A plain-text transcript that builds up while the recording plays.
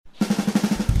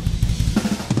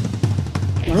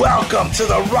Welcome to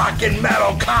the Rock and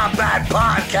Metal Combat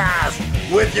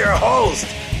Podcast with your host,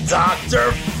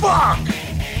 Dr. Fuck,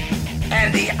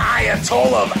 and the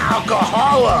Ayatollah of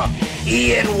Alcohola,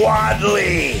 Ian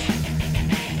Wadley.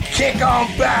 Kick on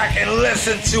back and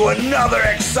listen to another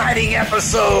exciting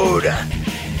episode.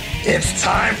 It's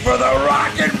time for the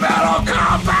Rock and Metal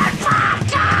Combat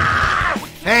Podcast!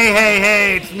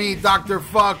 Hey, it's me, Dr.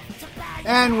 Fuck,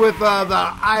 and with the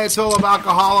Ayatollah of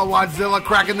Alcohola, Wadzilla,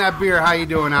 cracking that beer. How you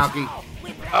doing, Alki?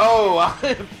 Oh,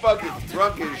 I'm fucking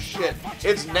drunk as shit.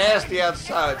 It's nasty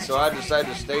outside, so I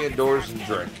decided to stay indoors and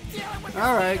drink.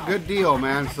 All right, good deal,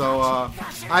 man. So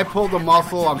I pulled a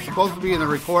muscle. I'm supposed to be in the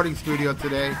recording studio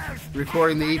today,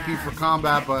 recording the EP for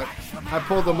Combat, but I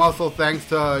pulled a muscle thanks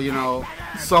to,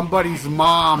 somebody's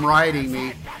mom writing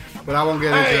me, but I won't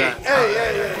get into that.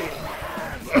 Hey.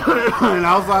 And I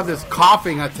also have this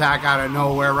coughing attack out of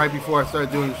nowhere right before I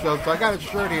started doing the show. So I got a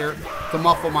shirt here to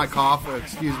muffle my cough.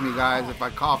 Excuse me, guys, if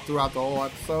I cough throughout the whole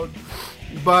episode.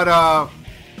 But,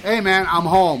 hey, man, I'm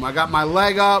home. I got my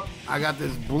leg up. I got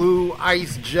this blue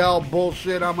ice gel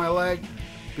bullshit on my leg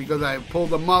because I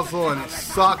pulled a muscle and it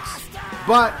sucks.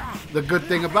 But the good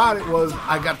thing about it was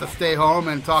I got to stay home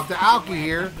and talk to Alki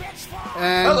here.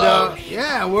 And,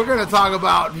 we're going to talk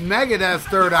about Megadeth's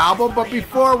third album. But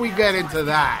before we get into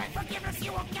that,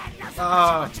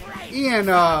 Ian,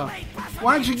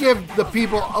 why don't you give the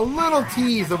people a little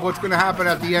tease of what's going to happen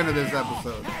at the end of this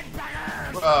episode?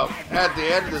 Well, at the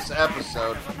end of this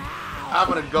episode, I'm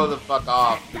going to go the fuck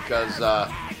off because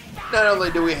not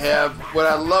only do we have what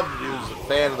I love to do as a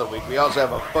fan of the week, we also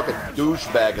have a fucking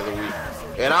douchebag of the week.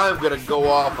 And I'm going to go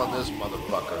off on this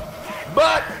motherfucker.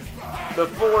 But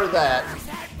before that,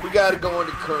 we got to go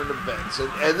into current events.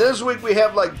 And this week we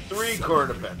have like 3 current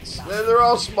events. They're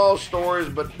all small stories,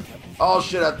 but all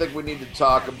shit I think we need to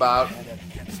talk about.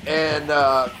 And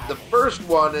the first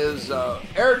one is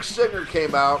Eric Singer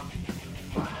came out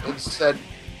and said,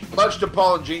 much to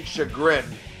Paul and Gene's chagrin,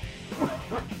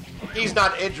 he's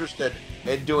not interested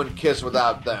in doing Kiss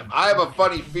without them. I have a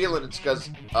funny feeling it's because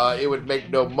it would make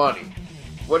no money.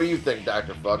 What do you think,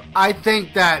 Dr. Fuck? I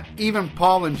think that even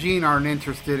Paul and Gene aren't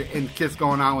interested in Kiss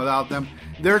going on without them.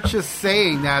 They're just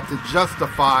saying that to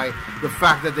justify the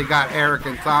fact that they got Eric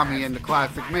and Tommy in the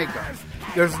classic makeup.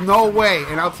 There's no way,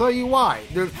 and I'll tell you why.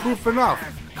 There's proof enough.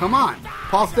 Come on.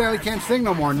 Paul Stanley can't sing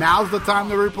no more. Now's the time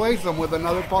to replace him with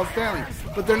another Paul Stanley.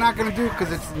 But they're not going to do it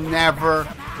because it's never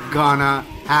gonna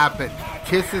happen.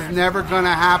 Kiss is never going to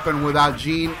happen without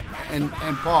Gene and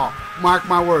Paul. Mark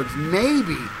my words.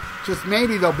 Maybe, just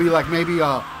maybe, there'll be like maybe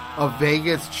a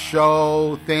Vegas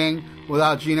show thing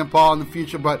without Gene and Paul in the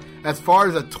future. But as far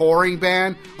as a touring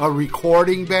band, a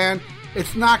recording band,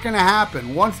 it's not going to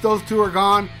happen. Once those two are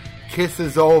gone, Kiss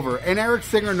is over. And Eric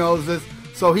Singer knows this.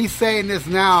 So he's saying this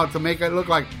now to make it look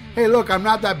like, hey, look, I'm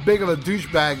not that big of a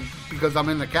douchebag because I'm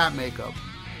in the cat makeup.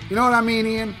 You know what I mean,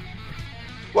 Ian?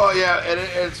 Well, yeah, and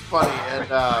it's funny, and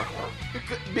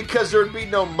because there would be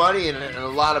no money in it, and a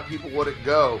lot of people wouldn't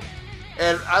go.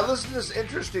 And I listened to this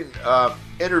interesting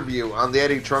interview on the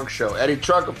Eddie Trunk Show. Eddie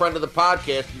Trunk, a friend of the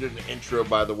podcast, he did an intro,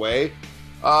 by the way.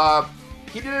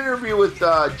 He did an interview with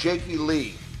Jakey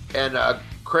Lee and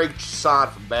Craig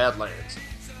Sant from Badlands.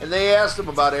 And they asked him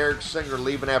about Eric Singer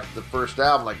leaving after the first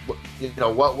album. Like,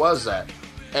 what was that?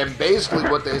 And basically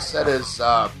what they said is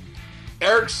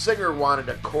Eric Singer wanted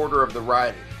a quarter of the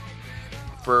writing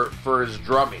for his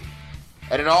drumming.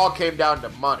 And it all came down to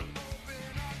money.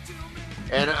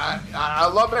 And I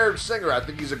love Eric Singer. I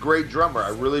think he's a great drummer. I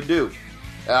really do.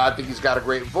 I think he's got a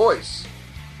great voice.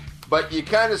 But you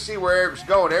kind of see where Eric's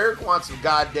going. Eric wants some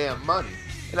goddamn money.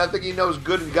 And I think he knows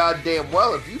good and goddamn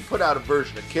well if you put out a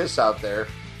version of Kiss out there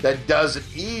that doesn't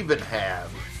even have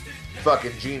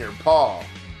fucking Gene or Paul,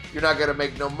 you're not going to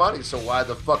make no money, so why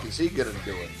the fuck is he going to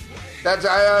do it?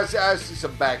 I see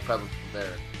some backpedaling from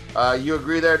there. You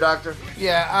agree there, Doctor?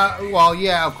 Yeah,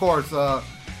 of course.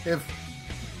 If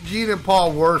Gene and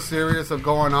Paul were serious of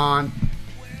going on,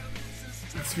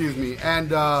 and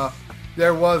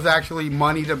there was actually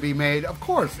money to be made, of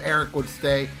course Eric would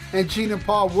stay, and Gene and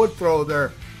Paul would throw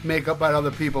their makeup at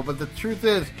other people. But the truth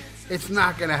is, it's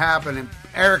not going to happen, and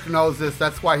Eric knows this.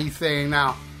 That's why he's saying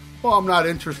now, well, I'm not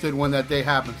interested when that day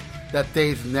happens. That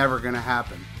day's never going to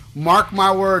happen. Mark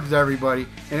my words, everybody.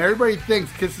 And everybody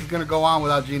thinks Kiss is going to go on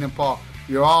without Gene and Paul.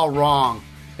 You're all wrong.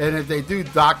 And if they do,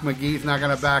 Doc McGee's not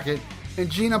going to back it, and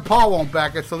Gene and Paul won't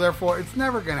back it, so therefore it's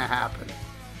never going to happen.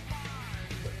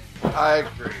 I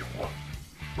agree.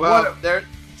 Well,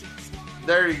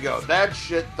 there you go. That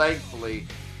shit, thankfully,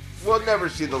 will never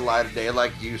see the light of day,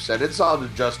 like you said. It's all to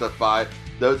justify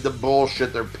the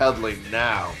bullshit they're peddling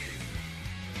now.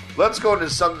 let's go into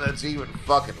something that's even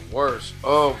fucking worse.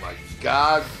 Oh my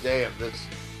god damn,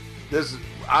 this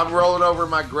I'm rolling over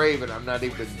my grave and I'm not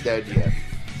even dead yet.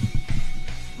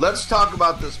 Let's talk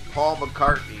about this Paul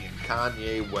McCartney and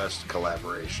Kanye West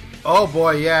collaboration. Oh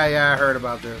boy, yeah, I heard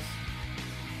about this.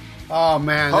 Oh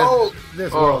man,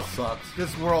 this world sucks.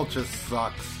 This world just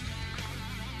sucks.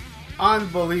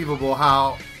 Unbelievable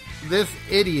how this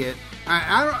idiot.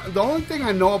 The only thing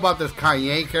I know about this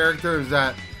Kanye character is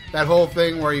that whole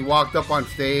thing where he walked up on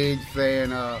stage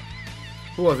saying,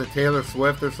 who was it, Taylor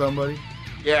Swift or somebody?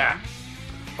 Yeah.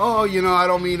 Oh, I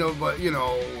don't mean to, but,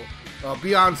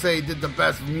 Beyonce did the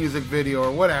best music video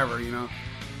or whatever,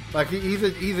 Like, he's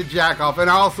a jack-off. And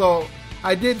also,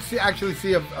 I did actually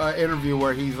see an interview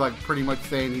where he's, like, pretty much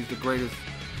saying he's the greatest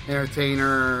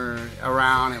entertainer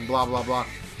around and blah, blah, blah.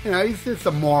 He's just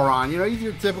a moron. He's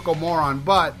your typical moron.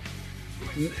 But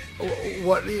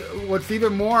what's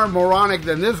even more moronic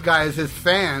than this guy is his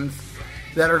fans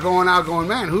that are going out going,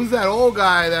 man, who's that old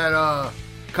guy that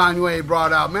Kanye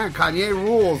brought out? Man, Kanye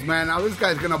rules, man. Now this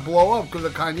guy's going to blow up because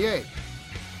of Kanye.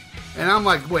 And I'm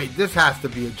like, wait, this has to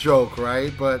be a joke,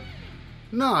 right? But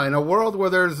no, in a world where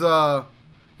there's, no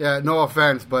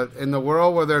offense, but in the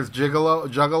world where there's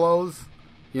juggalos,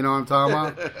 you know what I'm talking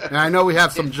about? And I know we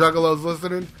have some juggalos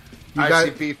listening.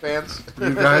 ICP fans.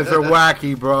 You guys are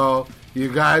wacky, bro. You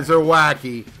guys are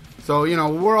wacky. So,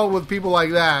 a world with people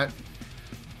like that,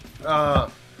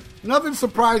 nothing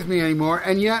surprised me anymore,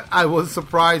 and yet I was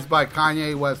surprised by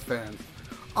Kanye West fans.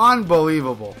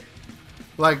 Unbelievable.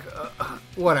 Like,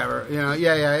 whatever,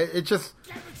 it just,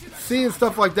 seeing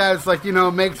stuff like that, it's like,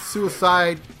 makes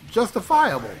suicide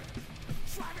justifiable.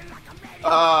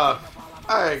 I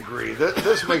agree.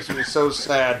 This makes me so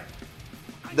sad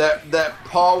that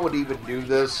Paul would even do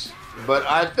this. But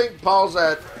I think Paul's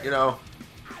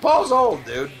Paul's old,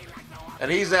 dude.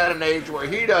 And he's at an age where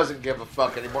he doesn't give a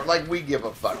fuck anymore. Like we give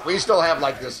a fuck. We still have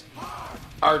like this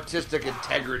artistic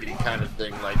integrity kind of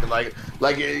thing.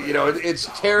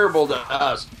 It's terrible to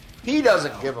us. He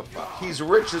doesn't give a fuck. He's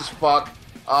rich as fuck.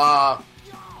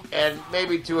 And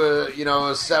maybe to a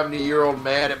 70-year-old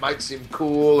man, it might seem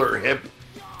cool or hip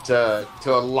to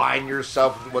align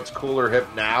yourself with what's cool or hip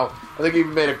now. I think he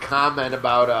made a comment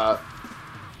about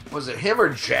was it him or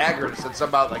Jagger said something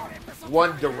about like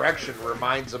One Direction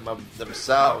reminds them of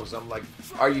themselves. I'm like,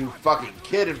 are you fucking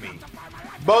kidding me?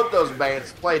 Both those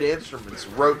bands played instruments,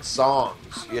 wrote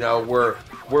songs, were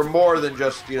more than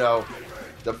just,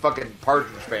 the fucking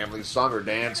Partridge Family song or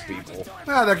dance people.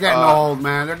 Yeah, they're getting old,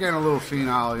 man. They're getting a little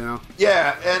senile,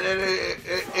 Yeah, and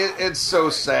it's so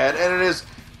sad. And it is.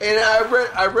 And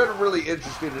I read a really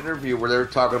interesting interview where they were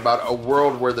talking about a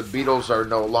world where the Beatles are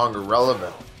no longer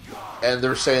relevant. And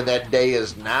they're saying that day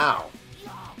is now.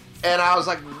 And I was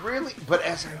like, really? But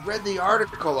as I read the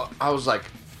article, I was like,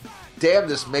 damn,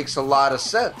 this makes a lot of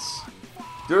sense.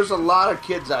 There's a lot of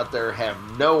kids out there who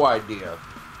have no idea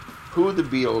who the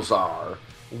Beatles are,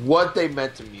 what they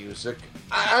meant to music.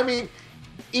 I mean,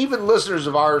 even listeners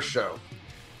of our show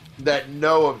that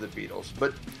know of the Beatles,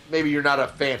 but maybe you're not a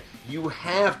fan, you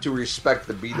have to respect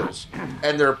the Beatles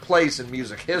and their place in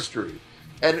music history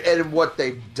and what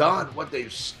they've done, what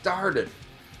they've started.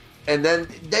 And then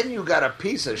you got a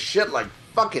piece of shit like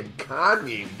fucking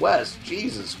Kanye West.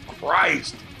 Jesus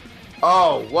Christ.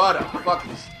 Oh, what a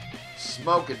fucking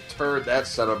smoking turd that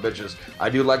son of a bitch is. I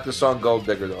do like the song Gold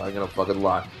Digger, though. I ain't gonna fucking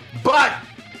lie. But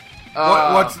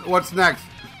what's next?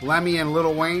 Lemmy and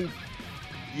Lil Wayne?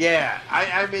 Yeah,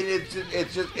 I mean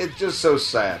it's just so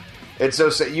sad. It's so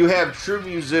sad. You have true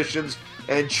musicians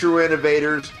and true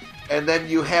innovators, and then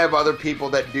you have other people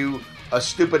that do a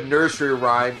stupid nursery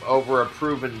rhyme over a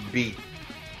proven beat.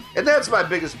 And that's my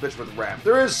biggest bitch with rap.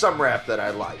 There is some rap that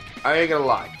I like. I ain't gonna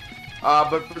lie.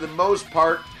 But for the most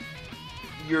part,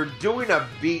 you're doing a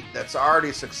beat that's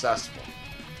already successful.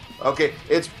 Okay,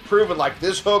 it's proven like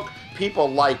this hook, people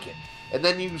like it. And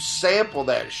then you sample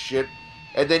that shit,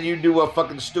 and then you do a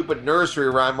fucking stupid nursery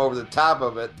rhyme over the top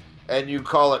of it, and you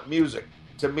call it music.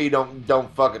 To me,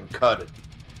 don't fucking cut it.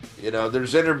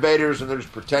 There's innovators and there's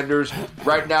pretenders.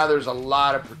 Right now, there's a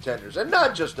lot of pretenders. And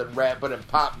not just in rap, but in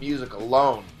pop music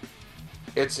alone.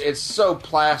 It's so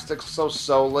plastic, so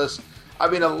soulless. I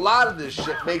mean, a lot of this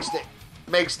shit makes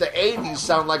the 80s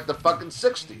sound like the fucking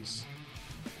 60s.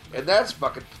 And that's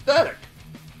fucking pathetic.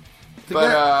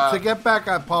 To get back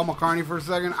at Paul McCartney for a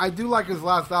second, I do like his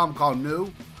last album called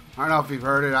New. I don't know if you've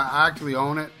heard it. I actually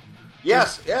own it.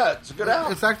 Yes, it's a good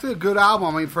album. It's actually a good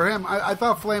album. I mean, for him, I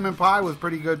thought Flamin' Pie was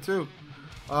pretty good, too.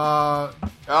 I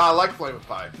like Flamin'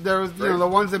 Pie. There was, the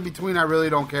ones in between I really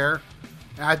don't care.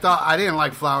 And I didn't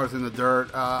like Flowers in the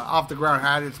Dirt. Off the Ground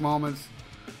had its moments.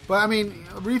 But I mean,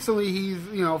 recently he's,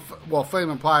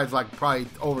 Flamin' Pie is like probably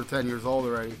over 10 years old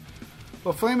already.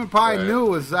 But Flamin' Pie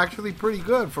New is actually pretty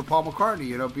good for Paul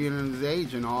McCartney, being in his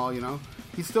age and all,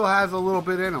 He still has a little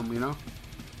bit in him,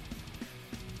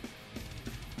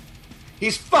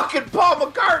 He's fucking Paul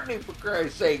McCartney, for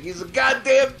Christ's sake. He's a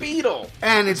goddamn Beatle.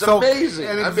 And it's amazing.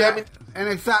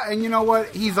 And you know what?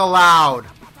 He's allowed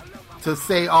to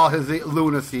say all his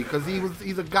lunacy because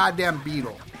he's a goddamn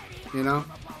Beatle,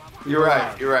 You're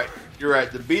right.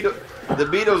 The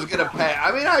Beatles get a pass.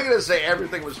 I mean, I gotta say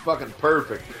everything was fucking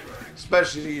perfect,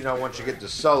 especially once you get to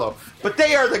solo. But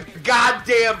they are the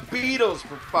goddamn Beatles,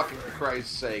 for fucking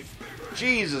Christ's sake.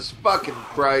 Jesus fucking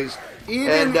Christ.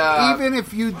 Even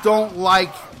if you don't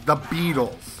like the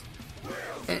Beatles,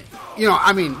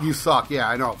 you suck. Yeah,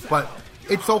 I know, but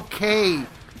it's okay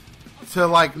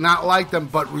to not like them,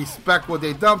 but respect what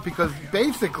they've done because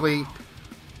basically.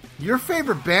 Your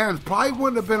favorite bands probably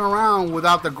wouldn't have been around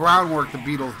without the groundwork the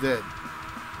Beatles did.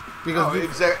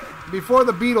 Because before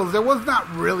the Beatles, there was not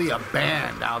really a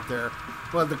band out there.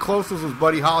 But the closest was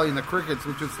Buddy Holly and the Crickets,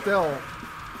 which is still,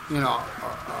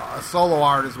 a solo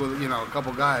artist with, a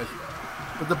couple guys.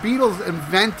 But the Beatles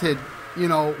invented,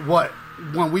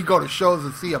 when we go to shows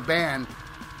and see a band,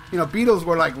 Beatles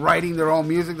were writing their own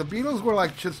music. The Beatles were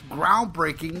just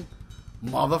groundbreaking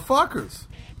motherfuckers.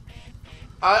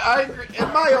 I agree.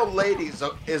 And my old lady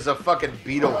is a fucking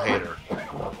Beatle hater.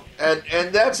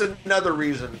 And that's another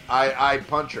reason I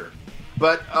punch her.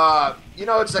 But,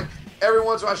 it's like every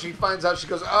once in a while she finds out, she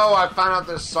goes, oh, I found out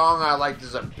this song I liked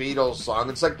is a Beatles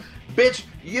song. It's like, bitch,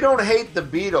 you don't hate the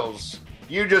Beatles.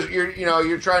 You're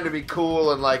trying to be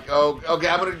cool and oh, okay,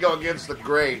 I'm going to go against the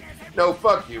grain. No,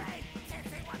 fuck you.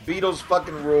 Beatles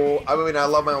fucking rule. I mean, I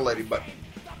love my old lady, but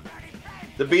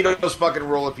the Beatles fucking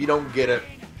rule. If you don't get it,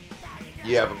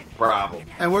 you have a problem.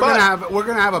 And we're gonna have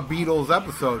a Beatles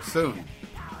episode soon.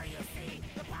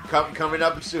 Coming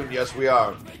up soon, yes, we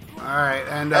are. All right,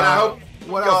 and I hope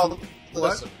what y'all else?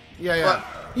 listen. What? Yeah.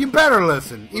 You better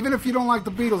listen, even if you don't like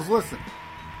the Beatles. Listen.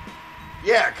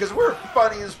 Yeah, because we're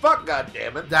funny as fuck.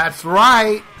 Goddammit. That's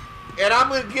right. And I'm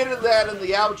gonna get into that in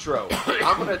the outro.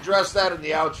 I'm gonna address that in the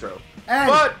outro. And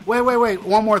wait.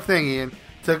 One more thing, Ian,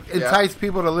 to entice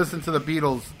people to listen to the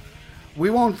Beatles. We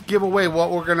won't give away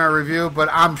what we're going to review, but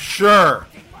I'm sure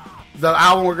the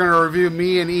album we're going to review,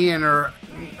 me and Ian are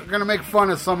going to make fun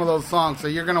of some of those songs, so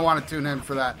you're going to want to tune in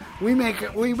for that. We make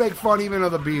fun even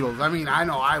of the Beatles. I mean, I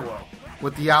know I will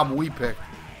with the album we picked.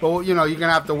 But, you're going to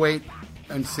have to wait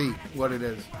and see what it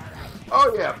is.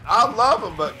 Oh, yeah. I love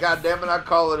them, but goddammit, I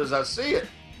call it as I see it.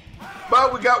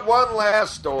 But we got one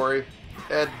last story,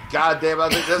 and goddamn, I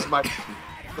think this might be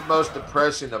the most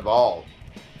depressing of all.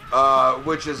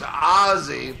 Which is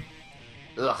Ozzy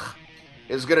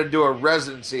is going to do a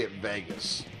residency at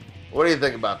Vegas. What do you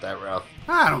think about that, Ralph?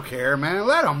 I don't care, man.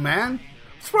 Let him, man.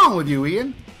 What's wrong with you,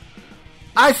 Ian?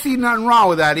 I see nothing wrong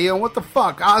with that, Ian. What the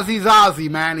fuck? Ozzy's Ozzy,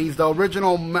 man. He's the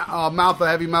original mouth of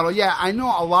heavy metal. Yeah, I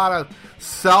know a lot of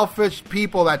selfish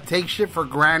people that take shit for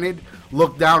granted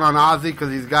look down on Ozzy because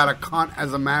he's got a cunt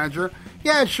as a manager.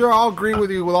 Yeah, sure, I'll agree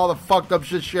with you with all the fucked up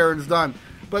shit Sharon's done.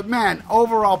 But, man,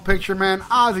 overall picture, man,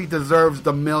 Ozzy deserves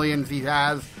the millions he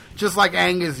has, just like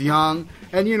Angus Young.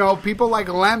 And, people like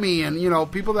Lemmy and,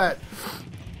 people that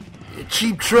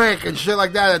Cheap Trick and shit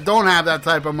like that don't have that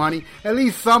type of money. At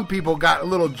least some people got a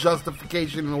little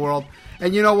justification in the world.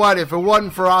 And you know what? If it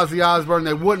wasn't for Ozzy Osbourne,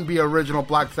 they wouldn't be original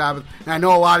Black Sabbath. And I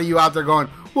know a lot of you out there going,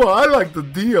 well, I like the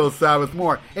Dio Sabbath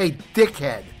more. Hey,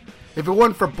 dickhead. If it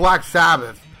wasn't for Black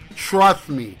Sabbath, trust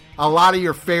me, a lot of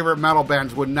your favorite metal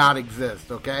bands would not exist,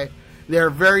 okay?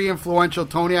 They're very influential.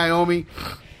 Tony Iommi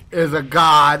is a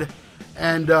god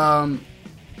and the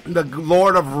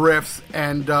Lord of Riffs.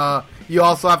 And you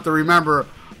also have to remember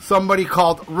somebody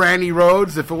called Randy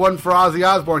Rhoads. If it wasn't for Ozzy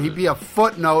Osbourne, he'd be a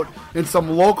footnote in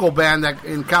some local band that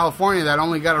in California that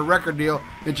only got a record deal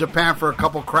in Japan for a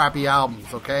couple crappy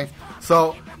albums, okay?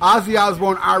 So Ozzy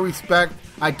Osbourne, I respect.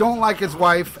 I don't like his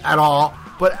wife at all.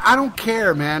 But I don't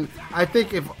care, man. I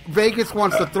think if Vegas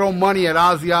wants to throw money at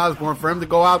Ozzy Osbourne for him to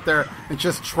go out there and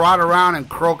just trot around and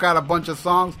croak out a bunch of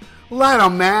songs, let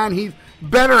him, man. He's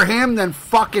better him than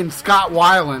fucking Scott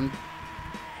Weiland.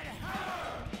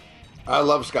 I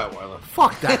love Scott Weiland.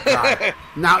 Fuck that guy.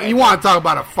 Now, you want to talk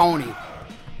about a phony.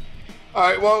 All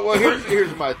right, well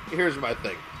here's my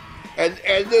thing. And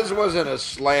this wasn't a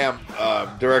slam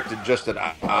directed just at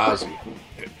Ozzy,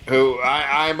 who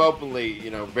I'm openly,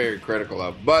 very critical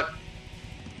of. But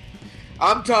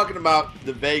I'm talking about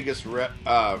the Vegas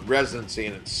residency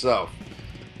in itself.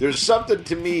 There's something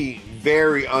to me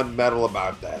very unmetal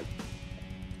about that.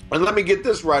 And let me get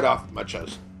this right off my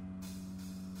chest.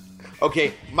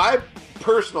 Okay, my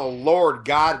personal Lord,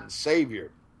 God, and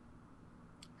Savior,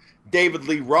 David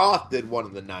Lee Roth did one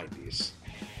in the 90s.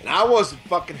 And I wasn't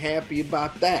fucking happy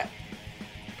about that.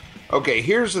 Okay,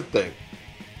 here's the thing.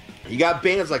 You got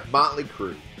bands like Motley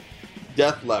Crue,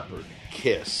 Def Leppard,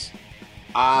 Kiss,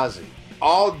 Ozzy,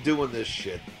 all doing this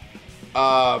shit.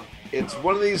 It's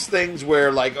one of these things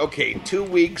where, like, okay, 2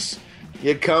 weeks,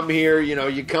 you come here,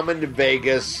 you come into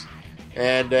Vegas,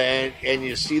 and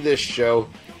you see this show,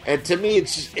 and to me,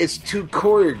 it's too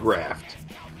choreographed.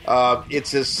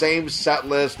 It's the same set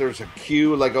list. There's a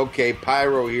cue, like, okay,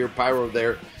 pyro here, pyro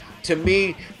there. To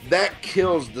me, that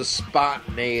kills the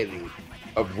spontaneity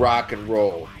of rock and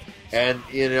roll. And,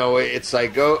 it's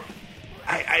like,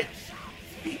 and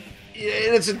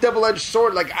it's a double-edged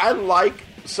sword. Like,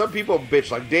 some people bitch.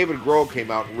 Like, David Grohl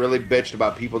came out and really bitched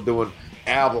about people doing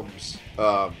albums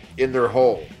in their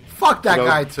hole. Fuck that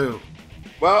guy, too.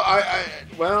 Well,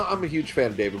 I'm a huge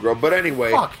fan of David Grohl. But anyway.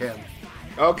 Fuck him.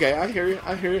 Okay, I hear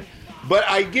you. But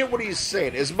I get what he's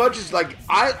saying. As much as, like,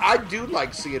 I do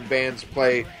like seeing bands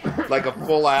play, like, a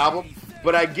full album.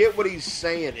 But I get what he's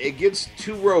saying. It gets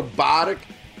too robotic,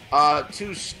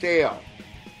 too stale.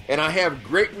 And I have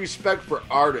great respect for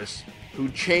artists who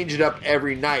change it up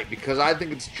every night, because I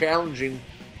think it's challenging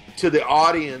to the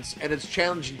audience and it's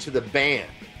challenging to the band.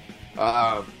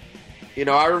 I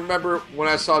remember when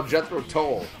I saw Jethro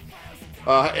Tull,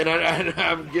 and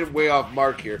I'm getting way off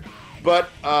mark here, but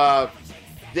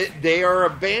they are a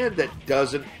band that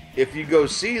doesn't, if you go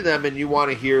see them and you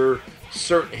want to hear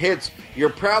certain hits, you're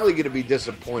probably going to be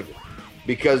disappointed,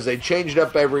 because they change it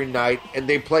up every night and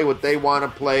they play what they want to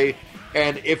play.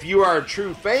 And if you are a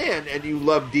true fan and you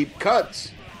love deep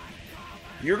cuts,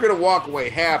 you're going to walk away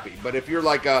happy. But if you're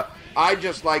like I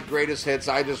just like greatest hits,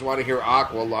 I just want to hear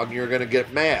Aqualung, you're going to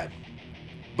get mad.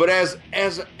 But as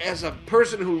a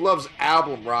person who loves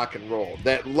album rock and roll,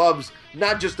 that loves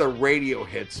not just the radio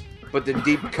hits, but the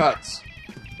deep cuts,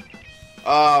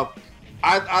 I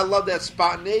love that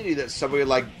spontaneity that somebody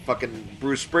like fucking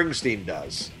Bruce Springsteen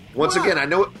does. Once again, I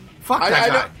know... Fuck that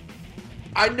guy.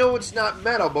 I know it's not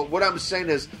metal, but what I'm saying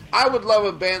is, I would love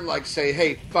a band like say,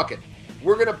 hey, fuck it,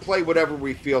 we're going to play whatever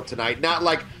we feel tonight. Not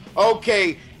like,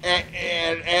 okay,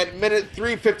 at minute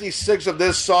 3:56 of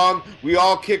this song, we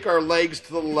all kick our legs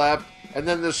to the left, and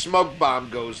then the smoke bomb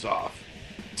goes off.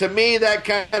 To me, that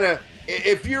kind of,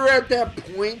 if you're at that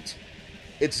point,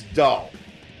 it's dull.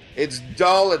 It's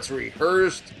dull, it's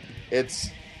rehearsed, it's,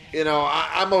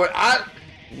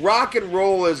 rock and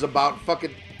roll is about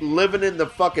fucking living in the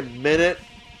fucking minute,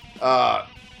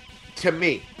 to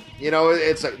me.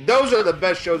 It's like, those are the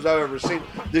best shows I've ever seen.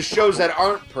 The shows that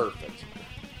aren't perfect.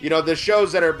 The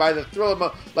shows that are by the thrill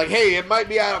of, like, hey, it might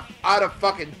be out of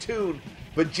fucking tune,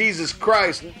 but Jesus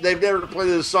Christ, they've never played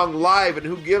this song live, and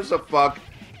who gives a fuck?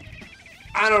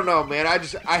 I don't know, man.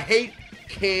 I hate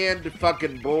canned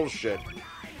fucking bullshit.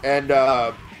 And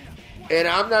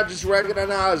I'm not just ragging on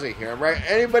Ozzy here. Right?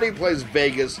 Anybody who plays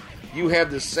Vegas, you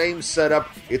have the same setup.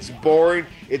 It's boring.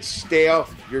 It's stale.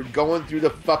 You're going through the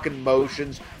fucking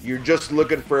motions. You're just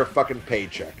looking for a fucking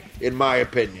paycheck, in my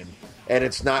opinion. And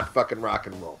it's not fucking rock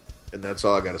and roll. And that's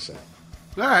all I got to say.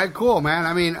 All right, cool, man.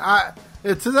 I mean,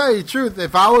 to tell you the truth,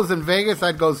 if I was in Vegas,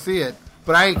 I'd go see it.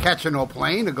 But I ain't catching no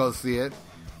plane to go see it.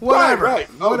 Whatever. Right.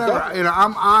 Oh, whatever. definitely.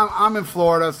 I'm in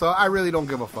Florida, so I really don't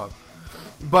give a fuck.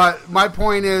 But my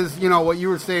point is, what you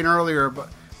were saying earlier. But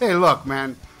hey, look,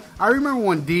 man. I remember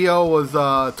when Dio was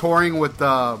touring with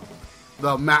the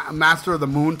Master of the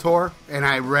Moon tour, and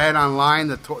I read online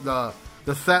the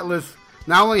set list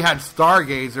not only had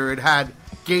Stargazer, it had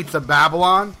Gates of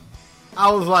Babylon.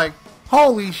 I was like,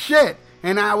 holy shit!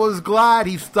 And I was glad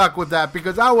he stuck with that,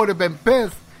 because I would have been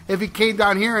pissed if he came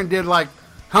down here and did like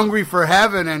Hungry for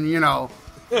Heaven and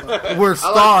We're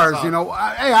Stars. Hey,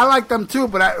 I like them too,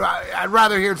 but I'd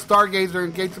rather hear Stargazer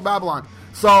and Gates of Babylon.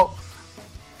 So.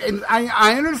 And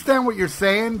I understand what you're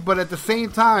saying, but at the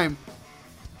same time,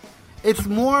 it's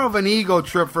more of an ego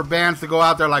trip for bands to go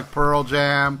out there like Pearl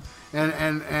Jam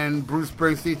and Bruce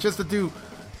Springsteen just to do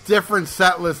different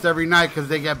set lists every night because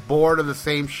they get bored of the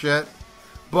same shit.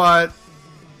 But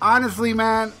honestly,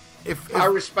 man, if I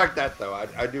respect that though,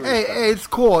 I do. Respect it's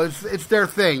cool. It's their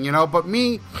thing, But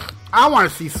me, I want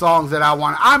to see songs that I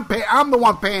want. I'm the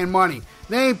one paying money.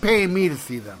 They ain't paying me to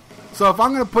see them. So if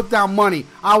I'm going to put down money,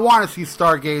 I want to see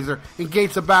Stargazer and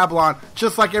Gates of Babylon,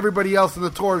 just like everybody else in the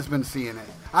tour has been seeing it.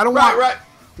 I don't want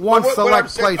one select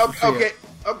place to see it.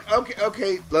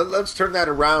 Okay. Let's turn that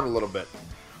around a little bit.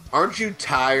 Aren't you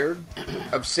tired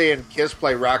of seeing Kiss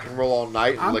play rock and roll all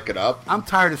night and lick it up? I'm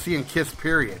tired of seeing Kiss,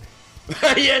 period.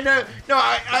 Yeah, no,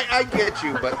 I get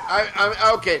you, but I'm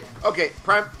okay.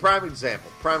 Prime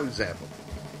example.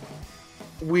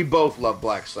 we both love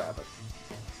Black Sabbath.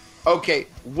 Okay,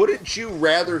 wouldn't you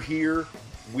rather hear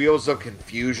Wheels of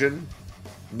Confusion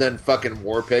than fucking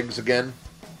War Pigs again?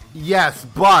 Yes,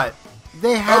 but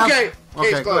they have... Okay,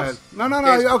 case go ahead. closed.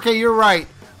 No, okay, you're right.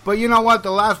 But you know what?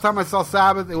 The last time I saw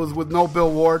Sabbath, it was with no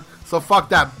Bill Ward, so fuck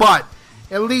that. But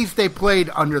at least they played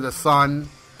Under the Sun.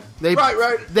 They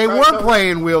were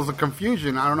playing Wheels of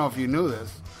Confusion. I don't know if you knew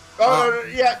this.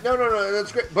 No,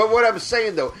 that's great. But what I'm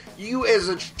saying, though, you as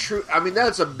a true... I mean,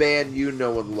 that's a band you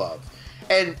know and love.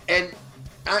 And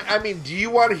I mean, do you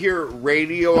want to hear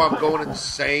Radio, I'm Going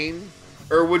Insane?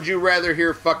 Or would you rather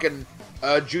hear fucking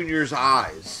Junior's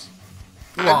Eyes?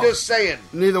 Well, I'm just saying.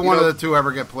 Neither one of the two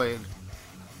ever get played.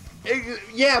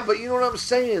 Yeah, but you know what I'm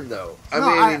saying, though.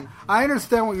 I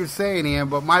understand what you're saying, Ian,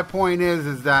 but my point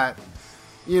is that,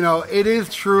 you know, it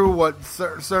is true what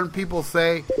certain people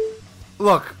say.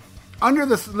 Look,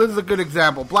 this is a good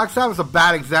example. Black Sabbath's a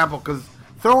bad example because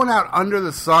throwing out Under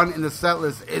the Sun in the set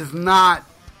list is not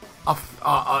a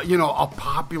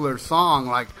popular song.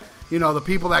 Like, you know, the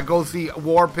people that go see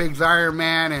War Pigs, Iron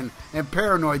Man, and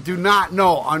Paranoid do not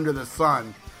know Under the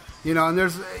Sun. You know, and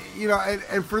there's, you know,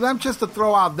 and for them just to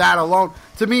throw out that alone,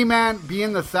 to me, man,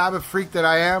 being the Sabbath freak that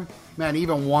I am, man,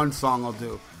 even one song will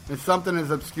do. It's something as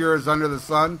obscure as Under the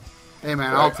Sun. Hey,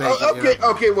 man, I'll take it. Okay,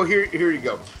 okay, well, here you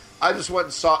go. I just went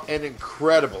and saw an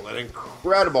incredible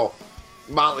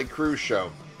Motley Crue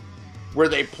show where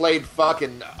they played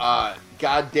fucking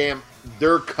goddamn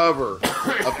their cover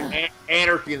of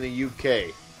Anarchy in the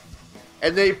UK.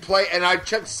 And they play, and I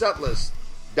checked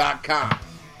setlist.com.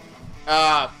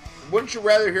 Wouldn't you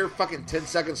rather hear fucking 10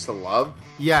 Seconds to Love?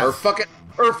 Yes. Or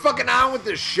fucking On With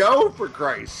The Show, for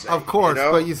Christ's sake. Of course, you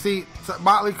know? But you see,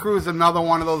 Motley Crue is another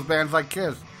one of those bands like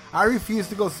Kiss. I refuse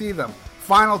to go see them.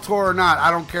 Final tour or not,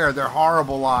 I don't care. They're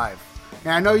horrible live.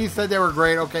 And I know you said they were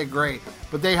great. Okay, great.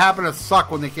 But they happen to suck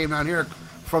when they came down here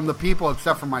from the people,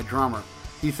 except for my drummer.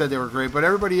 He said they were great. But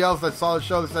everybody else that saw the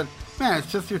show, they said, man, it's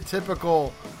just your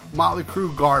typical Motley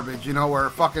Crue garbage, you know, where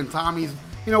fucking Tommy's...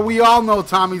 You know, we all know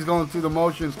Tommy's going through the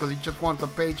motions because he just wants a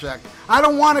paycheck. I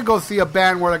don't want to go see a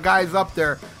band where the guy's up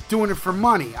there doing it for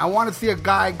money. I want to see a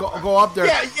guy go up there.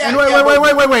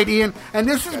 Wait, Ian. And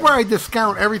this is where I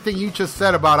discount everything you just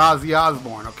said about Ozzy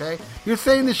Osbourne, okay? You're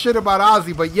saying this shit about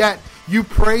Ozzy, but yet you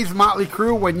praise Motley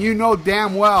Crue when you know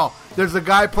damn well there's a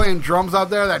guy playing drums out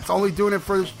there that's only doing it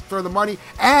for the money.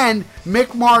 And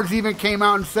Mick Mars even came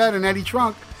out and said, and Eddie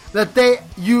Trunk, that they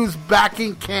use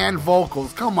backing can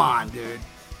vocals. Come on, dude.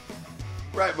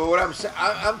 Right, but what I'm saying,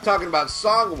 I'm talking about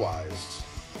song-wise.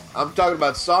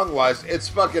 It's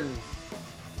fucking,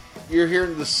 you're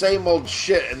hearing the same old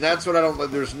shit, and that's what I don't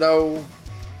like. There's no,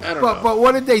 I don't know. But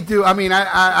what did they do? I mean,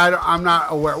 I'm not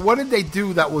aware. What did they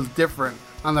do that was different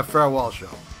on the farewell show?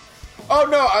 Oh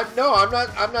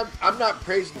I'm not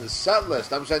praising the set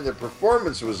list. I'm saying the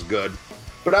performance was good,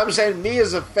 but I'm saying me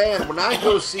as a fan, when I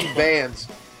go see bands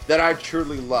that I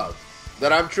truly love,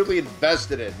 that I'm truly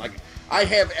invested in, like. I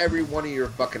have every one of your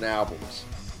fucking albums.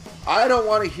 I don't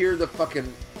want to hear the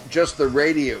fucking, just the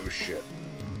radio shit.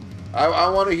 I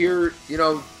want to hear, you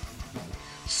know,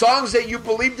 songs that you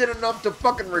believed in enough to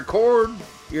fucking record,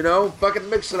 you know, fucking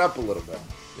mix it up a little bit.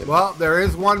 You know? Well, there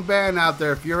is one band out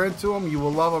there. If you're into them, you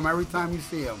will love them every time you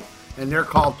see them. And they're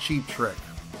called Cheap Trick.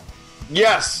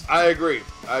 Yes, I agree.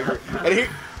 And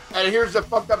here's the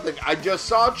fucked up thing. I just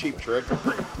saw Cheap Trick.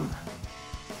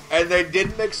 And they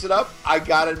did mix it up. I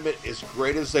gotta admit, as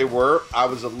great as they were, I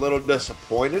was a little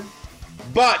disappointed.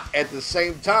 But at the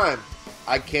same time,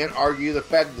 I can't argue the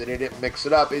fact that they didn't mix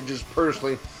it up. It just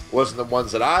personally wasn't the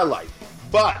ones that I liked.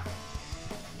 But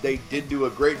they did do a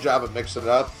great job of mixing it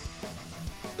up.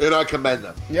 And I commend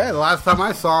them. Yeah, the last time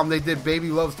I saw them, they did Baby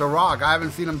Loves to Rock. I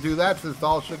haven't seen them do that since the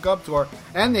All Shook Up tour.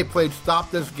 And they played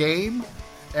Stop This Game.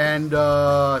 And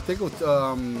I think it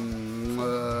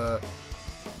was...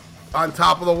 On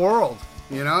Top of the World,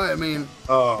 you know, I mean...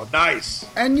 Oh, nice.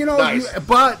 And, you know, nice.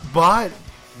 But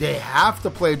they have to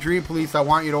play Dream Police, I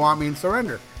Want You to Want Me and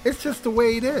Surrender. It's just the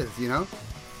way it is, you know?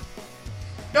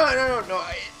 No.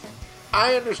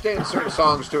 I understand certain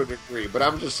songs to a degree, but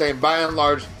I'm just saying, by and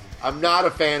large, I'm not a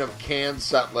fan of canned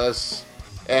set lists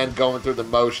and going through the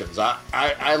motions.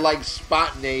 I like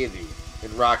spontaneity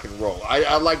in rock and roll.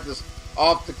 I like this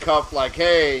off-the-cuff, like,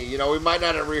 hey, you know, we might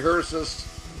not have rehearsed this.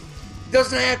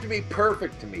 Doesn't have to be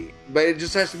perfect to me, but it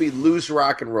just has to be loose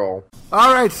rock and roll.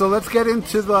 All right, so let's get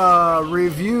into the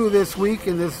review this week.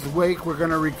 In this week, we're going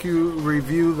to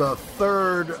review the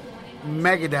third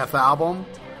Megadeth album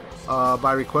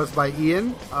by request by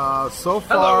Ian. So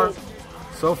far,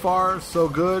 so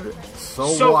good.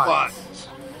 So what?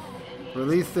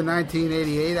 Released in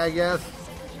 1988, I guess.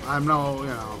 I'm no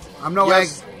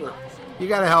You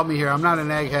got to help me here. I'm not an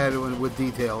egghead with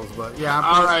details, but yeah.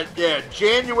 All right, yeah.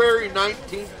 January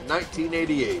 19th,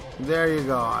 1988. There you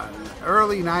go.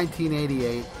 Early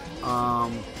 1988.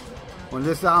 When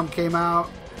this album came out,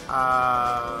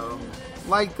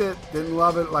 liked it, didn't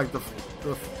love it like the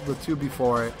two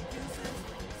before it.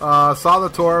 Saw the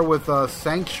tour with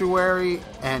Sanctuary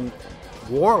and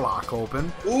Warlock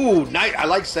open. Ooh, nice. I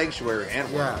like Sanctuary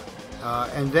and Warlock. Yeah.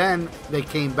 And then they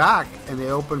came back and they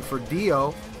opened for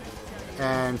Dio,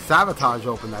 and Savatage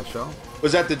opened that show.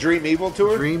 Was that the Dream Evil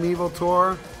tour? Dream Evil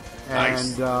tour.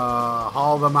 Nice. And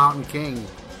Hall of the Mountain King.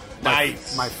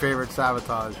 Nice. My favorite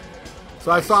Savatage. So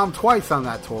I saw him twice on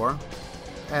that tour.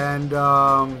 And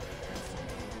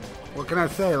what can I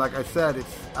say? Like I said,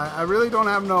 I really don't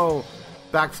have no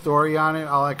backstory on it.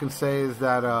 All I can say is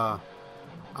that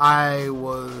I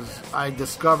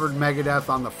discovered Megadeth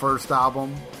on the first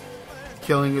album,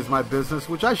 Killing Is My Business,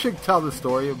 which I should tell the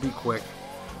story. It'll be quick.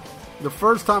 The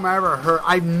first time I ever heard,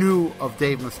 I knew of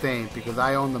Dave Mustaine because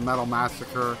I own the Metal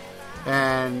Massacre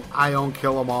and I own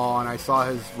Kill 'Em All, and I saw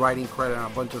his writing credit on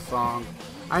a bunch of songs.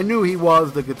 I knew he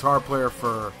was the guitar player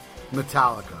for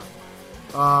Metallica.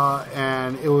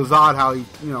 And it was odd how he,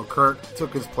 Kurt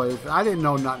took his place. I didn't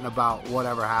know nothing about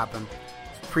whatever happened.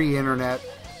 It's pre-internet,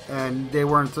 and they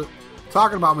weren't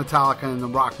talking about Metallica in the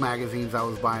rock magazines I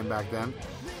was buying back then.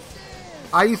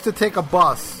 I used to take a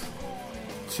bus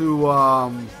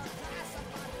to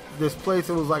this place.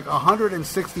 It was like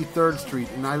 163rd Street,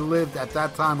 and I lived at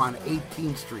that time on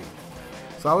 18th Street.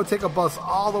 So I would take a bus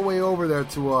all the way over there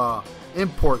to a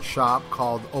import shop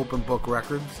called Open Book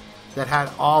Records that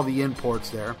had all the imports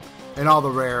there and all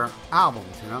the rare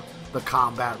albums, the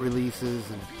Combat releases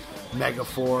and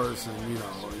Megaforce and,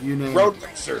 you name Road it.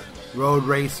 Racer. Road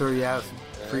Racer, yes.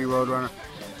 Pre-Roadrunner.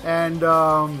 And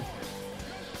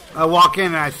I walk in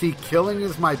and I see Killing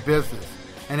Is My Business.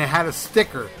 And it had a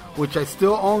sticker, which I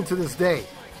still own to this day.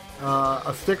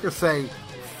 A sticker saying,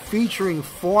 featuring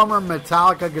former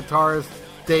Metallica guitarist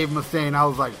Dave Mustaine. I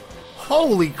was like,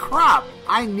 holy crap,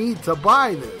 I need to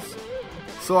buy this.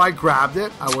 So I grabbed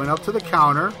it. I went up to the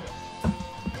counter.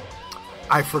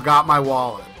 I forgot my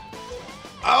wallet.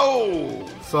 Oh!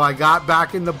 So I got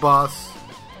back in the bus,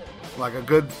 like a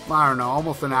good,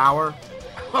 almost an hour.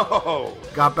 Oh!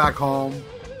 Got back home,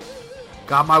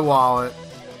 got my wallet,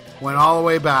 went all the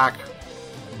way back,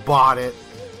 bought it.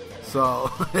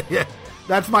 So, yeah,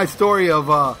 that's my story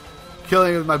of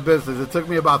Killing Is My Business. It took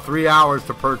me about 3 hours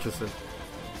to purchase it.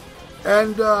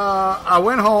 And I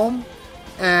went home,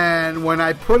 and when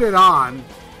I put it on,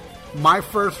 my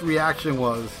first reaction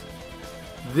was,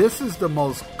 this is the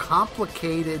most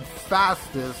complicated,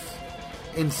 fastest,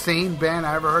 insane band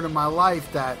I ever heard in my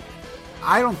life, that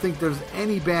I don't think there's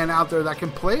any band out there that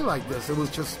can play like this. It was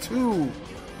just too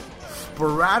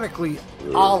sporadically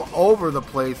all over the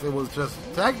place. It was just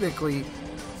technically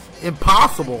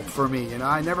impossible for me.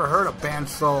 I never heard a band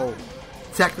so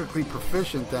technically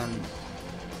proficient than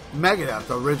Megadeth,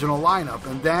 the original lineup.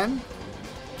 And then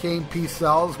came Peace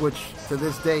Sells, which to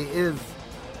this day is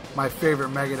my favorite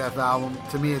Megadeth album.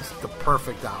 To me, it's the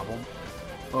perfect album.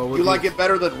 You like it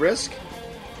better than Risk?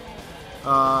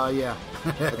 Yeah.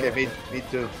 Okay, me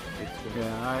too.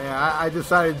 Yeah, I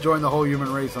decided to join the whole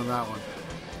human race on that one.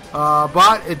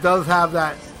 But it does have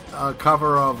that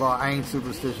cover of I Ain't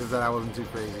Superstitious that I wasn't too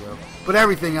crazy of. But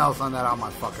everything else on that album I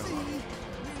fucking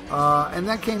love. And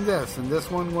then came this, and this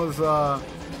one was,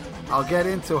 I'll get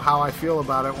into how I feel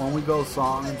about it when we go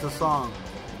song into song.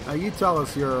 Now you tell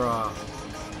us your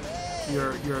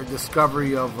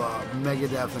discovery of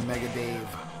Megadeth and Megadave.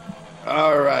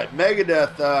 All right,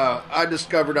 Megadeth. I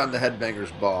discovered on the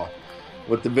Headbangers Ball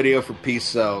with the video for Peace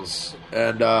Sells,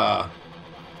 and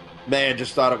man,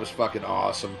 just thought it was fucking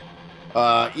awesome.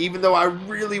 Even though I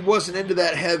really wasn't into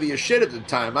that heavy as shit at the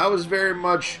time, I was very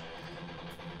much,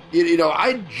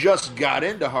 I just got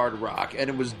into hard rock, and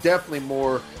it was definitely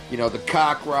more, the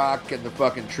cock rock and the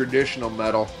fucking traditional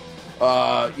metal.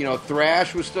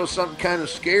 Thrash was still something kind of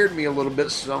scared me a little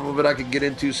bit. Some of it I could get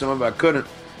into, some of it I couldn't.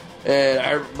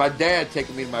 And my dad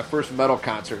taking me to my first metal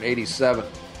concert in '87,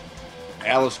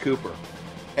 Alice Cooper.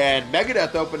 And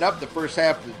Megadeth opened up the first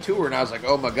half of the tour, and I was like,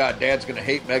 oh my God, Dad's going to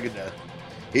hate Megadeth.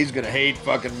 He's going to hate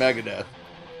fucking Megadeth.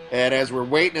 And as we're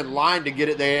waiting in line to get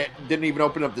it, they didn't even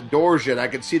open up the doors yet. I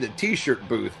could see the t-shirt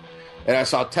booth, and I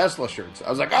saw Tesla shirts.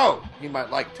 I was like, oh, he might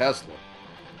like Tesla.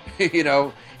 Even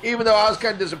though I was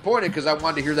kind of disappointed because I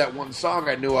wanted to hear that one song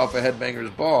I knew off of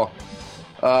Headbangers Ball.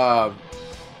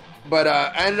 But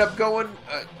I ended up going,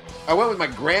 I went with my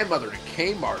grandmother to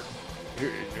Kmart.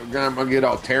 I'm going to get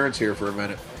all Terrence here for a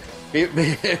minute.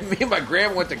 Me and my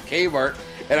grandma went to Kmart,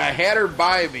 and I had her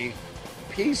buy me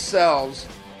Peace Sells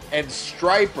and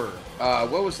Stryper.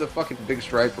 What was the fucking big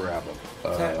Stryper album?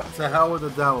 To hell with the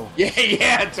devil.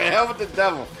 Yeah, to hell with the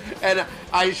devil. And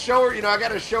I show her, I got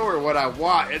to show her what I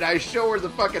want. And I show her the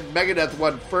fucking Megadeth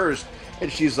one first.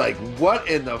 And she's like, what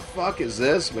in the fuck is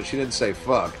this? But she didn't say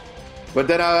fuck. But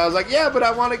then I was like, yeah, but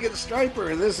I want to get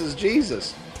Stryper, and this is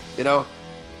Jesus.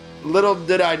 Little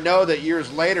did I know that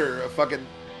years later, a fucking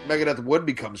Megadeth would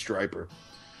become Stryper.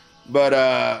 But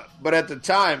at the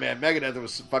time, man, Megadeth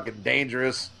was fucking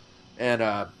dangerous. And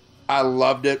I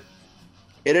loved it.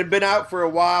 It had been out for a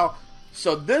while,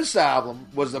 so this album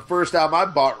was the first album I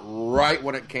bought right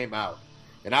when it came out.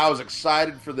 And I was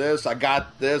excited for this. I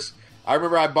got this. I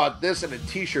remember I bought this and a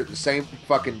t-shirt the same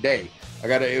fucking day.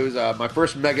 It was my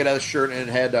first Megadeth shirt, and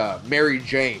it had Mary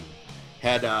Jane.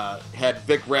 Had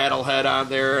Vic Rattlehead on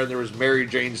there, and there was Mary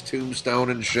Jane's tombstone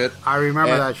and shit. I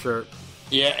remember that shirt.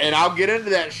 Yeah, and I'll get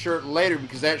into that shirt later,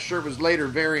 because that shirt was later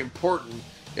very important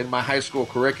in my high school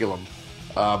curriculum.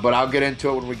 But I'll get into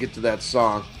it when we get to that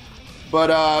song.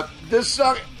 But this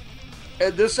album,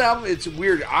 it's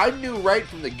weird. I knew right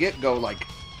from the get-go, like,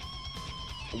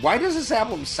 why does this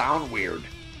album sound weird?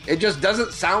 It just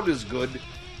doesn't sound as good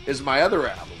as my other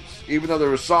albums. Even though there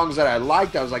were songs that I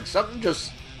liked, I was like, something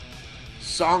just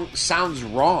sounds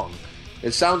wrong.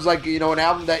 It sounds like, an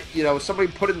album that, somebody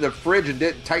put in the fridge and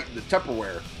didn't tighten the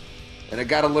Tupperware. And it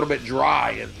got a little bit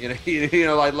dry, and,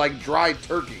 like dry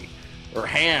turkey or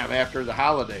ham after the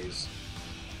holidays.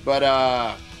 But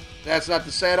that's not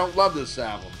to say I don't love this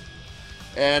album.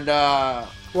 And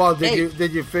well,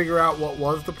 did you figure out what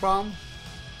was the problem?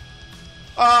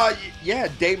 Yeah,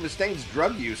 Dave Mustaine's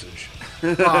drug usage.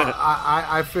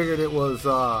 I figured it was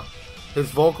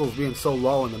his vocals being so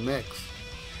low in the mix.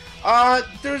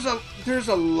 There's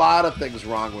a lot of things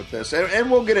wrong with this,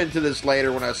 and we'll get into this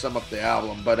later when I sum up the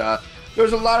album. But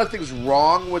there's a lot of things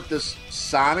wrong with this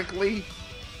sonically.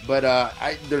 But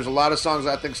there's a lot of songs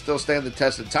I think still stand the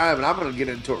test of time, and I'm going to get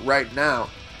into it right now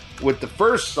with the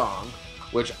first song,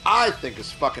 which I think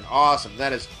is fucking awesome.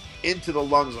 That is Into the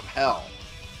Lungs of Hell.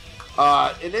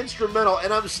 An instrumental,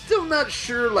 and I'm still not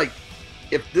sure, like,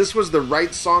 if this was the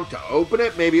right song to open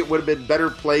it. Maybe it would have been better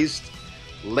placed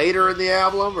later in the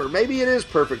album, or maybe it is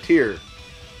perfect here.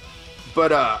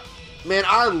 But, man,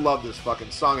 I love this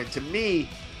fucking song, and to me,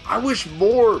 I wish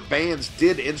more bands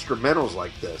did instrumentals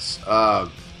like this.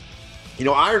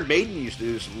 Iron Maiden used to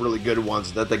do some really good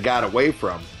ones that they got away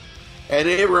from. And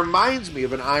it reminds me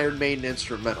of an Iron Maiden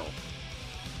instrumental.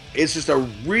 It's just a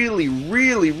really,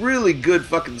 really, really good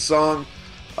fucking song.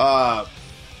 That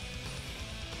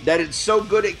it's so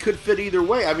good it could fit either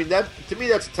way. I mean, that to me,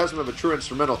 that's a testament of a true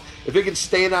instrumental. If it can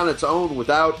stand on its own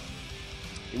without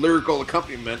lyrical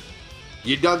accompaniment,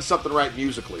 you've done something right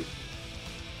musically.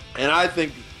 And I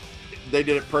think they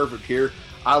did it perfect here.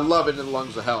 I love Into the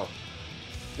Lungs of Hell.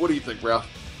 What do you think, Ralph?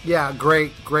 Yeah,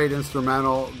 great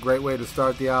instrumental. Great way to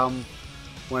start the album.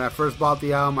 When I first bought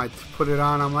the album, I put it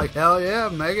on. I'm like, hell yeah,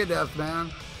 Megadeth,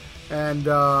 man. And,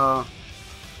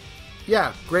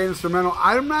 yeah, great instrumental.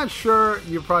 I'm not sure,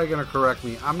 you're probably going to correct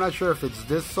me. I'm not sure if it's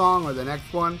this song or the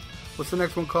next one. What's the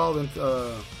next one called?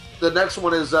 The next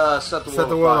one is Set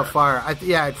the World on Fire.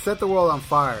 It's Set the World on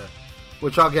Fire,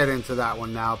 which I'll get into that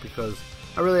one now because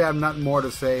I really have nothing more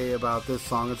to say about this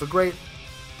song.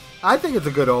 I think it's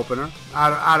a good opener.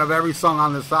 Out of every song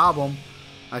on this album,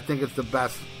 I think it's the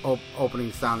best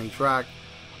opening sounding track.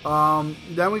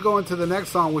 Then we go into the next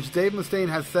song, which Dave Mustaine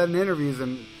has said in interviews,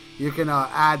 and you can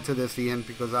add to this, Ian,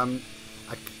 because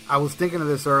I was thinking of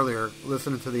this earlier,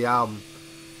 listening to the album.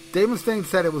 Dave Mustaine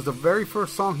said it was the very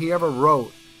first song he ever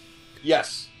wrote.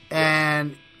 Yes.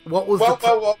 And what was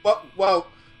well,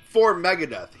 for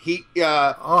Megadeth.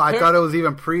 I thought it was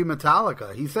even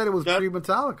pre-Metallica. He said it was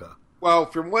pre-Metallica. Well,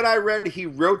 from what I read, he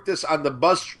wrote this on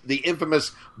the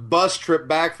infamous bus trip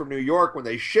back from New York when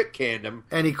they shit-canned him.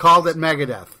 And he called it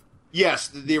Megadeth. Yes,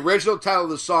 the original title of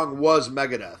the song was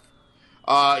Megadeth.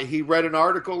 He read an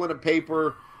article in a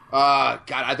paper,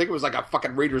 I think it was like a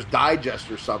fucking Reader's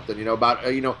Digest or something, about,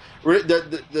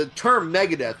 the term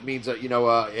Megadeth means,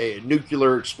 a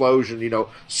nuclear explosion,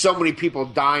 so many people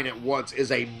dying at once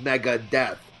is a mega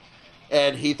death.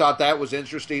 And he thought that was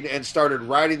interesting and started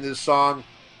writing this song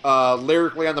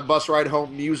lyrically on the bus ride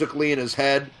home, musically in his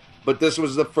head. But this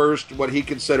was the first, what he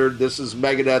considered, this is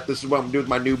Megadeth, this is what I'm doing with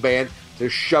my new band, to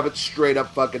shove it straight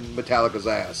up fucking Metallica's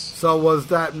ass. So was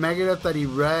that Megadeth that he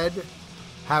read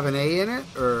have an A in it,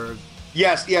 or?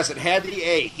 Yes, it had the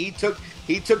A. He took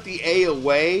the A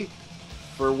away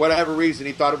for whatever reason.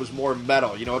 He thought it was more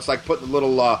metal. It's like putting the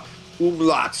little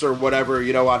umlauts or whatever,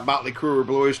 on Motley Crue or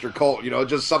Blue Oyster Cult,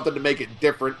 just something to make it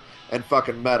different and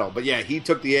fucking metal. But yeah, he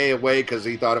took the A away because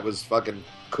he thought it was fucking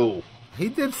cool. He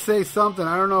did say something.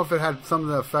 I don't know if it had some of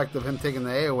the effect of him taking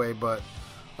the A away, but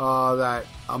that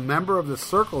a member of the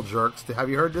Circle Jerks. Have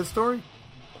you heard this story?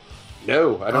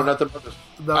 No, I know nothing about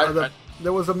this.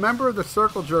 There was a member of the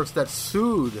Circle Jerks that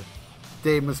sued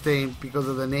Dave Mustaine because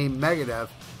of the name Megadeth.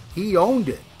 He owned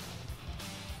it.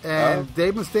 And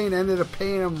Dave Mustaine ended up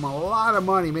paying him a lot of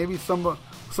money. Maybe some of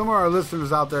our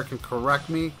listeners out there can correct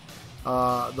me.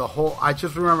 I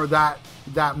just remember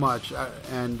that much.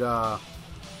 And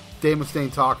Dave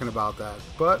Mustaine talking about that.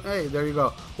 But, hey, there you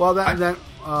go. Well,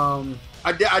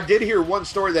 I did hear one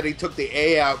story that he took the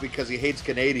A out because he hates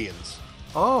Canadians.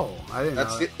 Oh, I didn't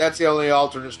know that. That's the only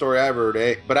alternate story I've heard,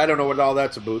 eh? But I don't know what all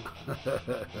that's about.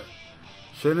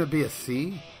 Shouldn't it be a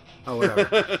C? Oh,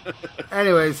 whatever.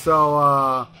 Anyway,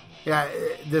 so,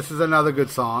 this is another good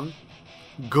song.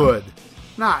 Good.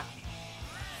 Not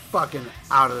fucking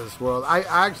out of this world. I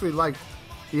actually like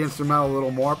the instrumental a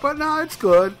little more, but no, it's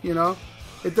good, you know.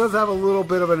 It does have a little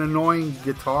bit of an annoying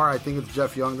guitar. I think it's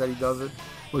Jeff Young that he does it,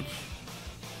 which...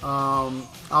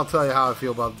 I'll tell you how I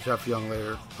feel about Jeff Young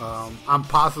later. I'm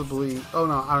possibly... Oh,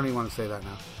 no, I don't even want to say that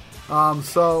now.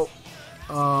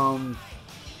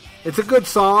 It's a good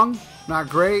song. Not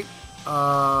great.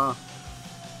 What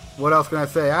else can I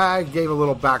say? I gave a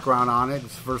little background on it.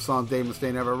 It's the first song Dave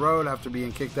Mustaine ever wrote after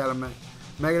being kicked out of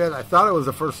Megadeth. I thought it was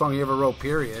the first song he ever wrote,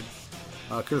 period.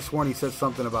 Could have sworn he said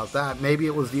something about that. Maybe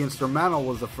it was the instrumental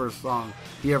was the first song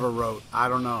he ever wrote. I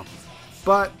don't know.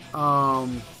 But...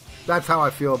 that's how I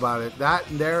feel about it. That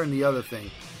and there and the other thing.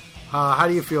 How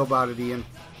do you feel about it, Ian?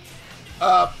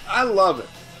 I love it.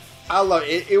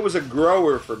 It was a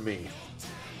grower for me.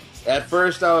 At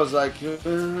first, I was like,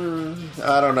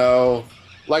 I don't know.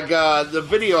 Like, the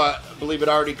video, I believe it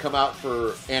already come out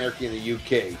for Anarchy in the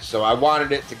UK. So I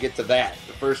wanted it to get to that.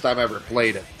 The first time I ever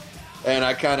played it. And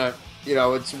I kind of,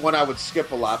 it's one I would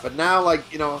skip a lot. But now, like,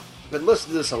 I've been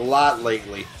listening to this a lot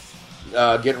lately.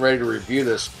 Getting ready to review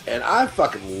this, and I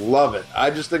fucking love it. I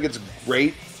just think it's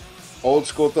great, old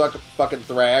school fucking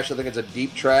thrash. I think it's a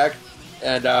deep track,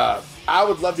 and I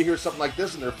would love to hear something like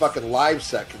this in their fucking live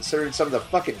set, considering some of the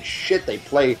fucking shit they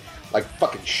play, like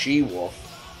fucking She-Wolf.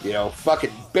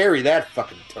 Fucking bury that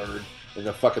fucking turd in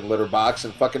the fucking litter box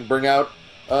and fucking bring out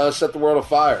Set the World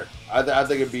Afire. I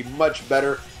think it'd be much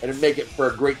better, and it'd make it for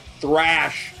a great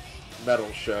thrash metal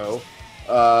show.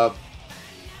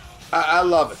 I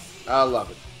love it. I love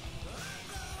it.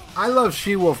 I love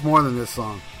She-Wolf more than this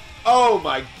song. Oh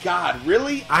my god,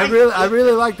 really? I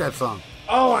really like that song.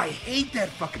 Oh, I hate that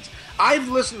fucking... I've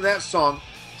listened to that song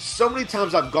so many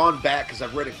times I've gone back because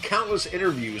I've read in countless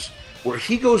interviews where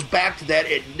he goes back to that.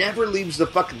 It never leaves the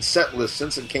fucking set list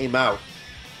since it came out.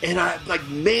 And I'm like,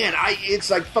 man, it's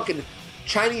like fucking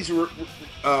Chinese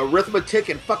arithmetic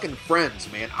and fucking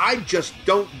Friends, man. I just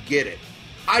don't get it.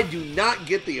 I do not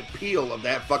get the appeal of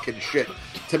that fucking shit.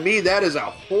 To me, that is a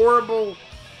horrible...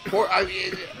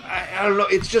 I don't know.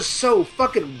 It's just so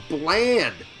fucking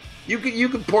bland. You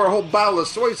can pour a whole bottle of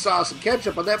soy sauce and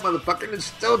ketchup on that motherfucker and it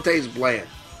still tastes bland.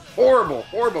 Horrible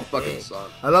fucking song.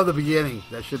 I love the beginning.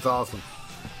 That shit's awesome.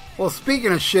 Well,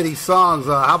 speaking of shitty songs,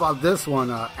 how about this one?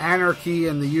 Anarchy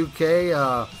in the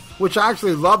UK, which I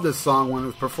actually love this song when it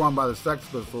was performed by the Sex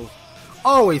Pistols.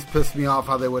 Always pissed me off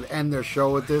how they would end their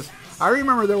show with this. I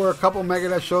remember there were a couple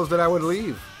Megadeth shows that I would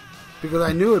leave because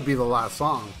I knew it'd be the last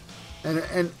song.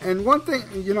 And one thing,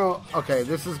 okay,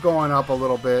 this is going up a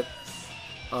little bit.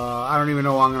 I don't even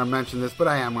know why I'm going to mention this, but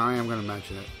I am going to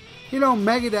mention it.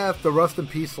 Megadeth, the Rust in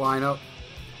Peace lineup,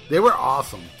 they were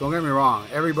awesome. Don't get me wrong.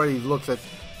 Everybody looks at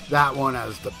that one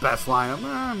as the best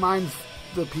lineup. Mine's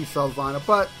the Peace Cells lineup,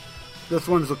 but this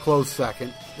one's a close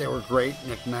second. They were great.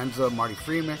 Nick Menza, Marty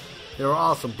Friedman, they were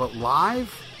awesome. But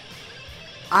live,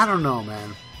 I don't know,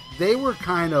 man. They were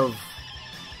kind of...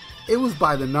 It was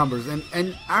by the numbers.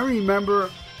 And I remember,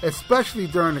 especially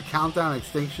during the Countdown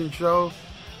Extinction show,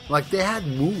 like, they had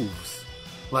moves.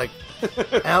 Like,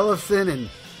 Ellison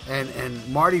and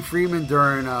Marty Friedman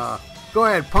during... go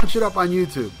ahead, punch it up on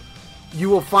YouTube. You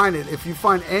will find it. If you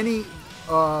find any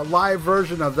live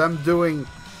version of them doing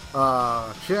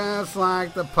Just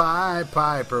Like the Pied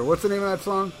Piper. What's the name of that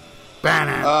song?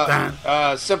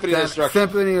 Symphony of Destruction.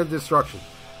 Symphony of Destruction.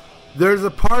 There's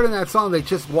a part in that song they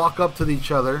just walk up to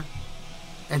each other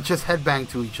and just headbang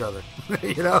to each other,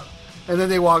 and then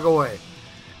they walk away.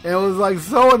 And it was like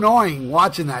so annoying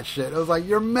watching that shit. It was like,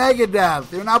 you're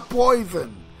Megadeth, you're not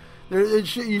Poison.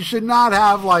 You should not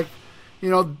have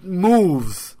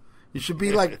moves. You should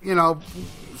be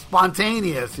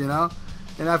spontaneous, And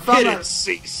I felt Hit that it,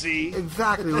 CC.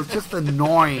 Exactly. It was just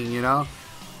annoying,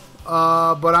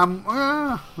 But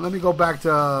let me go back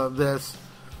to this.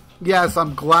 yes,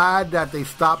 I'm glad that they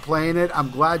stopped playing it. I'm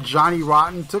glad Johnny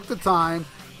Rotten took the time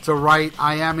to write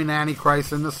I Am an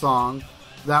Antichrist in the song.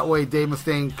 That way Dave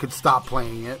Mustaine could stop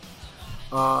playing it.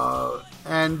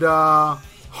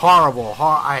 Horrible.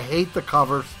 I hate the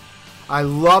covers. I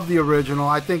love the original.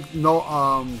 I think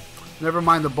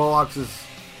Nevermind the Bollocks is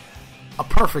a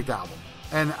perfect album.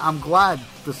 And I'm glad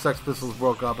the Sex Pistols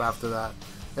broke up after that.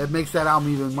 It makes that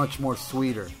album even much more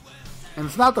sweeter. And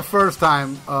it's not the first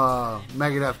time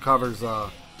Megadeth covers a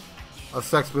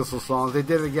Sex Pistols song. They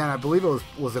did it again. I believe it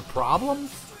was it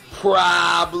Problems?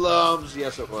 Problems.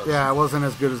 Yes, it was. Yeah, it wasn't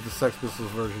as good as the Sex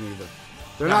Pistols version either.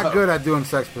 They're not good at doing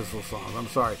Sex Pistols songs. I'm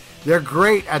sorry. They're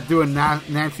great at doing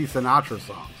Nancy Sinatra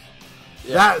songs.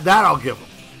 Yeah. That I'll give them.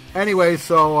 Anyway,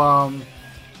 so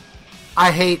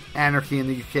I hate Anarchy in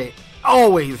the UK.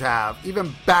 Always have.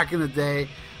 Even back in the day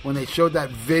when they showed that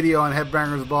video on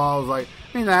Headbangers Ball, I was like,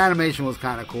 I mean, the animation was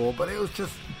kind of cool, but it was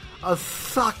just a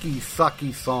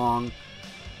sucky song.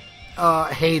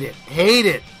 Hate it. Hate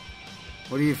it.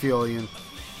 What do you feel, Ian?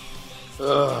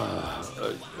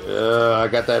 I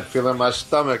got that feeling in my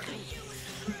stomach.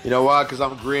 You know why? Because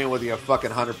I'm agreeing with you a fucking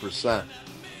 100%.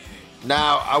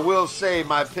 Now, I will say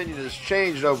my opinion has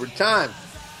changed over time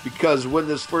because when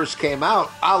this first came out,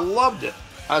 I loved it.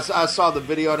 I saw the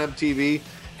video on MTV,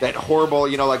 that horrible,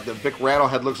 like the Vic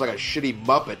Rattlehead looks like a shitty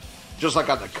Muppet, just like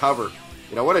on the cover.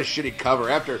 What a shitty cover.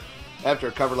 After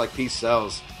a cover like Peace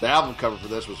Sells, the album cover for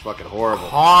this was fucking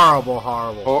horrible.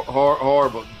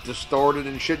 Horrible. Distorted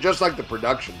and shit, just like the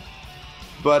production.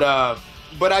 But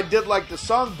I did like the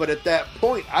song, but at that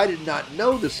point, I did not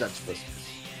know the Sex Pistols.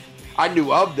 I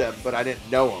knew of them, but I didn't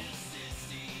know them.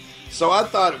 So I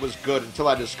thought it was good until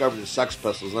I discovered the Sex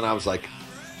Pistols, and I was like,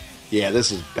 yeah,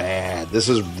 this is bad. This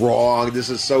is wrong. This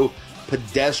is so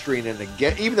pedestrian. And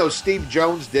again, even though Steve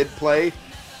Jones did play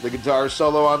the guitar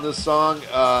solo on this song,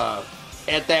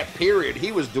 at that period,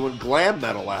 he was doing glam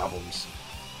metal albums.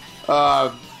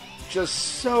 Just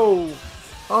so...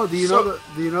 Oh, do you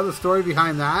know the story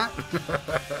behind that?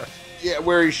 Yeah,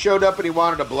 where he showed up and he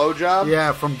wanted a blowjob?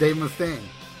 Yeah, from Dave Mustaine.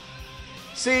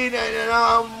 See,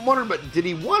 I'm wondering, but did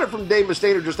he want it from Dave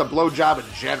Mustaine or just a blowjob in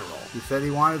general? He said he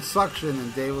wanted suction,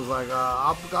 and Dave was like,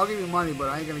 I'll give you money, but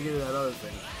I ain't going to give you that other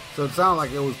thing. So it sounded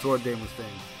like it was toward Dave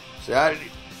Mustaine. See,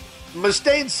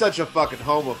 Mustaine's such a fucking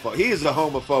homophobe. He is a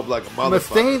homophobe like a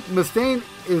motherfucker. Mustaine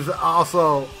is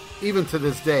also, even to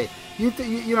this day, you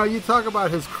talk about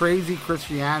his crazy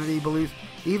Christianity beliefs.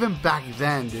 Even back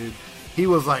then, dude, he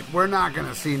was like, we're not going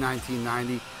to see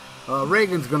 1990.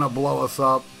 Reagan's going to blow us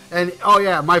up. And, oh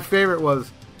yeah, my favorite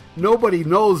was, nobody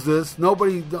knows this,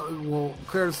 nobody will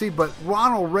clear to see, but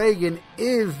Ronald Reagan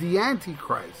is the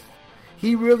Antichrist.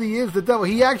 He really is the devil.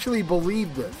 He actually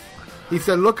believed this. He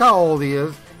said, look how old he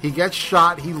is. He gets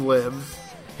shot, he lives.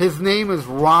 His name is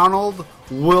Ronald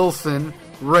Wilson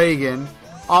Reagan.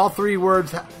 All three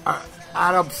words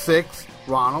add up 6.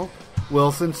 Ronald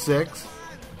Wilson, 6.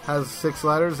 Has 6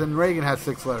 letters, and Reagan has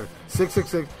 6 letters.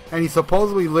 666. And he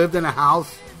supposedly lived in a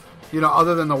house,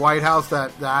 other than the White House,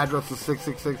 that the address was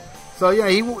 666. So, yeah,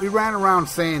 he ran around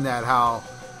saying that, how,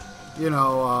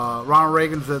 Ronald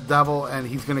Reagan's the devil and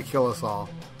he's going to kill us all.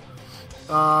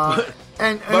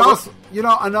 And also,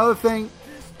 another thing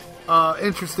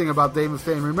interesting about Dave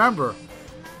Mustaine, remember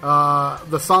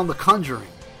the song The Conjuring,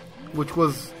 which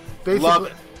was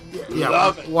basically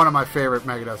one of my favorite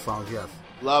Megadeth songs, yes.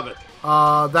 Love it.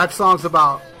 That song's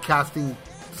about casting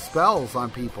spells on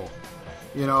people,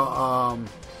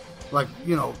 like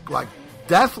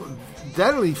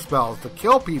deadly spells to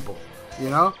kill people,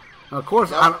 And of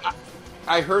course,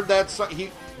 I heard that song.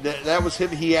 That was him.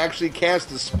 He actually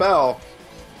cast a spell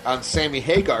on Sammy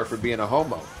Hagar for being a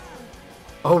homo.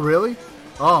 Oh, really?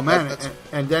 Oh, man.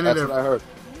 And then that's what I heard.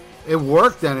 It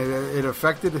worked, then. It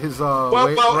affected his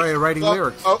writing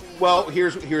lyrics. Well,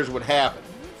 here's what happened.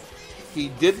 He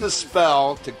did the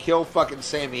spell to kill fucking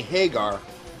Sammy Hagar,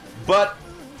 but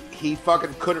he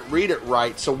fucking couldn't read it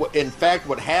right. So, in fact,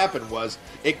 what happened was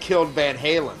it killed Van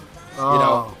Halen.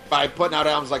 By putting out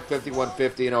albums like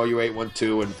 5150 and OU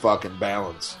 812 and fucking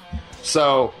Balance.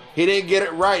 So, he didn't get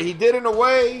it right. He did in a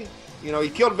way. He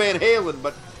killed Van Halen,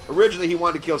 but originally he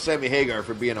wanted to kill Sammy Hagar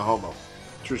for being a homo.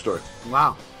 True story.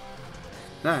 Wow.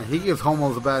 Yeah, he gives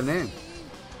homos a bad name.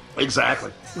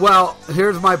 Exactly. Well,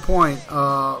 here's my point.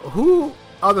 Who,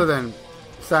 other than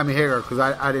Sammy Hagar, because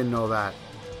I didn't know that,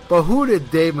 but who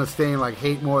did Dave Mustaine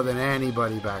hate more than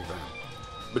anybody back then?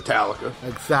 Metallica.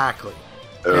 Exactly.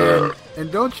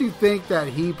 And don't you think that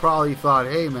he probably thought,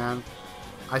 hey, man,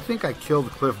 I think I killed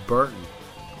Cliff Burton.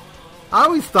 I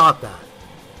always thought that.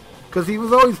 Because he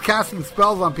was always casting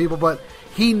spells on people, but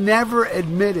he never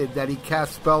admitted that he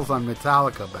cast spells on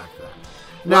Metallica back then.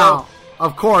 Now,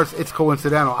 of course, it's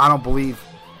coincidental. I don't believe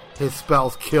his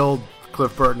spells killed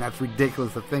Cliff Burton. That's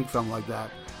ridiculous to think something like that.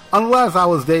 Unless I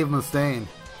was Dave Mustaine.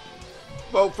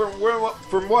 Well,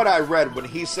 from what I read, when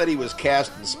he said he was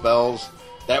casting spells,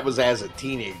 that was as a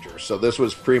teenager. So this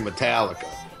was pre-Metallica.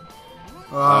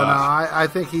 No, I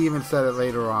think he even said it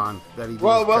later on that he.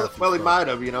 Well, he might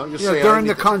have. You know, during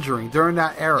The Conjuring, during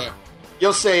that era. Yeah.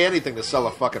 You'll say anything to sell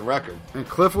a fucking record. And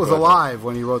Cliff was alive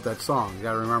when he wrote that song. You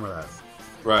got to remember that.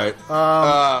 Right.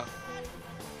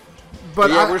 But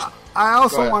yeah, I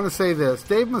also want to say this: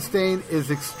 Dave Mustaine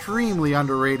is extremely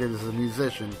underrated as a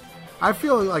musician. I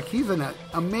feel like he's an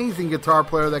amazing guitar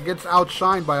player that gets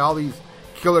outshined by all these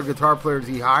killer guitar players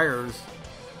he hires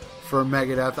for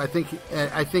Megadeth.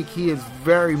 I think he is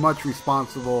very much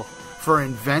responsible for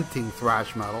inventing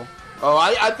thrash metal. Oh,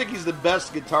 I think he's the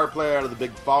best guitar player out of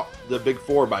the big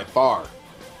four by far.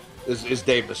 Is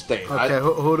Dave Mustaine? Okay,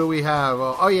 who do we have?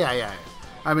 Oh yeah.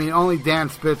 I mean, only Dan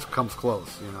Spitz comes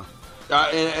close. You know.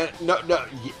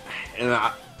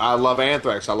 I love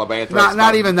Anthrax. I love Anthrax.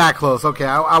 Not even that close. Okay,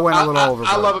 I went a little over.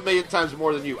 I love a million times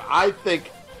more than you. I think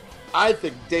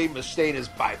Dave Mustaine is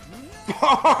by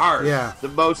far the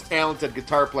most talented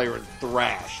guitar player in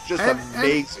thrash. Just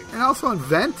amazing. And also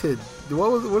invented,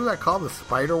 what is that called? The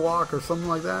spider walk or something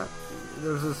like that?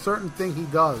 There's a certain thing he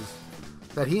does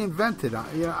that he invented.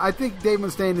 You know, I think Dave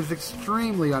Mustaine is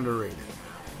extremely underrated.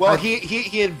 Well,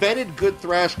 he invented good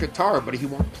thrash guitar, but he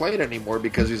won't play it anymore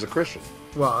because he's a Christian.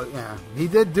 Well, yeah. He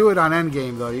did do it on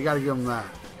Endgame, though. You got to give him that.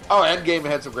 Oh, Endgame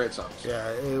had some great songs. Yeah,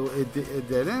 it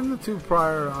did. And the two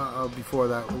prior, before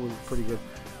that, was pretty good.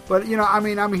 But, you know, I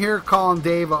mean, I'm here calling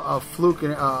Dave a fluke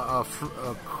and a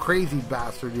crazy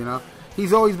bastard, you know.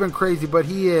 He's always been crazy, but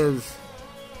he is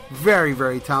very,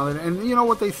 very talented. And you know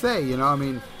what they say, you know, I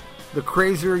mean, the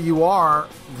crazier you are,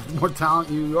 the more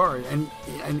talented you are. And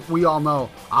we all know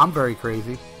I'm very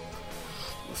crazy.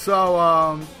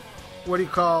 So, what do you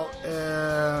call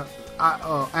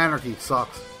Anarchy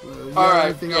sucks. All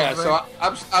right, yeah. So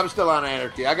I'm still on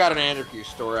Anarchy. I got an Anarchy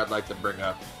story I'd like to bring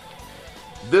up.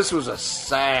 This was a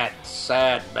sad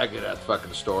Megadeth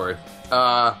fucking story.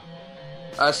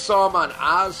 I saw him on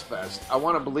Ozfest. I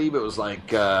want to believe it was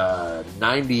like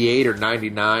 98 or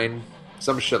 99,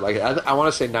 some shit like that. I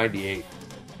want to say 98.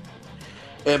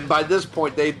 And by this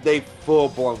point, they full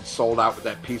blown sold out with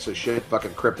that piece of shit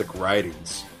fucking Cryptic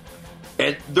Writings.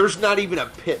 And there's not even a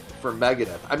pit for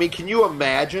Megadeth. I mean, can you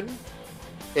imagine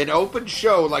an open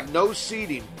show, like no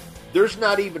seating? There's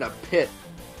not even a pit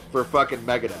for fucking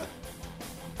Megadeth.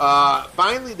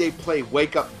 Finally, they play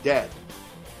Wake Up Dead.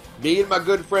 Me and my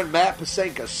good friend Matt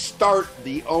Pasenka start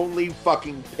the only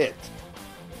fucking pit.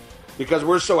 Because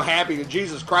we're so happy that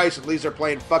Jesus Christ, at least they're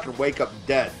playing fucking Wake Up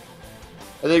Dead.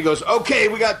 And then he goes, okay,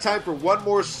 we got time for one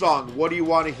more song. What do you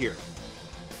want to hear?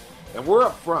 And we're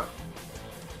up front.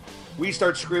 We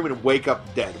start screaming, Wake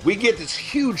Up Dead. We get this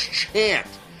huge chant.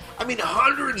 I mean,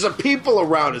 hundreds of people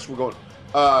around us. We're going,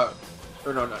 no.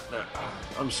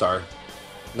 I'm sorry.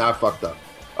 Now I fucked up.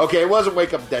 Okay, it wasn't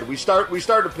Wake Up Dead. We started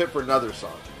to pit for another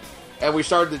song. And we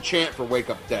started to chant for Wake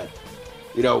Up Dead.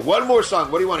 You know, one more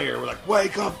song. What do you want to hear? We're like,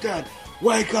 Wake Up Dead.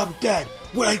 Wake Up Dead.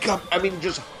 Wake up. I mean,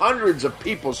 just hundreds of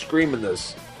people screaming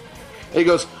this. And he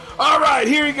goes, all right,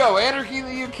 here you go. Anarchy in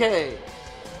the UK.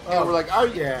 And we're like, are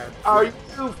you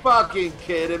fucking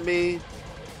kidding me?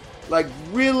 Like,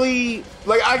 really?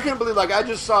 Like, I couldn't believe, like, I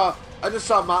just saw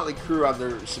Motley Crue on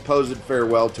their supposed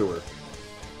farewell tour.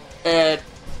 And,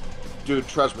 dude,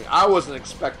 trust me, I wasn't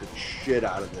expecting shit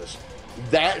out of this.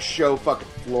 That show fucking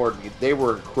floored me. They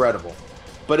were incredible.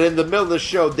 But in the middle of the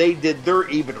show, they did their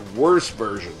even worse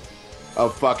version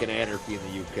of fucking Anarchy in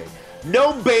the UK.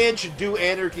 No band should do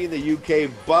Anarchy in the UK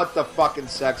but the fucking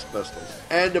Sex Pistols.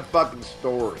 End of fucking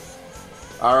story.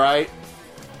 Alright?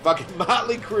 Fucking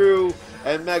Motley Crue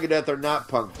and Megadeth are not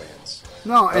punk bands.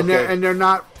 No, and okay?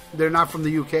 they're not from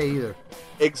the UK either.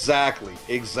 Exactly.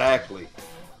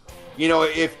 You know,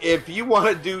 if you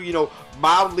want to do, you know,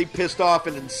 mildly pissed off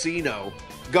in Encino,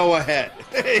 go ahead.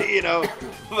 You know,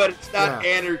 but it's not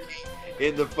Anarchy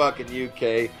in the fucking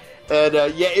UK. And,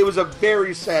 it was a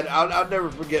very sad... I'll never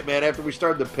forget, man, after we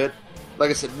started the pit, like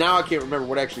I said, now I can't remember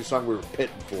what actually song we were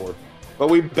pitting for, but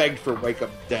we begged for Wake Up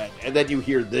Dead, and then you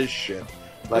hear this shit.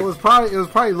 Like, it was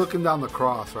probably Looking Down the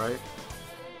Cross, right?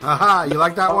 Aha, you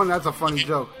like that one? That's a funny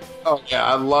joke. Oh,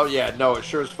 yeah, no, it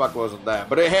sure as fuck wasn't that.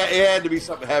 But it had to be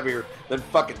something heavier than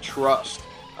fucking Trust.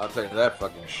 I'll tell you that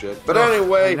fucking shit. But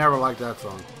anyway... I never liked that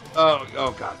song.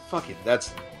 Oh God, fucking,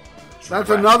 that's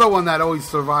another one that always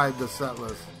survived the set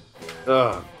list.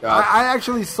 Oh, God. I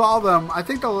actually saw them. I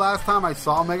think the last time I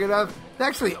saw Megadeth, they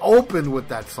actually opened with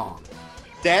that song.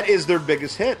 That is their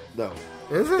biggest hit, though.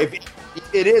 Is it?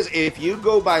 It is. If you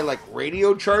go by like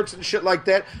radio charts and shit like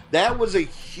that, that was a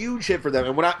huge hit for them.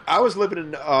 And when I was living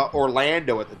in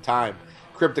Orlando at the time,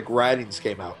 Cryptic Writings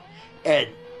came out, and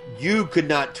you could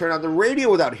not turn on the radio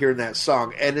without hearing that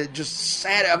song. And it just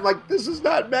sat. I'm like, this is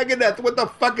not Megadeth. What the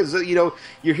fuck is it? You know,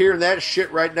 you're hearing that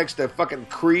shit right next to fucking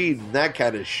Creed and that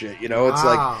kind of shit. You know, it's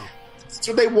like that's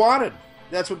what they wanted.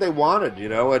 That's what they wanted. You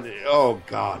know, and oh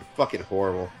god, fucking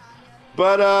horrible.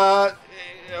 But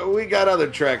we got other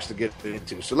tracks to get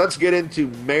into. So let's get into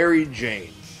Mary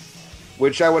Jane,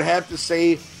 which I would have to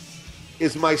say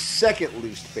is my second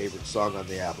least favorite song on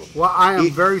the album. Well, I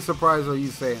am very surprised at you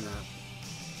saying that.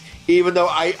 Even though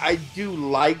I do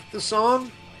like the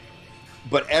song,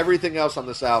 but everything else on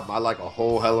this album I like a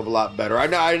whole hell of a lot better.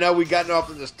 I know we gotten off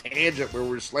on this tangent where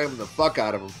we're slamming the fuck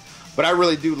out of them, but I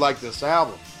really do like this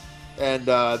album. And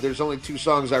there's only two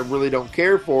songs I really don't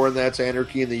care for, and that's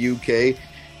Anarchy in the UK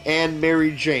and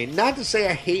Mary Jane. Not to say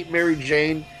I hate Mary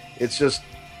Jane. It's just,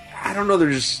 I don't know,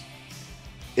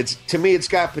 to me, it's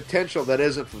got potential that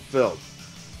isn't fulfilled.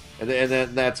 And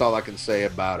that's all I can say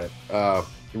about it,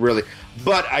 really.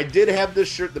 But I did have this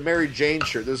shirt, the Mary Jane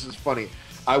shirt. This is funny.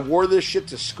 I wore this shit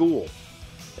to school.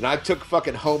 And I took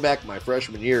fucking home ec my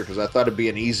freshman year because I thought it'd be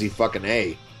an easy fucking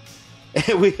A.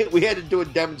 And we had to do a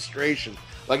demonstration.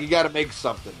 Like, you got to make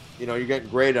something. You know, you're getting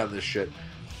graded on this shit.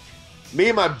 Me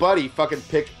and my buddy fucking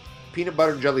pick peanut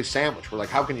butter and jelly sandwich. We're like,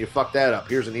 how can you fuck that up?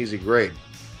 Here's an easy grade.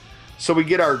 So we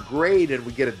get our grade and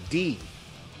we get a D.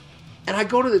 And I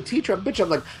go to the teacher, I'm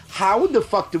like, how in the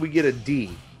fuck do we get a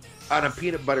D on a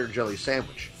peanut butter and jelly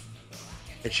sandwich?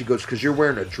 And she goes, because you're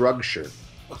wearing a drug shirt.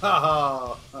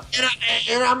 Oh.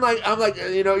 And I'm like,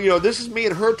 you know, this is me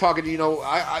and her talking. You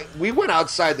know, we went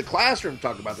outside the classroom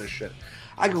talking about this shit.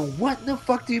 I go, what in the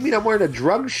fuck do you mean I'm wearing a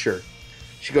drug shirt?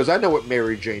 She goes, I know what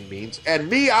Mary Jane means. And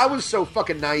me, I was so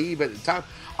fucking naive at the time.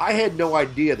 I had no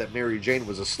idea that Mary Jane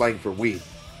was a slang for weed.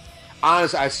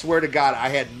 Honestly, I swear to God, I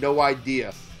had no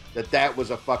idea that was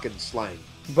a fucking slang.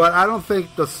 But I don't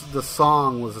think the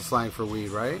song was a slang for weed,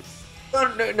 right?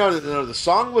 No. The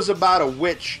song was about a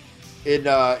witch in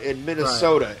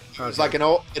Minnesota. Right. It was like an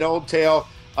old tale.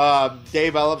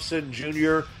 Dave Ellefson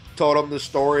Jr. told him the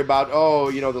story about,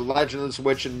 the legend of this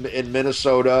witch in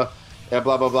Minnesota, and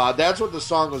blah, blah, blah. That's what the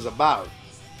song was about.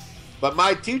 But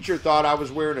my teacher thought I was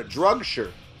wearing a drug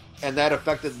shirt, and that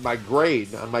affected my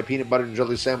grade on my peanut butter and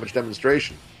jelly sandwich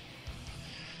demonstration.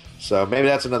 So maybe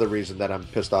that's another reason that I'm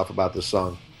pissed off about this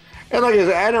song. And like I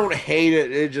said, I don't hate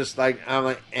it. It just I'm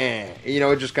like,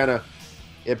 it just kind of,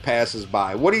 it passes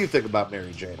by. What do you think about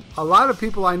Mary Jane? A lot of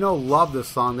people I know love this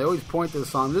song. They always point to the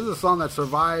song. This is a song that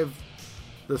survived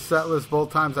the set list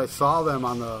both times I saw them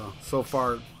on so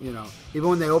far, even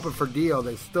when they opened for Dio,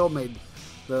 they still made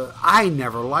I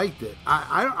never liked it.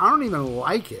 I don't even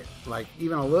like it, like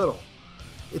even a little.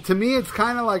 To me, it's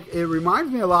kind of like, it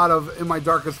reminds me a lot of In My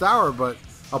Darkest Hour, but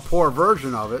a poor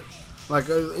version of it. Like,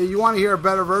 you want to hear a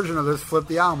better version of this, flip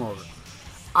the album over.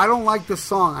 I don't like this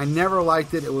song. I never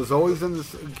liked it. It was always in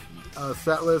the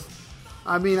set list.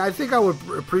 I mean, I think I would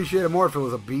appreciate it more if it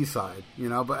was a B-side,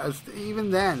 but even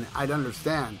then, I'd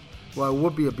understand. Well, it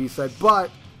would be a B-side,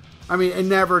 but, I mean, it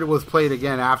never was played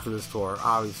again after this tour,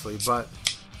 obviously, but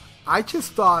I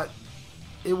just thought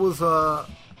it was a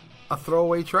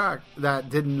throwaway track that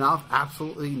did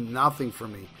absolutely nothing for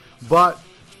me. But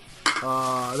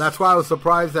that's why I was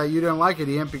surprised that you didn't like it,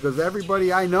 Ian, because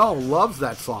everybody I know loves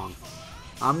that song.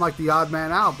 I'm like the odd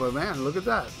man out, but man, look at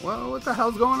that. Well, what the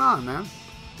hell's going on, man?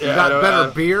 You got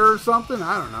better beer or something?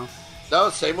 I don't know. No,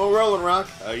 same old Rolling Rock.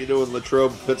 How you doing,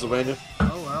 Latrobe, Pennsylvania?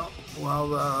 Oh,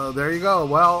 well, there you go.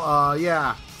 Well,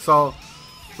 yeah. So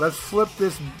let's flip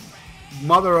this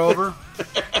mother over.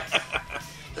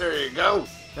 There you go.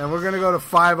 And we're going to go to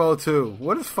 502.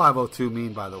 What does 502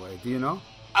 mean, by the way? Do you know?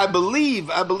 I believe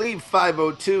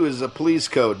 502 is a police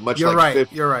code. You're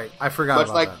right. I forgot about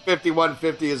that. Much like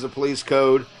 5150 is a police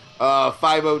code.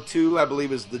 502, I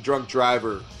believe, is the drunk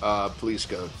driver police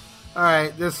code. All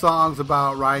right, this song's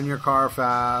about riding your car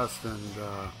fast and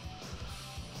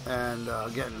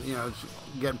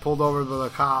getting pulled over by the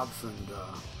cops, and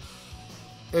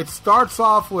it starts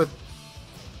off with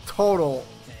total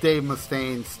Dave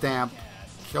Mustaine stamped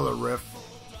killer riff,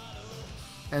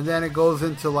 and then it goes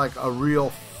into like a real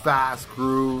fast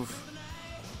groove.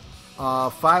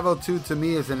 502 to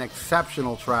me is an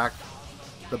exceptional track.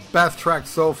 The best track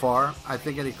so far. I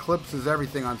think it eclipses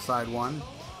everything on side one.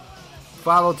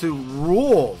 502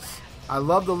 rules. I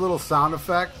love the little sound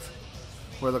effect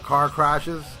where the car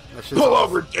crashes. Pull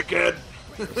over, dickhead.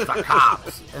 It's the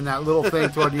cops. And that little thing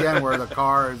toward the end where the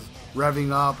car is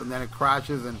revving up and then it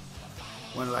crashes. And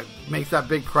when it like makes that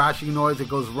big crashing noise, it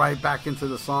goes right back into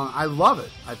the song. I love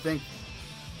it. I think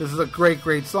this is a great,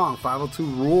 great song. 502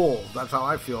 rules. That's how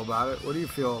I feel about it. What do you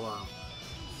feel?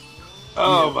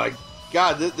 Oh my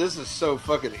God, this is so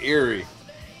fucking eerie.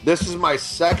 This is my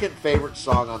second favorite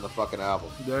song on the fucking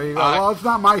album. There you go. Well, it's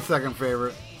not my second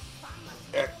favorite.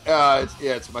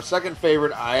 It's my second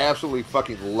favorite. I absolutely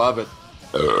fucking love it.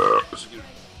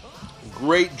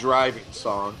 Great driving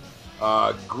song.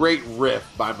 Great riff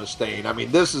by Mustaine. I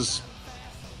mean, this is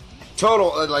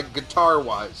total, like,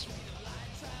 guitar-wise.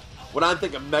 When I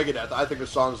think of Megadeth, I think of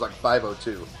songs like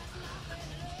 502.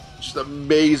 Just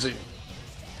amazing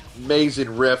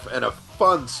riff and a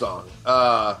fun song.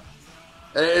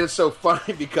 And it's so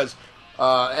funny because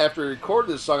after he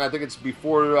recorded this song, I think it's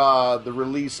before the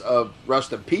release of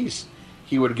Rust in Peace,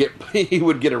 he would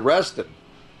get arrested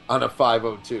on a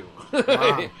 502.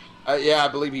 Wow. I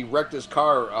believe he wrecked his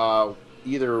car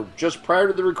either just prior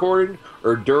to the recording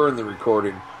or during the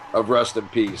recording of Rust in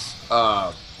Peace.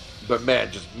 But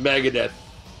man, just Megadeth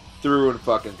through and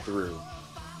fucking through.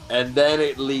 And then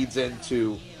it leads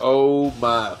into, oh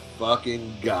my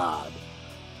fucking God.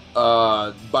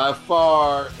 By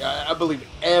far, I believe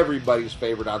everybody's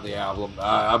favorite on the album.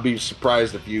 I'll be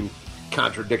surprised if you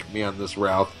contradict me on this,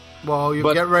 Ralph. Well,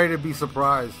 get ready to be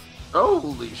surprised.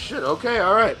 Holy shit, okay,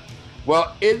 alright.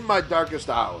 Well, In My Darkest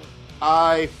Hour,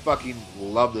 I fucking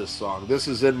love this song. This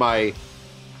is in my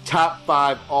top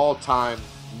 5 all-time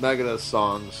Megadeth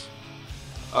songs.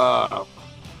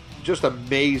 Just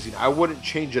amazing. I wouldn't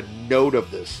change a note of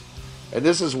this. And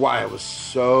this is why I was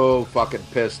so fucking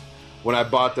pissed when I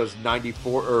bought those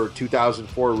 94 or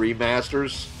 2004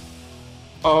 remasters.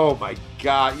 Oh my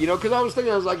God. You know, because I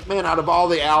was like, man, out of all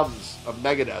the albums of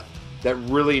Megadeth that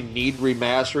really need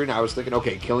remastering, I was thinking,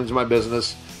 okay, Killing's My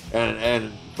Business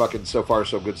and fucking So Far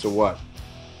So Good So What.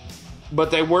 But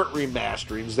they weren't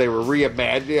remasterings. They were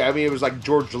reimagining. I mean, it was like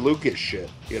George Lucas shit,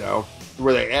 you know,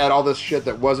 where they add all this shit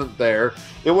that wasn't there.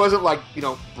 It wasn't like, you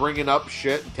know, bringing up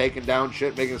shit and taking down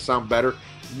shit, making it sound better.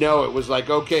 No, it was like,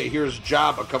 okay, here's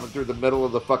Jabba coming through the middle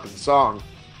of the fucking song.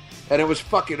 And it was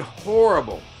fucking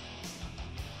horrible.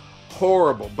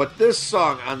 Horrible. But this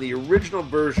song, on the original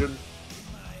version,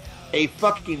 a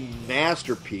fucking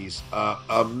masterpiece.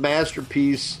 A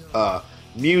masterpiece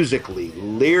musically,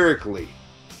 lyrically.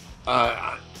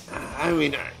 I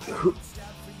mean,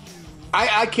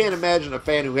 I can't imagine a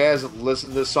fan who hasn't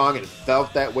listened to this song and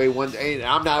felt that way one day. And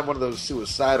I'm not one of those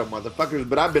suicidal motherfuckers,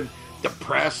 but I've been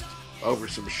depressed over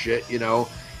some shit, you know.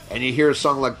 And you hear a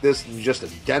song like this and you just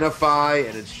identify,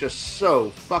 and it's just so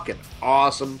fucking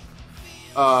awesome.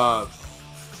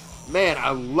 Man, I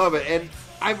love it. And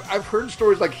I've heard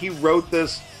stories like he wrote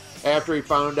this after he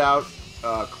found out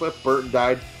Cliff Burton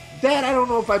died. That I don't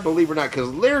know if I believe or not, because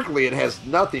lyrically it has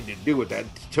nothing to do with that.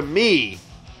 To me,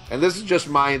 and this is just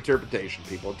my interpretation,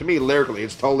 people, to me, lyrically,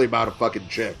 it's totally about a fucking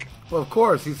chick. Well, of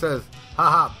course, he says,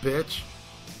 haha, bitch.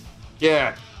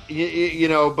 Yeah, you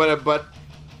know, but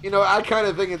you know, I kind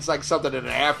of think it's like something in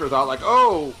an afterthought, like,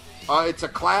 oh, it's a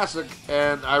classic,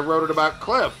 and I wrote it about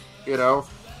Cliff, you know.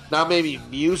 Now, maybe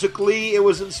musically it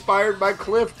was inspired by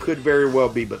Cliff, could very well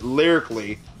be, but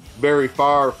lyrically, very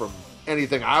far from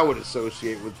anything I would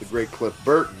associate with the great Cliff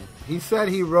Burton. He said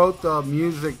he wrote the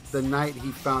music the night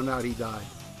he found out he died.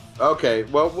 Okay,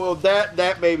 well,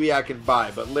 that maybe I can buy,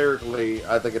 but lyrically,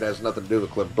 I think it has nothing to do with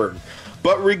Cliff Burton.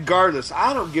 But regardless,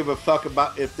 I don't give a fuck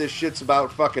about if this shit's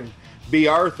about fucking B.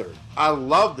 Arthur. I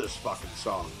love this fucking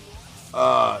song.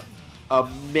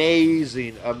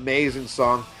 Amazing, amazing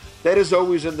song. That is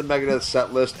always in the Megadeth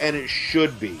set list, and it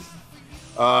should be.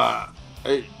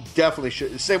 It definitely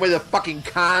should. The same way the fucking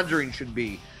Conjuring should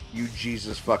be, you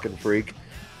Jesus fucking freak.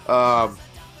 Love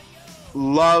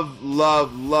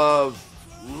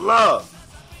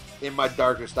In My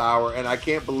Darkest Hour, and I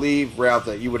can't believe, Ralph,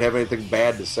 that you would have anything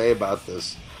bad to say about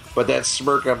this, but that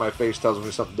smirk on my face tells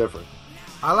me something different.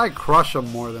 I like Crush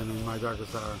 'Em more than In My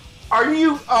Darkest Hour. Are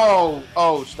you?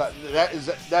 Oh, stop.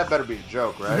 That better be a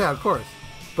joke, right? Yeah, of course.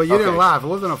 But you didn't laugh. It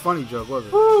wasn't a funny joke, was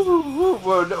it?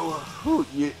 Well,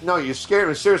 no, you scared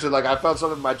me. Seriously, like I felt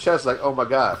something in my chest, like, oh my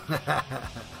God.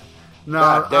 No,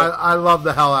 I love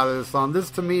the hell out of this song. This,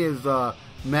 to me, is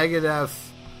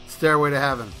Megadeth's Stairway to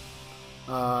Heaven.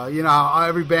 You know how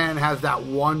every band has that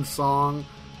one song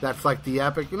that's like the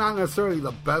epic. Not necessarily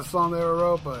the best song they ever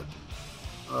wrote, but,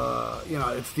 you know,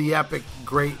 it's the epic,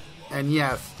 great, and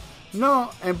yes. No,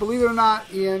 and believe it or not,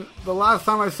 Ian, the last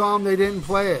time I saw them, they didn't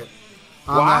play it.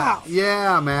 Wow.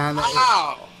 Yeah, man.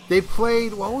 Wow. They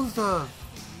played, what was the...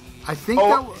 I think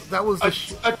that was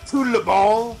the... A Tout Le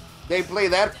Bon? They play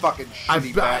that fucking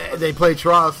shitty band. They play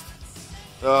Trust.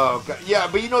 Oh, God. Yeah,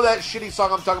 but you know that shitty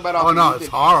song I'm talking about? Oh, no, it's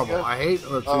horrible. I hate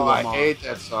Let's Oh, I hate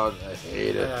that song. I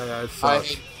hate it. Yeah, it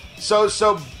sucks. So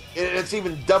it's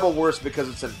even double worse because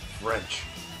it's in French.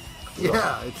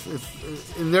 Yeah,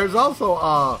 it's and there's also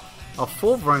a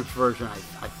full French version,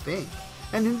 I think.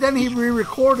 And then he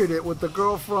re-recorded it with the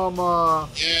girl from that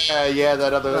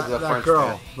French girl,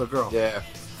 band. the girl. Yeah.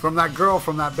 From that girl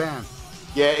from that band.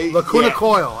 Yeah, Lacuna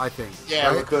Coil, I think. Yeah,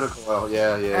 right? Lacuna Coil.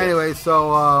 Yeah. Anyway,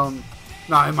 so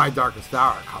no, In My Darkest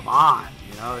Hour. Come on,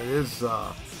 it is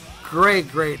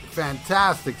great,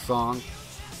 fantastic song.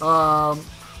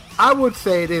 I would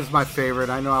say it is my favorite.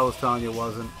 I know I was telling you it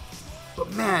wasn't,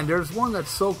 but man, there's one that's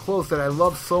so close that I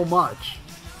love so much,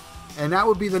 and that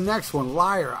would be the next one,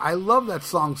 Liar. I love that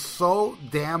song so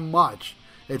damn much.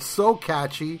 It's so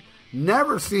catchy.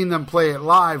 Never seen them play it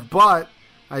live, but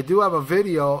I do have a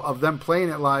video of them playing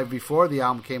it live before the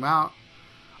album came out.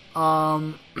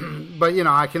 But,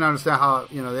 I can understand how,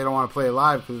 they don't want to play it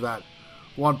live because of that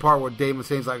one part where Dave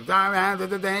Mustaine's like,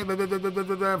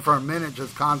 for a minute,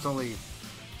 just constantly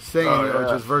singing,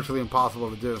 which is virtually impossible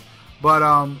to do. But,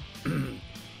 I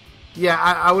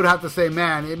would have to say,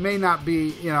 man, it may not be,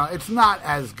 it's not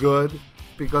as good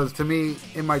because to me,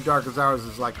 In My Darkest Hours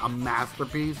is like a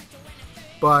masterpiece.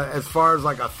 But as far as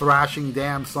like a thrashing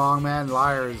damn song, man,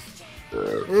 Liar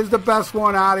is the best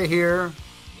one out of here,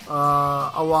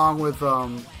 along with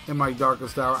In My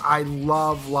Darkest Hour. I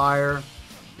love Liar.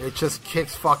 It just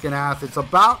kicks fucking ass. It's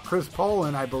about Chris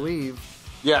Poland, I believe.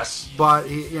 Yes. But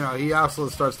he also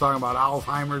starts talking about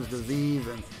Alzheimer's disease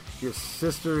and your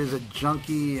sister is a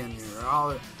junkie and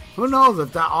who knows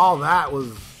if all that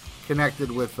was connected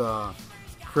with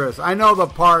Chris. I know the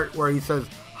part where he says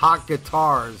hot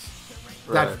guitars.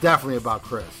 Right. That's definitely about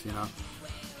Chris,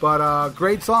 But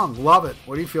great song. Love it.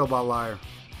 What do you feel about Liar?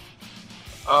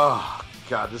 Oh,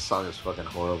 God, this song is fucking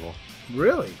horrible.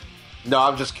 Really? No,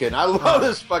 I'm just kidding. I love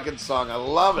this fucking song. I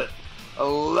love it.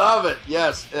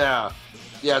 Yes, yeah.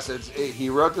 Yes, he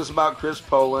wrote this about Chris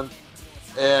Poland,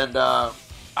 and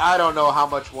I don't know how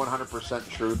much 100%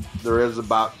 truth there is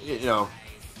about,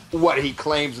 what he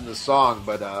claims in the song,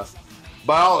 but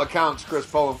by all accounts, Chris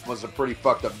Poland was a pretty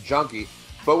fucked up junkie.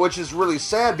 But which is really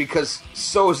sad because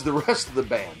so is the rest of the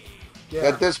band. Yeah.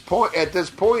 At this point,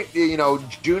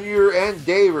 Junior and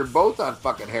Dave are both on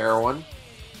fucking heroin.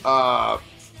 And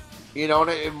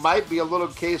it might be a little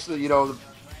case of the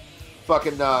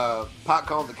fucking pot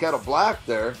calling the kettle black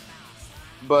there,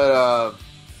 but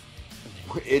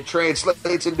it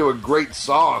translates into a great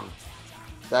song.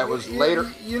 That was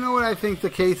later. You know what I think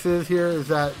the case is here is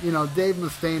that Dave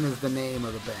Mustaine is the name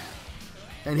of the band,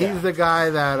 and he's the guy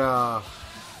that.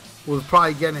 Was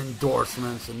probably getting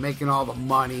endorsements and making all the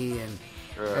money and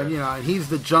he's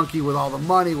the junkie with all the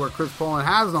money where Chris Poland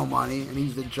has no money and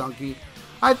he's the junkie.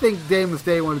 I think Dave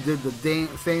Mustaine would have did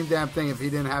the same damn thing if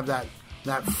he didn't have that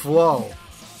flow,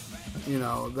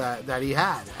 that he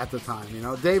had at the time.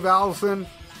 Dave Ellefson,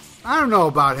 I don't know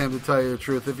about him to tell you the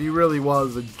truth. If he really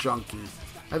was a junkie,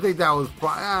 I think that was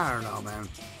I don't know, man.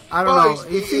 I don't know.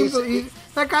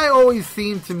 That guy always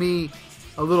seemed to me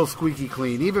a little squeaky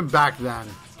clean, even back then.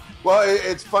 Well,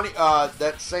 it's funny,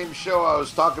 that same show I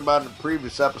was talking about in the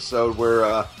previous episode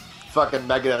where fucking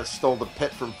Megadeth stole the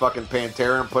pit from fucking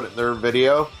Pantera and put it in their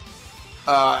video.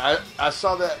 I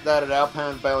saw that at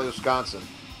Alpine Valley, Wisconsin.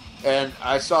 And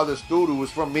I saw this dude who was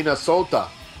from Minnesota.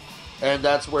 And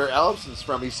that's where Ellefson's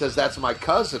from. He says, that's my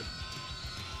cousin.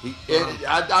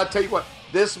 I'll tell you what,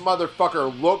 this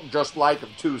motherfucker looked just like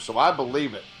him too, so I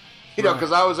believe it.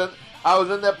 Because I was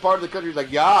in that part of the country, he's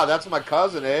like, yeah, that's my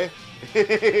cousin, eh?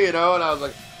 And I was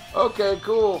like, okay,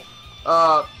 cool.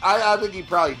 I think he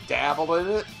probably dabbled in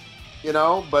it,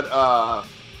 but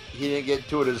he didn't get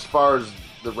to it as far as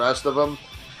the rest of them.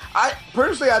 I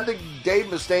think Dave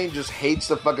Mustaine just hates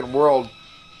the fucking world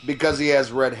because he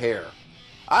has red hair.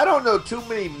 I don't know too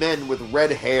many men with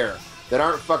red hair that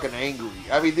aren't fucking angry.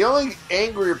 I mean, the only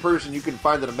angrier person you can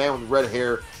find than a man with red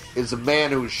hair is a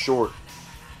man who's short.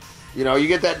 You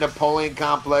get that Napoleon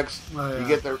complex. Oh, yeah.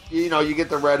 You get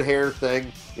the red hair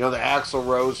thing. The Axl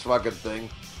Rose fucking thing.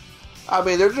 I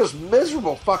mean, they're just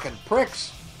miserable fucking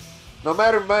pricks. No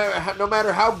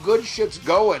matter how good shit's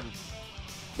going,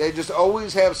 they just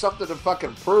always have something to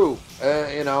fucking prove.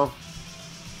 And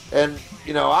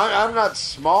I'm not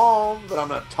small, but I'm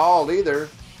not tall either.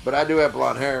 But I do have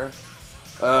blonde hair.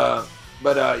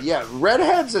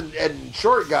 Redheads and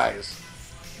short guys,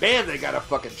 man, they got a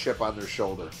fucking chip on their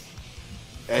shoulder.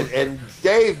 And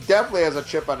Dave definitely has a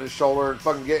chip on his shoulder, and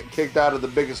fucking getting kicked out of the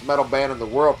biggest metal band in the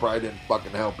world probably didn't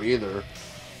fucking help either.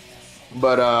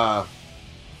 But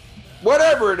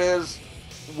whatever it is,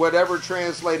 whatever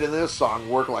translated in this song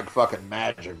worked like fucking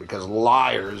magic because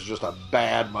Liar is just a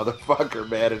bad motherfucker,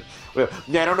 man. And,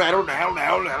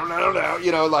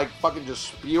 you know, like fucking just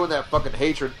spewing that fucking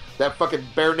hatred. That fucking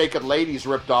Bare Naked Ladies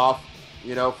ripped off,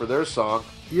 you know, for their song.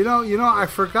 You know, I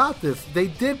forgot this. They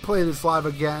did play this live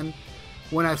again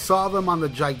when I saw them on the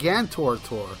Gigantor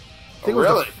tour. I think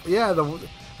really?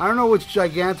 I don't know which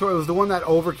Gigantor. It was the one that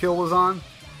Overkill was on.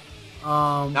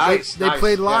 Nice. They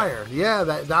played Liar. Yeah,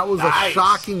 that was a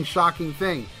shocking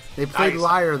thing. They played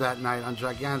Liar that night on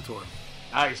Gigantor.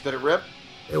 Nice. Did it rip?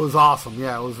 It was awesome.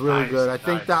 Yeah, it was really good. I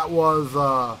think that was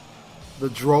the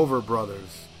Drover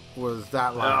Brothers. Was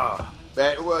that Liar?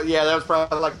 That was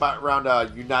probably like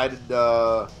around United.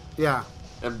 Yeah.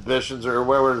 Ambitions or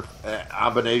whatever,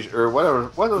 Abomination or whatever.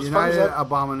 What was United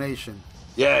Abomination.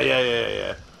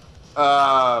 Yeah.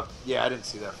 I didn't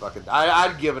see that fucking.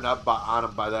 I'd given up on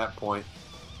him by that point.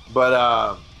 But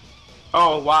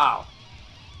oh wow,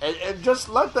 and just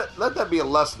let that be a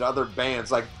lesson to other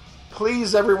bands. Like,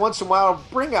 please, every once in a while,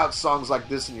 bring out songs like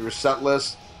this in your set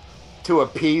list to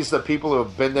appease the people who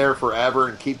have been there forever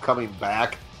and keep coming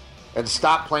back, and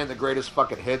stop playing the greatest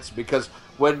fucking hits. Because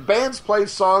when bands play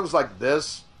songs like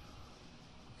this,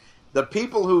 the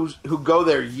people who go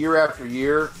there year after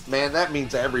year, man, that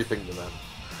means everything to them.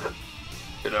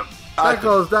 You know,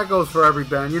 that goes for every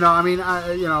band. You know, I mean,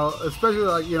 especially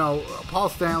like, you know, Paul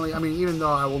Stanley. I mean, even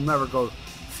though I will never go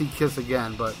see Kiss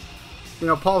again, but you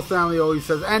know, Paul Stanley always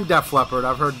says, and Def Leppard.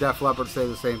 I've heard Def Leppard say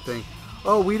the same thing.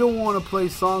 Oh, we don't want to play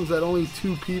songs that only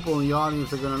 2 people in the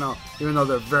audience are going to know, even though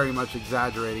they're very much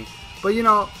exaggerating. But you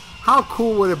know, how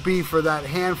cool would it be for that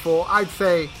handful? I'd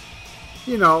say,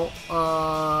 you know,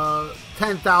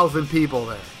 10,000 people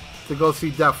there to go see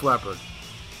Def Leppard.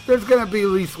 There's going to be at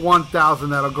least 1,000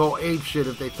 that'll go apeshit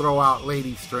if they throw out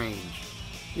Lady Strange.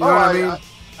 You know what I mean?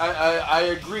 I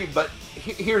agree, but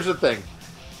here's the thing.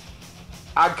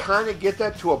 I kind of get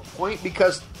that to a point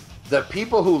because the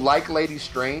people who like Lady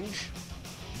Strange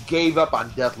gave up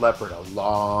on Def Leppard a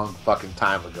long fucking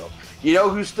time ago. You know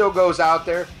who still goes out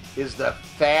there is the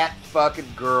fat fucking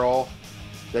girl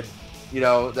that, you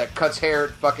know, that cuts hair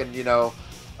at fucking, you know,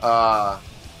 what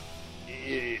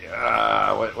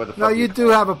the fuck? No, you do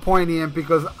have a point, Ian,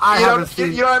 because I haven't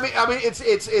seen. You know what I mean? I mean,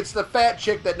 it's the fat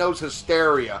chick that knows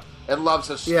Hysteria and loves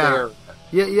Hysteria.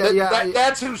 Yeah.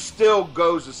 That's who still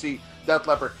goes to see Def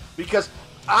Leppard, because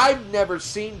I've never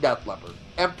seen Def Leppard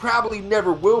and probably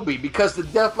never will be, because the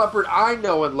Def Leppard I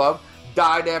know and love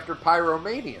died after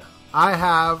Pyromania.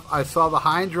 I saw the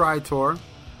High and Dry tour.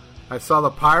 I saw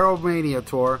the Pyromania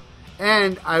tour.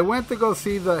 And I went to go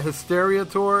see the Hysteria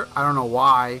tour. I don't know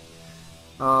why.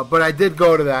 But I did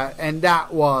go to that. And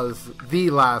that was the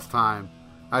last time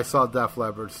I saw Def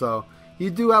Leppard. So you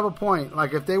do have a point.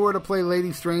 Like, if they were to play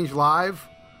Lady Strange live,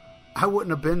 I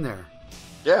wouldn't have been there.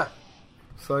 Yeah.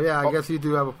 So, yeah, I guess you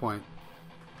do have a point.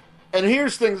 And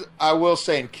here's things I will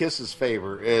say in Kiss's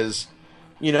favor is,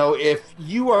 you know, if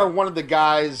you are one of the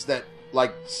guys that,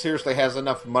 like, seriously has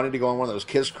enough money to go on one of those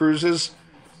Kiss cruises,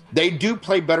 they do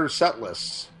play better set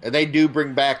lists. And they do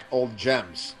bring back old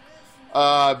gems.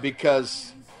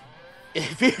 Because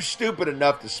if you're stupid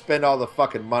enough to spend all the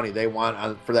fucking money they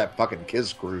want for that fucking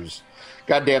Kiss cruise,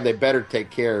 goddamn, they better take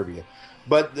care of you.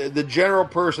 But the general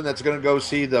person that's going to go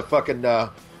see the fucking,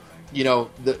 you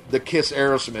know, the Kiss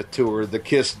Aerosmith tour, the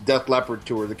Kiss Def Leppard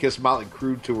tour, the Kiss Motley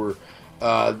Crue tour,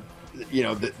 you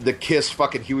know, the Kiss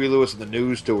fucking Huey Lewis and the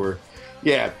News tour,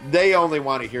 yeah, they only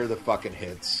want to hear the fucking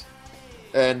hits,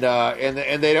 and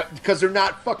they don't, because they're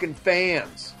not fucking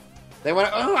fans. They want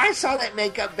to, oh, I saw that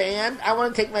makeup band. I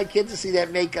want to take my kids to see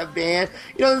that makeup band.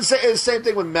 You know, it's the same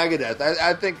thing with Megadeth.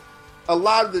 I think a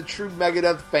lot of the true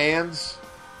Megadeth fans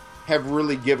have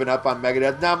really given up on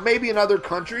Megadeth. Now, maybe in other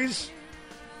countries,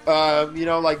 you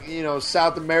know, like, you know,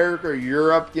 South America or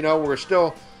Europe, you know, we're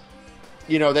still,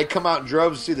 you know, they come out in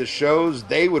droves to see the shows.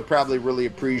 They would probably really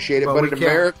appreciate it. But in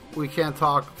America, we can't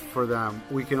talk for them.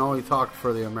 We can only talk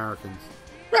for the Americans.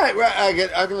 Right.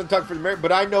 I'm going to talk for the American,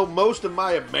 but I know most of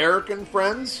my American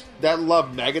friends that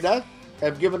love Megadeth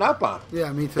have given up on it.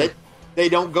 Yeah, me too. They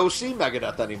don't go see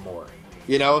Megadeth anymore.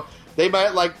 You know, they might,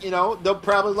 like, you know, they'll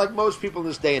probably, like most people in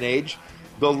this day and age,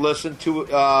 they'll listen to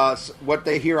what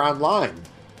they hear online.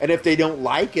 And if they don't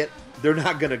like it, they're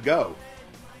not going to go.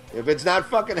 If it's not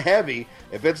fucking heavy,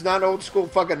 if it's not old school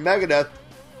fucking Megadeth,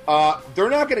 they're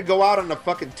not going to go out on a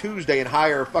fucking Tuesday and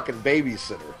hire a fucking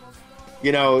babysitter,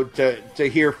 you know, to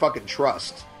hear fucking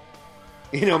Trust.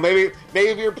 You know, maybe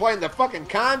if you're playing the fucking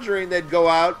Conjuring, they'd go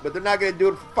out, but they're not going to do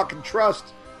it for fucking Trust.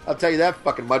 I'll tell you that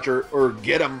fucking much, or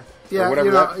Get 'em. Yeah, or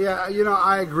whatever. you know,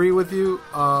 I agree with you,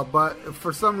 but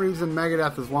for some reason,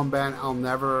 Megadeth is one band I'll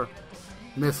never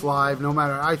miss live. No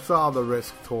matter, I saw the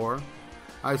Risk tour.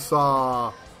 I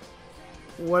saw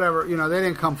whatever, they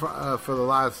didn't come for the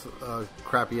last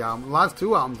crappy album. The last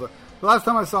two albums. The last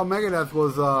time I saw Megadeth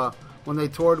was when they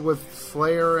toured with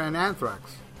Slayer and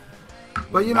Anthrax.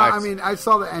 But, Nice. I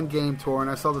saw the Endgame tour and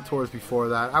I saw the tours before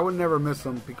that. I would never miss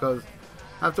them because,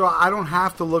 after all, I don't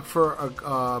have to look for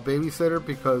a babysitter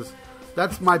because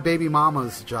that's my baby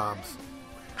mama's jobs.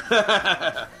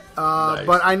 Nice.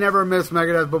 But I never miss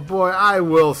Megadeth. But, boy, I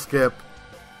will skip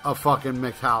a fucking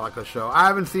Metallica show. I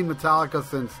haven't seen Metallica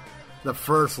since the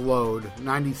first load,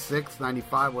 96,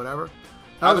 95, whatever.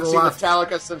 I've only seen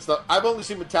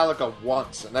Metallica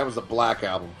once, and that was the Black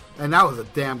Album. And that was a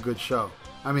damn good show.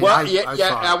 I mean, Well, I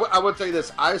saw it. I will tell you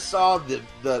this. I saw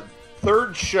the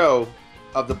third show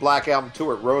of the Black Album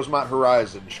tour at Rosemont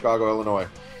Horizon, Chicago, Illinois.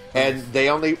 And they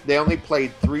only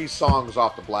played 3 songs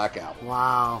off the Black Album.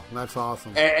 Wow, that's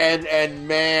awesome. And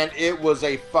man, it was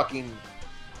a fucking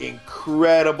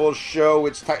incredible show.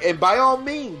 And by all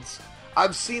means,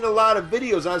 I've seen a lot of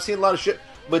videos and I've seen a lot of shit.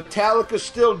 Metallica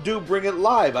still do bring it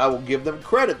live. I will give them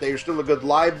credit. They are still a good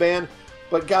live band.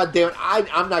 But goddamn it,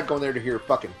 I'm not going there to hear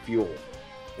fucking Fuel.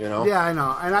 Yeah, I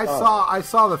know. And I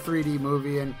saw the 3D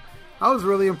movie, and I was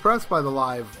really impressed by the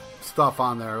live stuff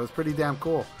on there. It was pretty damn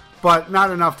cool. But not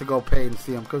enough to go pay and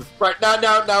see them. Right. Now,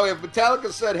 if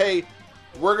Metallica said, hey,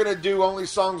 we're going to do only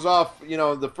songs off,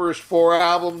 the first 4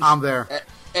 albums. I'm there.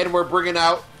 And we're bringing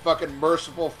out fucking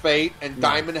Merciful Fate and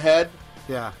Diamond Head.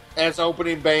 Yeah. As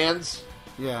opening bands.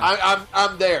 Yeah.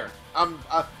 I'm there.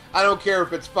 I don't care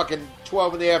if it's fucking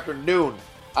 12 in the afternoon.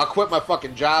 I'll quit my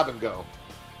fucking job and go.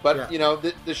 But,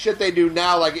 the shit they do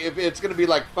now, like, if it's going to be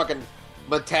like fucking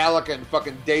Metallica and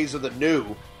fucking Days of the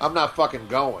New, I'm not fucking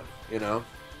going,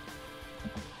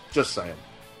 Just saying.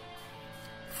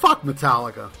 Fuck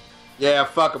Metallica. Yeah,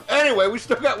 fuck them. Anyway, we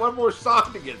still got one more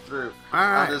song to get through. All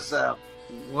right. On this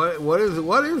What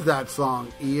is that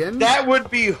song, Ian? That would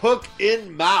be Hook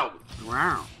in Mouth.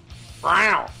 Wow.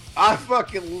 I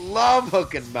fucking love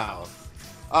Hook in Mouth.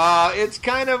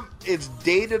 It's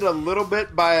dated a little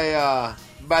bit by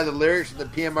the lyrics of the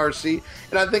PMRC,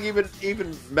 and I think even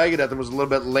Megadeth was a little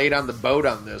bit late on the boat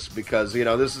on this because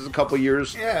this is a couple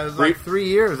years. Yeah, it was like 3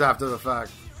 years after the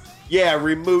fact. Yeah,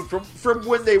 removed from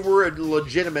when they were a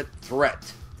legitimate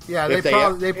threat. Yeah, they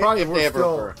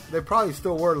probably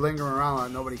still were lingering around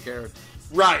and nobody cared.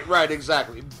 Right,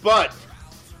 exactly. But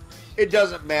it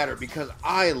doesn't matter because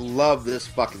I love this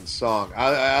fucking song.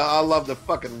 I love the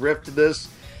fucking riff to this.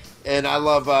 And I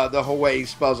love the whole way he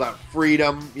spells out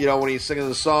freedom, when he's singing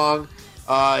the song.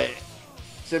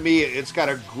 To me, it's got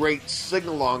a great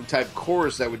sing-along type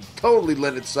chorus that would totally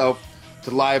lend itself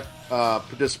to live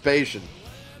participation.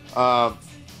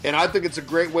 And I think it's a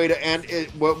great way to end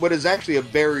what is actually a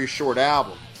very short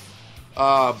album.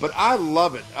 But I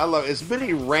love it. As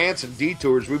many rants and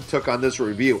detours we've took on this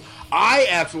review. I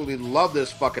absolutely love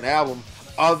this fucking album,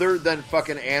 other than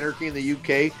fucking Anarchy in the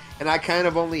UK. And I kind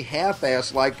of only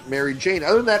half-ass like Mary Jane.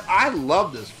 Other than that, I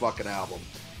love this fucking album.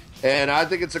 And I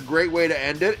think it's a great way to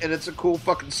end it, and it's a cool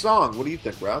fucking song. What do you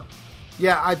think, Rob?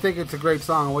 Yeah, I think it's a great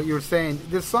song. What you were saying,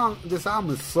 this album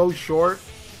is so short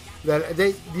that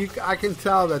I can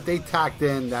tell that they tacked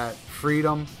in that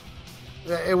freedom.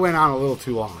 It went on a little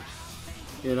too long.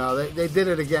 They did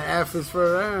it again. F is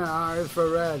for R is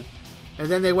for red. And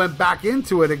then they went back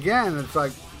into it again. It's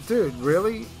like, dude,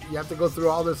 really? You have to go through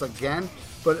all this again?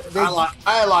 But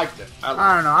I liked it.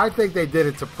 I don't know. I think they did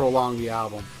it to prolong the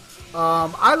album.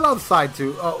 I love side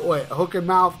 2. Oh, wait. Hook and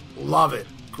Mouth. Love it.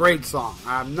 Great song.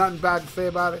 I have nothing bad to say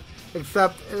about it,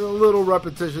 except a little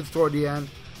repetitions toward the end.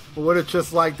 But would it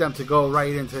just like them to go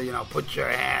right into, put your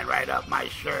hand right up my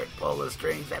shirt, pull the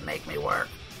strings that make me work.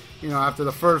 After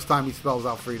the first time he spells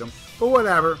out freedom. But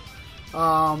whatever.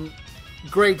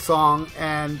 Great song.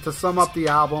 And to sum up the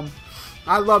album,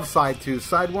 I love side 2.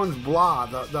 Side 1's blah.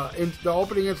 The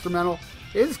opening instrumental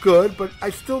is good, but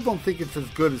I still don't think it's as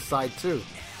good as side 2.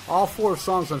 All 4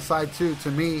 songs on side 2,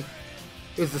 to me,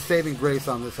 is the saving grace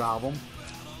on this album.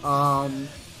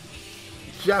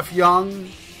 Jeff Young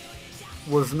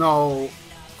was no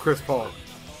Chris Poland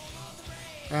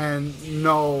and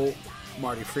no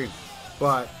Marty Friedman,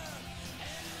 but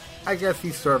I guess he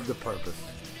served the purpose.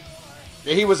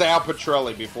 He was Al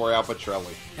Pitrelli before Al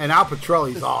Pitrelli. And Al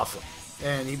Pitrelli's awesome.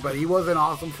 But he wasn't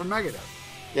awesome for Megadeth.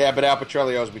 Yeah, but Al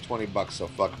Pitrelli owes me $20, so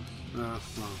fuck him. Well,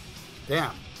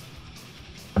 damn.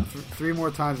 3 more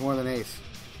times more than Ace.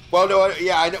 Well, no,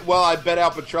 yeah, I bet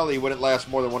Al Pitrelli wouldn't last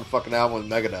more than one fucking album with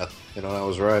Megadeth. I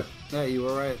was right. Yeah, you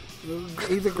were right.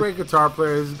 He's a great guitar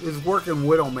player. His work in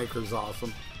Widowmaker's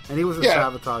awesome. And he was in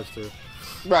Sabotage, too.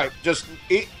 Right, just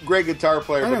great guitar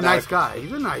player. And a nice guy.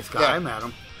 He's a nice guy. Yeah. I met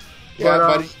him. Yeah,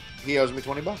 but he owes me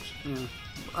 $20. Yeah.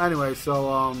 Anyway,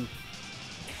 so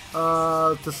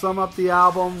to sum up the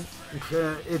album,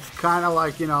 it's kind of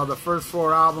like, the first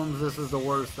 4 albums, this is the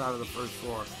worst out of the first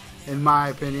 4, in my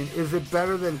opinion. Is it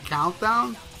better than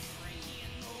Countdown?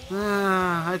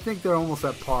 I think they're almost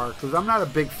at par, because I'm not a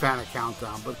big fan of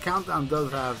Countdown, but Countdown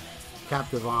does have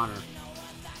Captive Honor,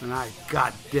 and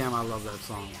goddamn, I love that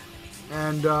song.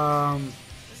 And,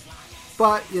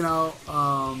 but,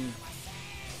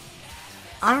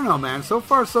 I don't know, man. So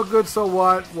far, so good, so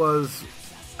what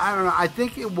I don't know. I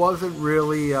think it wasn't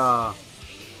really an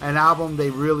album they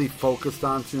really focused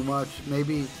on too much.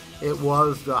 Maybe it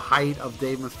was the height of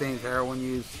Dave Mustaine's heroin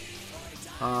use.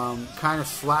 Kind of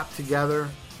slapped together.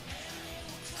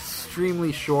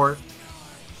 Extremely short.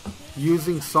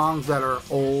 Using songs that are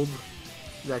old,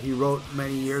 that he wrote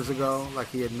many years ago, like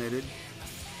he admitted.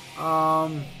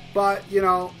 But,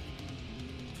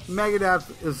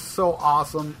 Megadeth is so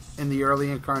awesome in the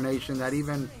early incarnation that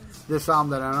even this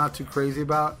album that I'm not too crazy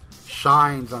about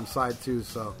shines on side 2.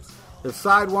 So if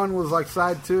side 1 was like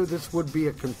side 2, this would be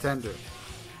a contender.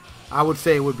 I would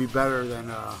say it would be better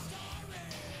than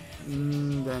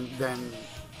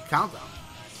Countdown.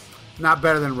 Not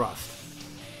better than Rust.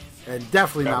 And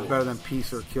definitely not better than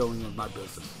Peace or Killing of My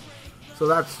Business. So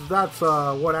that's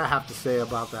what I have to say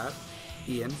about that,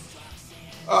 Ian.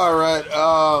 All right.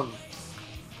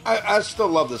 I still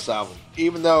love this album,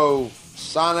 even though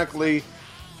sonically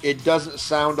it doesn't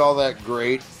sound all that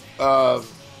great.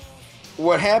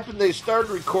 What happened, they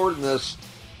started recording this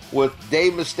with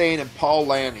Dave Mustaine and Paul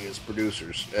Lanny as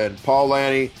producers. And Paul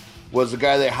Lanny was the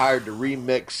guy they hired to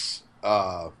remix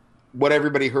what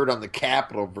everybody heard on the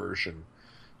Capitol version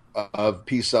of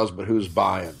Peace Sells But Who's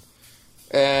Buying.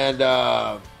 And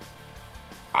I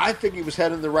think he was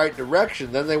heading in the right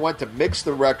direction. Then they went to mix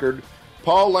the record.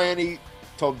 Paul Lanny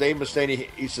told Dave Mustaine,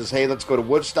 he says, hey, let's go to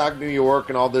Woodstock, New York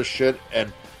and all this shit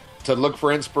and to look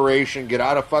for inspiration, get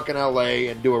out of fucking LA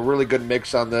and do a really good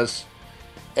mix on this.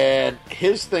 And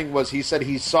his thing was, he said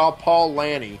he saw Paul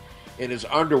Lanny in his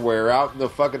underwear out in the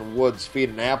fucking woods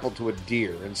feeding an apple to a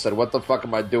deer and said, what the fuck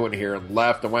am I doing here? And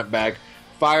left and went back,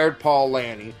 fired Paul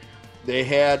Lanny. They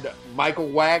had Michael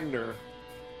Wagner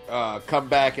come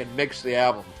back and mix the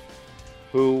album,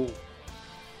 who,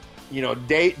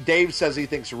 Dave says he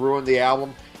thinks ruined the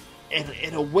album. And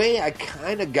in a way, I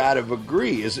kind of got to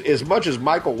agree. As much as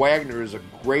Michael Wagner is a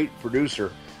great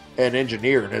producer and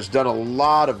engineer and has done a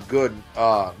lot of good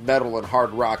metal and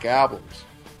hard rock albums,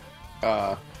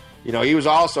 he was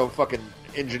also a fucking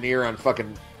engineer on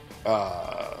fucking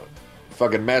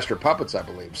Master Puppets, I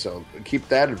believe. So keep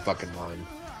that in fucking mind.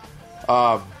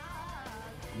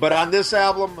 But on this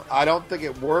album, I don't think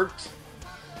it worked.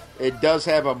 It does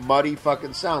have a muddy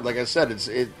fucking sound. Like I said,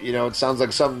 it sounds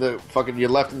like something that fucking you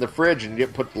left in the fridge and you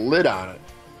didn't put the lid on it,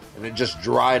 and it just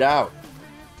dried out.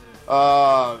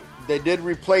 They did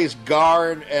replace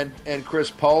Gar and Chris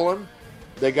Poland.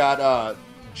 They got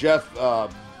Jeff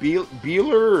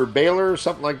Baylor or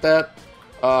something like that.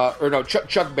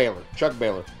 Chuck Baylor. Chuck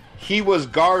Baylor. He was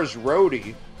Gar's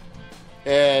roadie.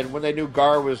 And when they knew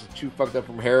Gar was too fucked up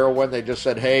from heroin, they just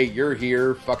said, hey, you're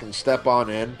here, fucking step on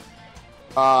in.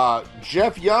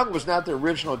 Jeff Young was not the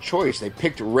original choice. They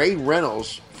picked Ray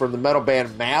Reynolds from the metal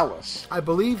band Malice. I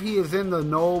believe he is in the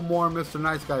No More Mr.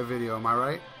 Nice Guy video, am I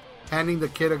right? Handing the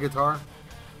kid a guitar?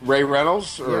 Ray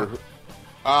Reynolds? Or,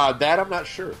 yeah. That I'm not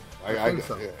sure. I think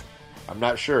so. I'm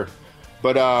not sure.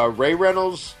 But Ray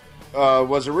Reynolds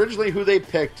was originally who they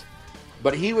picked,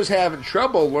 but he was having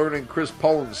trouble learning Chris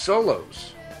Poland's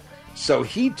solos. So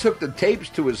he took the tapes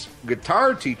to his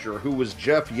guitar teacher, who was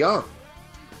Jeff Young,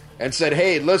 and said,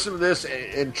 hey, listen to this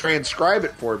and transcribe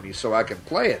it for me so I can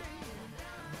play it.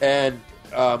 And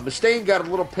Mustaine got a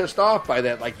little pissed off by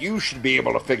that. Like, you should be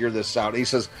able to figure this out. He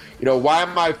says, why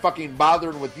am I fucking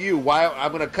bothering with you? Why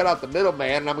I'm going to cut out the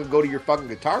middleman and I'm going to go to your fucking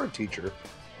guitar teacher,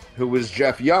 who was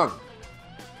Jeff Young.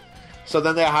 So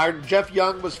then they hired Jeff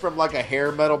Young. Was from like a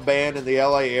hair metal band in the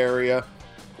LA area,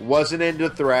 wasn't into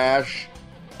thrash,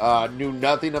 knew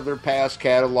nothing of their past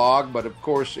catalog, but of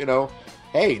course,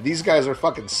 hey, these guys are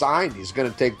fucking signed. He's going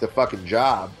to take the fucking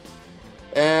job.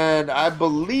 And I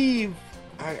believe,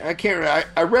 I can't,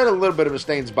 I read a little bit of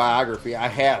Mustaine's biography. I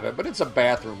have it, but it's a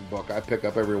bathroom book I pick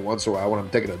up every once in a while when I'm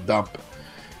taking a dump.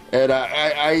 And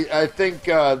I think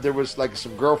there was like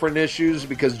some girlfriend issues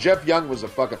because Jeff Young was a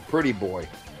fucking pretty boy.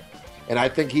 And I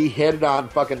think he hit on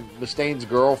fucking Mustaine's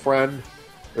girlfriend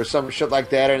or some shit like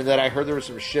that. And then I heard there was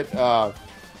some shit,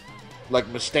 like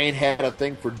Mustaine had a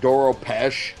thing for Doro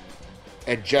Pesch.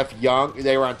 And Jeff Young,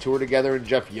 they were on tour together and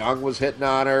Jeff Young was hitting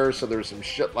on her. So there was some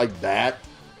shit like that.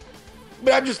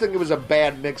 But I just think it was a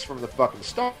bad mix from the fucking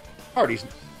start.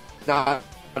 not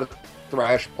a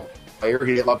thrash player.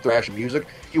 He didn't love thrash music.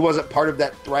 He wasn't part of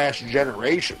that thrash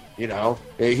generation. You know,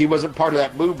 he wasn't part of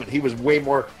that movement. He was way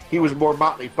more. He was more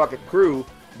Motley fucking Crue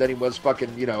than he was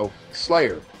fucking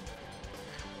Slayer.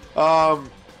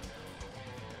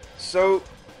 So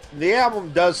the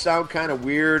album does sound kind of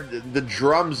weird. The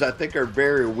drums, I think, are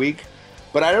very weak.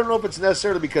 But I don't know if it's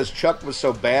necessarily because Chuck was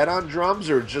so bad on drums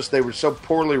or just they were so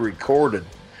poorly recorded.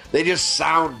 They just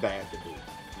sound bad to me,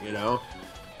 you know?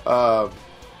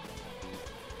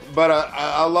 But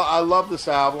I love this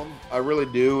album. I really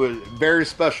do. A very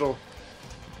special,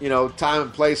 time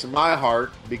and place in my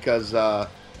heart because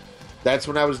that's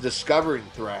when I was discovering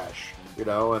thrash, and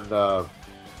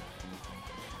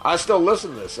I still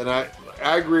listen to this. And I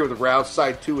agree with Ralph.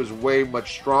 Side 2 is way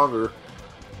much stronger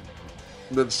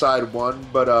than side 1.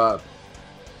 But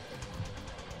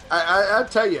I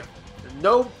tell you,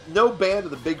 no band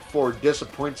of the big four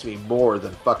disappoints me more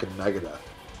than fucking Megadeth.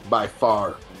 By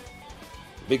far.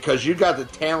 Because you got the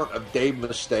talent of Dave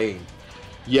Mustaine.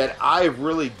 Yet I've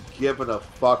really given a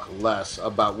fuck less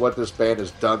about what this band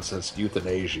has done since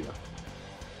Euthanasia.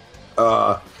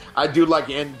 I do like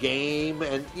Endgame,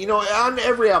 and on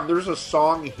every album there's a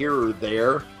song here or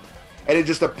there, and it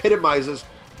just epitomizes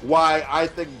why I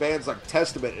think bands like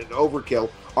Testament and Overkill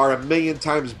are a million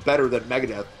times better than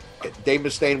Megadeth. Dave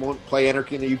Mustaine won't play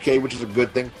Anarchy in the UK, which is a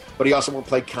good thing, but he also won't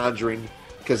play Conjuring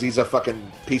because he's a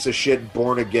fucking piece of shit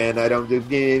born again. I don't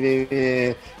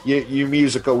do... Your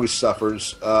music always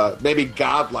suffers. Maybe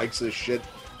God likes this shit,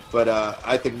 but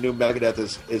I think new Megadeth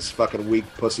is fucking weak,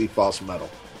 pussy, false metal.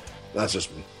 That's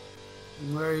just me.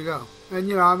 There you go.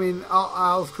 And,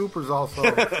 Alice Cooper's also...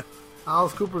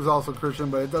 Alice Cooper's also Christian,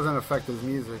 but it doesn't affect his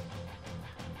music.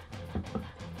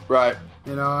 Right.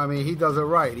 He does it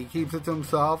right. He keeps it to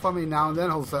himself. Now and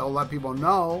then he'll let people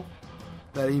know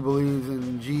that he believes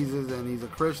in Jesus and he's a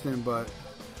Christian, but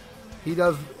he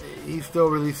still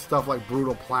releases stuff like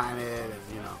Brutal Planet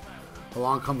and,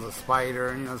 Along Comes a Spider,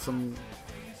 and,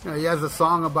 he has a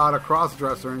song about a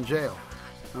cross-dresser in jail.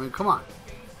 Come on.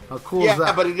 How cool is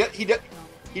that? Yeah, but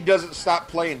he doesn't stop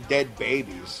playing Dead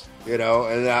Babies, and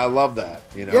I love that,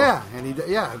 Yeah, and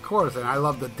of course, and I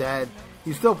love the Dead.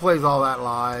 He still plays all that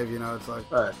live, it's like...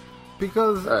 Right.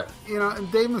 Because,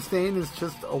 and Dave Mustaine is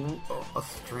just a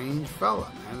strange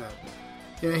fella, man.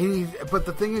 But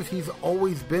the thing is, he's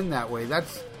always been that way.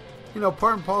 That's,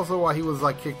 part and parcel why he was,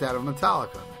 kicked out of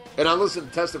Metallica. And I listened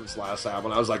to Testament's last album,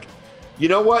 and I was like, you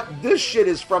know what? This shit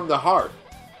is from the heart.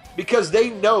 Because they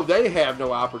know they have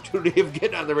no opportunity of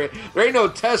getting on the radio. There ain't no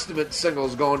Testament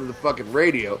singles going to the fucking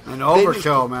radio. And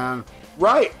Overkill, man.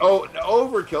 Right. Oh,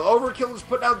 Overkill. Overkill is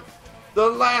putting out... The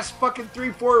last fucking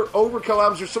 3-4 Overkill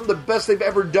albums are some of the best they've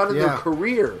ever done in their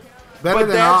career. Better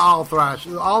than all thrash.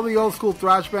 All the old school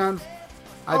thrash bands,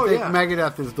 I think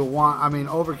Megadeth is the one.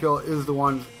 Overkill is the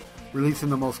one releasing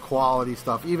the most quality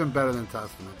stuff, even better than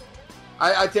Testament.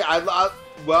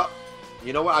 Well,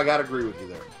 you know what? I got to agree with you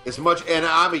there. As much, and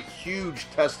I'm a huge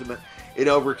Testament and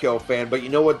Overkill fan, but you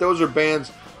know what? Those are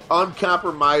bands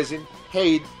uncompromising.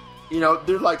 Hey,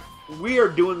 they're like, we are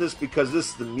doing this because this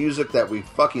is the music that we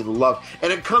fucking love.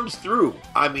 And it comes through.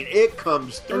 It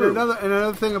comes through. And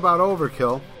another thing about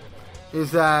Overkill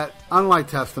is that, unlike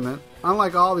Testament,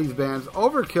 unlike all these bands,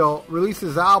 Overkill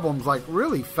releases albums,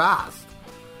 really fast.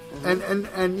 Mm-hmm.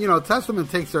 And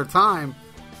Testament takes their time,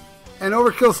 and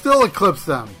Overkill still eclipsed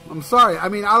them. I'm sorry. I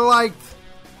liked...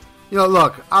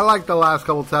 I like the last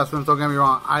couple Testaments, don't get me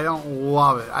wrong. I don't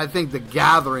love it. I think The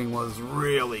Gathering was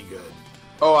really good.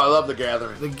 Oh, I love The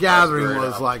Gathering. The Gathering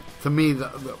was, to me, the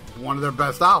one of their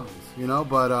best albums,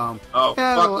 but...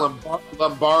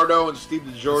 Lombardo and Steve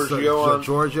DiGiorgio.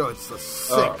 Giorgio, it's a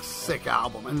sick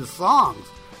album. And the songs,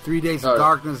 3 Days of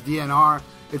Darkness, DNR,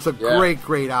 it's a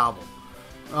great album.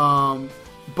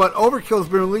 But Overkill's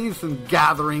been releasing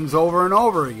Gatherings over and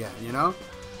over again,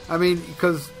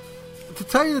 because, to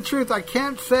tell you the truth, I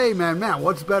can't say, man,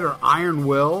 what's better, Iron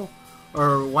Will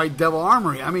or White Devil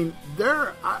Armory? I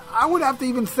would have to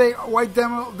even say White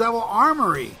Devil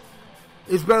Armory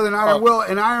is better than Iron Will,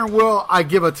 and Iron Will I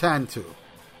give a 10 to,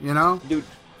 Dude,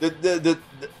 the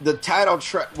title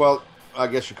track, well, I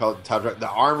guess you call it the title track, The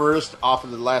Armorist off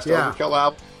of the last Overkill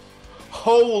album.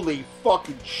 Holy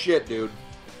fucking shit, dude.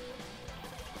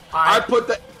 I put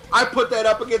that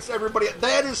up against everybody.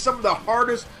 That is some of the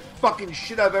hardest fucking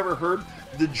shit I've ever heard.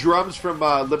 The drums from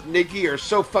Lipnicki are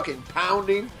so fucking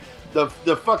pounding. The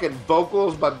fucking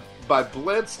vocals by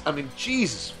Blitz.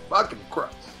 Jesus fucking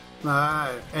Christ.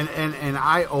 And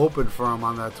I opened for him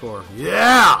on that tour.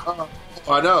 Yeah.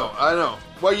 I know.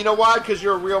 Well, you know why? Because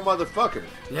you're a real motherfucker.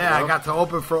 Yeah, I got to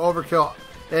open for Overkill.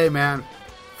 Hey, man,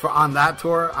 on that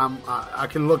tour, I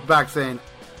can look back saying,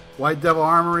 White Devil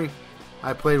Armory,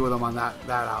 I played with them on that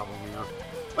album, you know.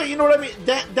 But you know what I mean?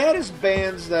 That is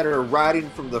bands that are riding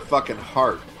from the fucking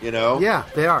heart, you know? Yeah,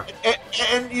 they are.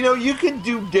 And you know, you can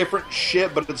do different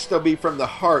shit, but it still be from the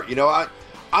heart. You know,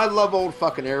 I love old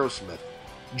fucking Aerosmith.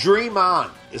 Dream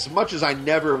On, as much as I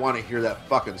never want to hear that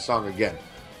fucking song again,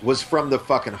 was from the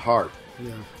fucking heart.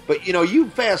 Yeah. But, you know, you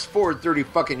fast forward 30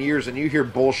 fucking years and you hear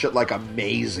bullshit like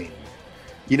Amazing.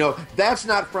 You know, that's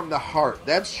not from the heart.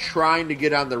 That's trying to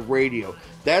get on the radio.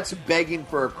 That's begging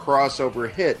for a crossover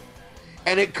hit.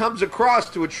 And it comes across,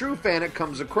 to a true fan, it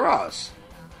comes across.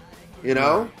 You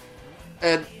know? Right.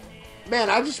 And, man,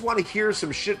 I just want to hear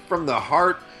some shit from the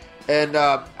heart. And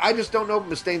I just don't know if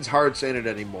Mustaine's heart's in it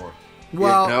anymore.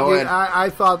 Well, you know? I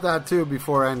thought that too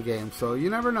before Endgame, so you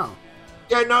never know.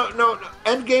 Yeah, no.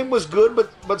 Endgame was good,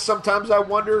 but sometimes I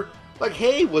wonder, like,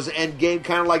 hey, was Endgame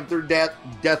kind of like their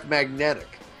Death Magnetic?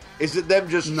 Is it them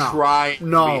just trying to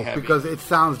be heavy? Because it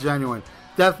sounds genuine.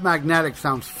 Death Magnetic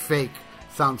sounds fake,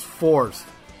 sounds forced.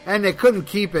 And they couldn't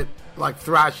keep it, like,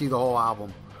 thrashy the whole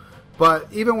album. But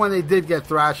even when they did get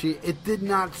thrashy, it did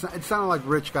not... It sounded like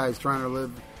rich guys trying to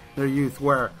live their youth,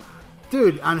 where,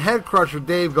 dude, on Head Crusher,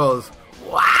 Dave goes,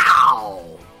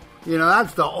 wow! You know,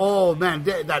 that's the old, man,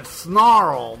 that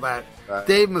snarl, that right.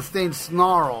 Dave Mustaine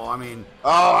snarl, I mean...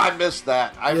 Oh, I missed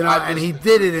that. And he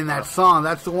did it in that song.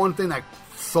 That's the one thing that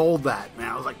sold that,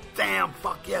 man. I was like, damn,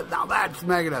 fuck yeah, now that's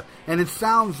Megadeth. And it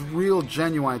sounds real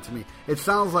genuine to me. It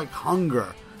sounds like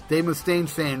hunger. Dave Mustaine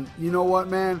saying, you know what,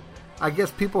 man? I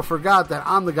guess people forgot that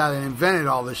I'm the guy that invented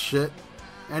all this shit.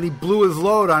 And he blew his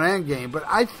load on Endgame. But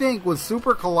I think with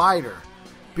Super Collider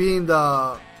being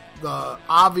the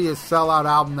obvious sellout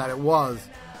album that it was,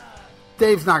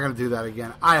 Dave's not going to do that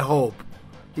again. I hope.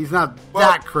 He's not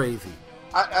that crazy.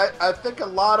 I think a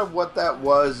lot of what that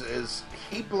was is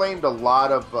he blamed a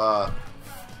lot of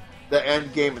the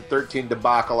Endgame and 13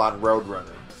 debacle on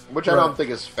Roadrunner, which I don't think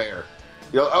is fair.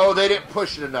 You know, they didn't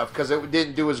push it enough because it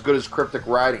didn't do as good as Cryptic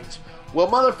Writings. Well,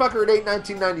 motherfucker, it ain't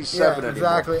 1997 anymore.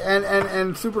 Exactly.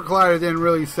 And Super Collider didn't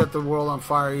really set the world on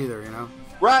fire either, you know?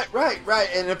 Right.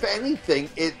 And if anything,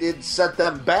 it set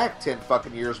them back 10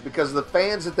 fucking years because the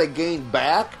fans that they gained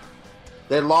back,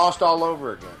 they lost all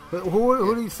over again. But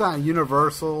who did he sign?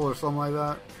 Universal or something like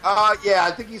that? Yeah,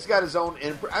 I think he's got his own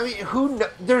imprint. I mean,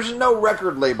 there's no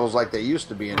record labels like they used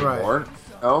to be anymore.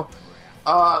 Right.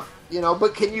 You know,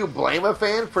 but can you blame a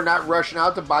fan for not rushing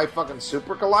out to buy fucking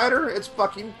Super Collider? It's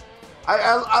fucking...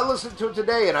 I listened to it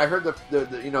today and I heard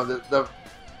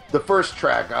the first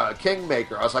track,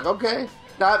 Kingmaker. I was like, okay,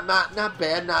 not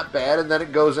bad. And then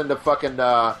it goes into fucking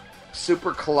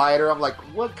Super Collider. I'm like,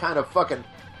 what kind of fucking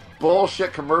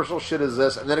bullshit commercial shit is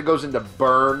this? And then it goes into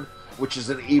Burn, which is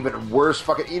an even worse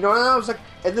fucking, you know, and I was like,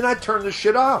 and then I turned the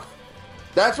shit off.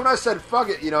 That's when I said, fuck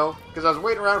it, you know, because I was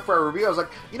waiting around for a review. I was like,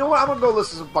 you know what, I'm going to go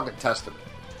listen to some fucking Testament,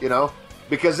 you know,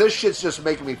 because this shit's just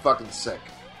making me fucking sick,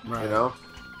 right. You know?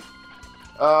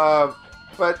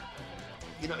 But,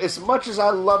 you know, as much as I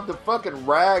love the fucking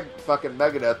rag fucking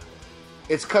Megadeth,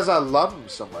 it's because I love them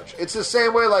so much. It's the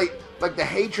same way, like the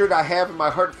hatred I have in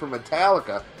my heart for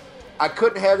Metallica. I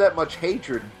couldn't have that much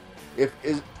hatred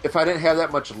if I didn't have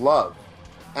that much love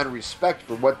and respect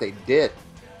for what they did.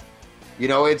 You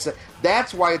know,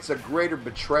 that's why it's a greater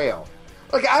betrayal.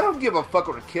 Like, I don't give a fuck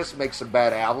when Kiss makes a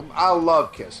bad album. I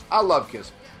love Kiss.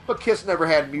 But Kiss never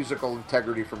had musical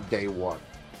integrity from day one.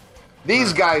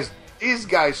 These guys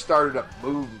started a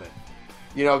movement.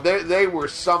 You know, they were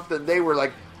something. They were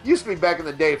like, used to be back in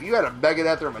the day, if you had a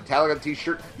Megadeth or a Metallica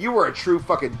t-shirt, you were a true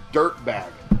fucking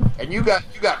dirtbag. And you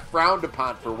got frowned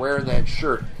upon for wearing that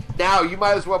shirt. Now, you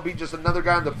might as well be just another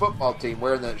guy on the football team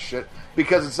wearing that shit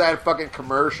because it's that fucking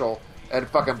commercial and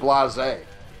fucking blasé.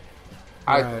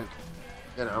 Right.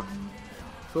 You know.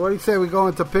 So what do you say we go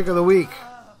into pick of the week?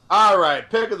 All right,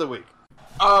 pick of the week.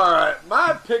 All right,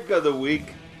 my pick of the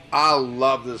week. I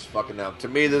love this fucking album. To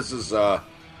me, this is a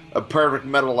perfect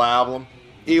metal album.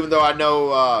 Even though I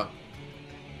know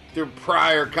through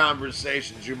prior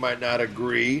conversations you might not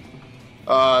agree,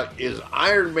 is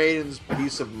Iron Maiden's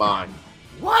Peace of Mind.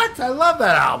 What? I love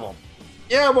that album.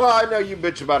 Yeah, well, I know you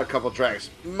bitch about a couple tracks.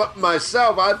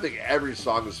 Myself, I think every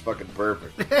song is fucking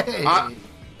perfect. Hey.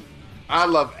 I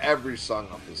love every song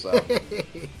off this album.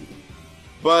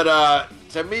 But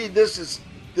to me,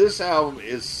 this album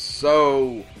is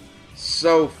so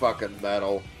fucking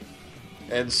metal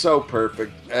and so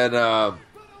perfect. And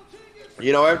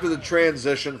you know, after the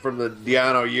transition from the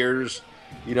Di'Anno years,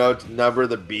 you know, to Number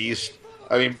the Beast,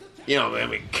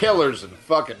 Killers and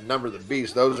fucking Number the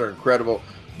Beast, those are incredible.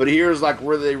 But here's like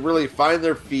where they really find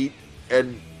their feet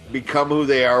and become who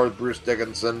they are with Bruce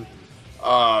Dickinson.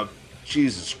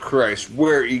 Jesus Christ,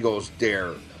 Where Eagles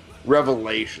Dare.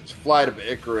 Revelations, Flight of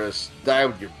Icarus, Die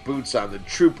With Your Boots On, The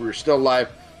Trooper, Still Alive,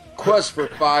 Quest for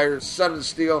Fire, Sun and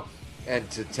Steel, and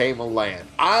To Tame a Land.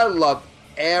 I love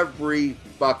every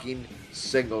fucking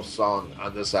single song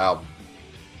on this album.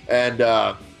 And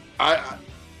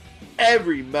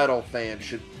every metal fan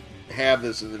should have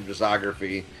this in their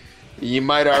discography. You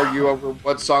might argue over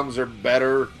what songs are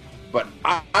better, but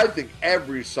I think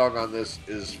every song on this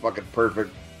is fucking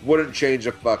perfect. Wouldn't change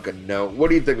a fucking note. What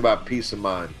do you think about Peace of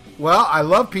Mind? Well, I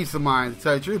love Peace of Mind, to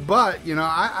tell you the truth, but, you know,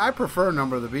 I prefer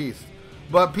Number of the Beast.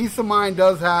 But Peace of Mind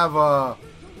does have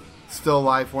Still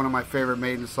Life, one of my favorite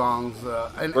Maiden songs.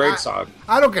 And Great song.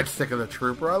 I don't get sick of The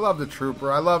Trooper. I love The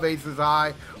Trooper. I love Aces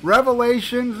High.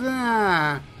 Revelations,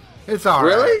 it's all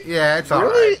right. Really? Yeah, it's all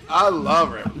really? right. I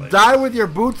love Revelations. Die With Your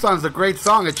Boots On is a great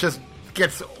song. It just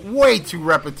gets way too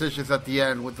repetitious at the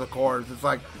end with the chorus. It's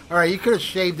like, all right, you could have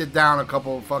shaved it down a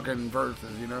couple fucking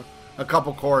verses, you know? A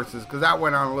couple choruses, because that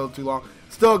went on a little too long.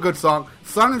 Still a good song.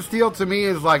 Sun and Steel, to me,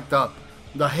 is like the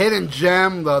hidden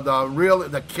gem,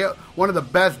 one of the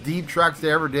best deep tracks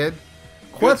they ever did.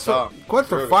 Quest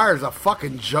for Fire is a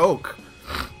fucking joke.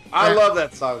 I love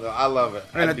that song, though. I love it.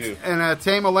 I do. And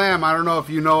Tame a Lamb, I don't know if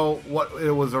you know what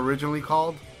it was originally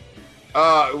called.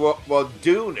 Well,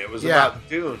 Dune. It was about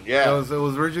Dune. Yeah, it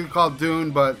was originally called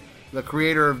Dune, but the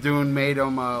creator of Dune made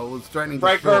him was threatening to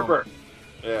Frank sue him. Herbert.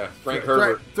 Yeah, Frank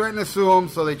Herbert threatened to sue him,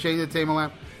 so they changed it to Tame a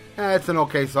Lamb. It's an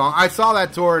okay song. I saw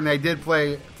that tour, and they did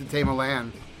play To Tame a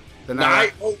Lamb.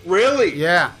 Oh, really?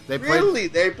 Yeah, they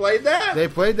played that. They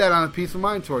played that on the Peace of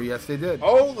Mind tour. Yes, they did.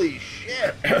 Holy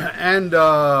shit! And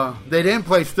they didn't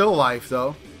play Still Life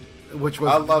though, which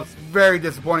was very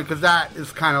disappointing because that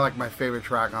is kind of like my favorite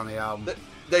track on the album.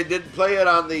 They did play it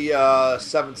on the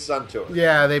Seventh Son tour.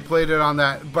 Yeah, they played it on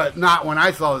that, but not when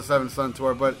I saw the Seventh Son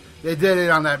tour. But they did it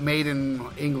on that Made in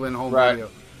England home video.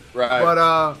 Right.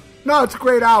 But no, it's a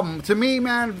great album. To me,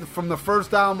 man, from the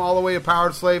first album all the way to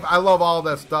Power Slave, I love all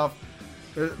that stuff.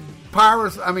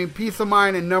 Peace of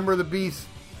Mind and Number of the Beast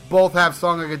both have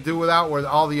songs I could do without, where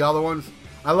all the other ones,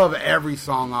 I love every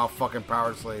song off fucking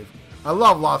Power Slave. I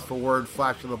love Lost for Words,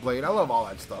 Flash of the Blade. I love all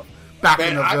that stuff. Back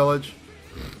in the Village.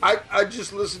 I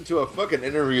just listened to a fucking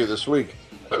interview this week.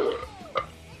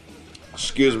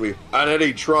 Excuse me. On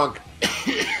Eddie Trunk.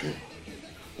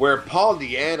 Where Paul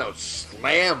Di'Anno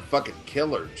slammed fucking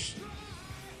Killers.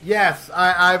 Yes,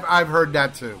 I've heard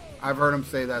that too. I've heard him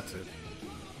say that too.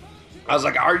 I was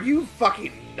like, are you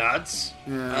fucking nuts?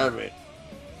 Yeah. I mean,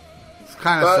 it's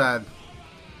kind of sad.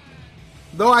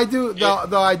 Though I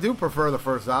do prefer the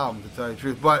first album, to tell you the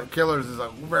truth. But Killers is a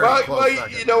very close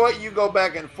second. You know what? You go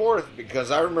back and forth, because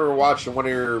I remember watching one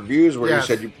of your reviews where you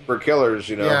said you prefer Killers,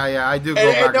 you know. Yeah, I do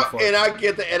go back and forth. And I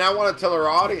get that, and I want to tell our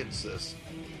audience this.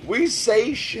 We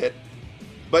say shit,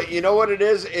 but you know what it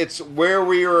is? It's where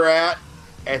we were at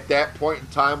that point in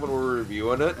time when we're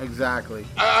reviewing it. Exactly.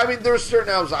 I mean, there's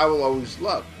certain albums I will always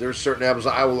love. There's certain albums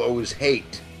I will always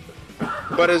hate.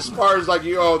 But as far as like,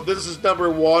 this is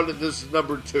number 1 and this is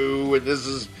number 2 and this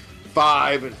is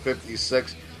 5 and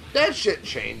 56, that shit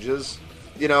changes,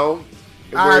 you know.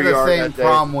 I have the same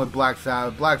problem with Black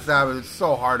Sabbath. Black Sabbath is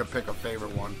so hard to pick a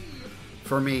favorite one.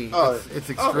 For me, it's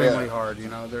extremely hard, you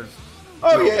know.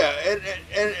 And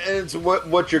it's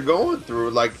what you're going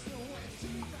through, like,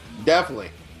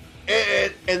 definitely.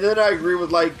 And then I agree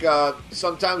with, like,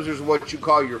 sometimes there's what you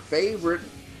call your favorite,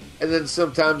 and then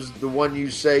sometimes the one you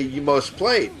say you most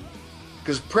played.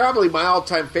 Because probably my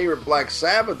all-time favorite Black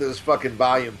Sabbath is fucking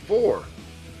Volume 4.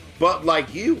 But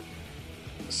like you,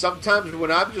 sometimes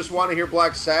when I just want to hear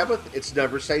Black Sabbath, it's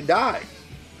Never Say Die.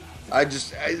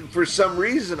 For some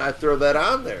reason, I throw that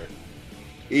on there.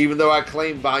 Even though I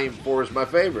claim Volume 4 is my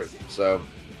favorite. So,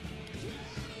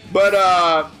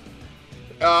 but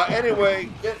anyway,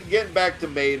 getting back to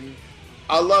Maiden,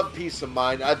 I love Peace of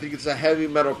Mind. I think it's a heavy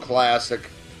metal classic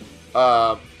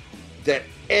that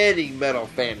any metal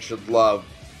fan should love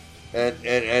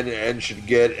and should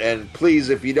get. And please,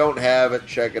 if you don't have it,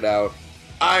 check it out.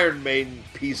 Iron Maiden,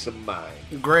 Peace of Mind.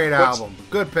 Great album.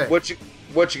 Good pick. What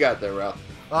you got there, Ralph?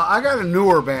 I got a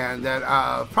newer band that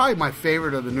probably my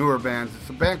favorite of the newer bands. It's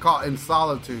a band called In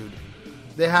Solitude.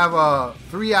 They have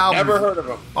 3 albums. Never heard of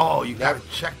them. Oh, you got to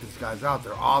check these guys out.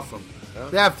 They're awesome. Yeah.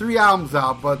 They have 3 albums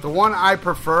out, but the one I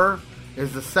prefer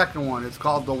is the second one. It's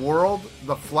called The World,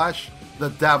 The Flesh, The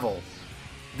Devil.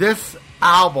 This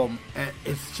album,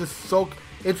 it's just so...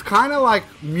 It's kind of like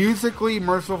musically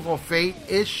Merciful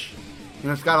Fate-ish. You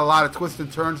know, it's got a lot of twists and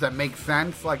turns that make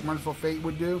sense, like Merciful Fate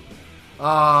would do.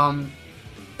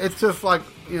 It's just like,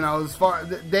 you know,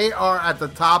 they are at the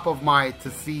top of my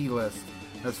to-see list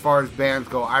as far as bands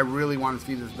go. I really want to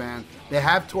see this band. They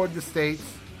have toured the States.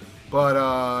 But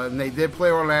and they did play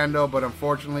Orlando, but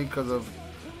unfortunately, because of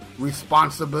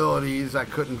responsibilities, I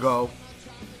couldn't go.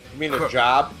 You mean a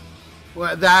job?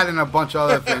 Well, that and a bunch of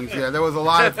other things. Yeah, there was a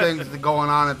lot of things going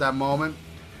on at that moment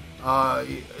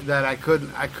that I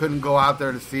couldn't go out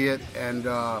there to see it, and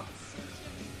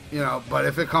but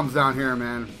if it comes down here,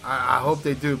 man, I hope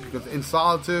they do, because In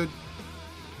Solitude,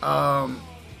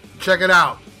 check it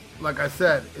out. Like I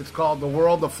said, it's called The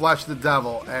World, the Flesh, the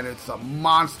Devil, and it's a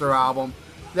monster album.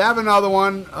 They have another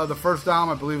one. The first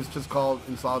album, I believe, was just called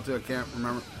In Solitude. I can't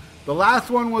remember. The last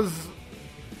one was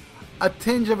a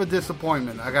tinge of a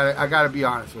disappointment. I gotta be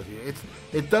honest with you.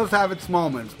 It does have its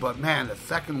moments, but man, the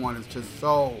second one is just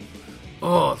so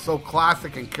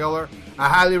classic and killer. I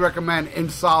highly recommend In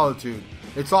Solitude.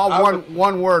 It's all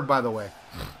one word, by the way.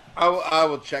 I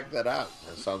will check that out.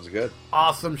 That sounds good.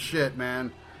 Awesome shit,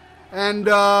 man. And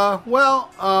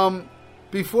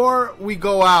before we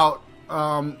go out,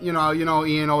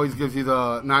 Ian always gives you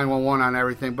the 911 on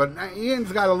everything, but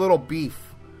Ian's got a little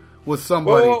beef with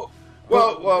somebody.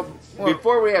 Well,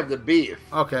 before we have the beef,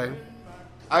 okay,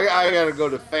 I got to go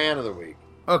to Fan of the Week.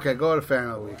 Okay, go to Fan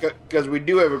of the Week. Because we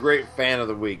do have a great Fan of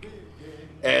the Week.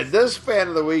 And this Fan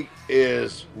of the Week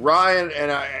is Ryan,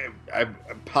 and I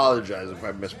apologize if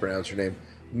I mispronounce your name.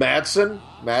 Madsen?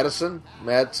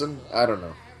 I don't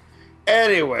know.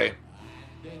 Anyway,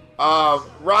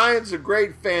 Ryan's a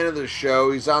great fan of the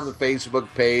show. He's on the Facebook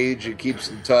page. He keeps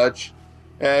in touch.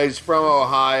 He's from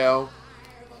Ohio.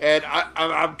 And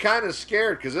I'm kind of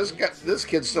scared because this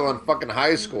kid's still in fucking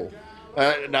high school.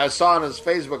 And I saw on his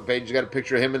Facebook page, you got a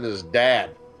picture of him and his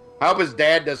dad. I hope his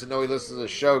dad doesn't know he listens to the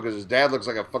show, because his dad looks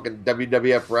like a fucking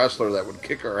WWF wrestler that would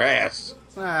kick her ass.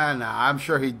 I'm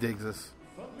sure he digs us.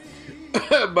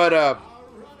 But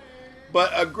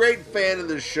a great fan of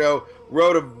the show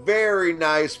wrote a very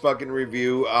nice fucking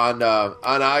review on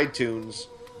iTunes,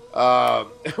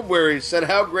 where he said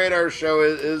how great our show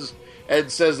is, and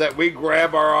says that we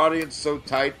grab our audience so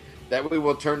tight that we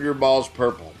will turn your balls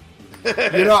purple.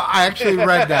 I actually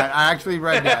read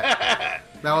that.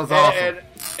 That was awesome.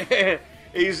 And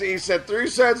he said 3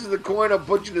 sides of the coin will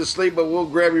put you to sleep, but we'll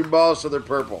grab your balls so they're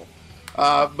purple.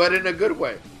 But in a good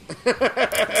way.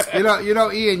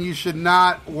 Ian, you should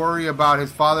not worry about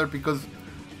his father, because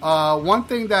one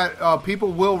thing that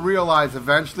people will realize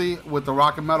eventually with the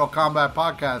Rock and Metal Combat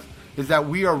Podcast is that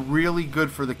we are really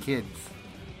good for the kids.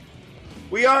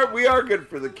 We are good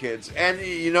for the kids. And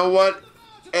you know what?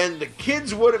 And the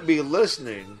kids wouldn't be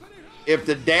listening if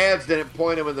the dads didn't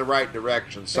point them in the right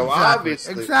direction. So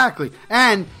obviously. Exactly.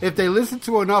 And if they listen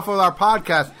to enough of our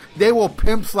podcast, they will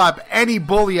pimp slap any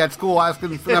bully at school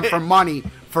asking them for money,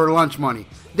 for lunch money.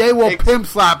 They will pimp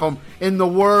slap them in the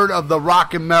word of the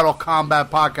Rock and Metal Combat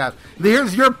Podcast.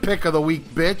 Here's your pick of the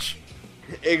week, bitch.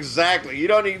 Exactly. You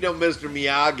don't need no Mr.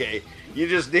 Miyagi. You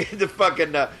just need the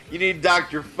fucking, you need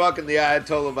Dr. Fucking the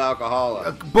Ayatollah of Alcohol.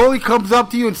 A bully comes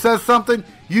up to you and says something,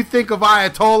 you think of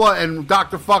Ayatollah and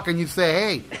Dr. Fucking, you say,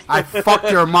 hey, I fucked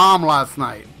your mom last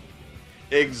night.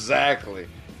 Exactly.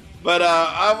 But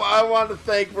I want to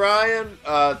thank Ryan.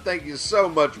 Thank you so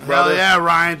much, brother. Hell yeah,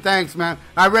 Ryan. Thanks, man.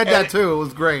 I read that too. It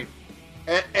was great.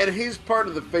 And he's part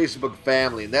of the Facebook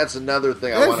family, and that's another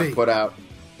thing I want to put out.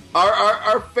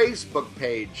 Our Facebook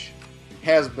page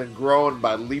has been growing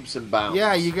by leaps and bounds.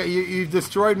 Yeah, you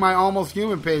destroyed my Almost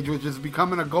Human page, which is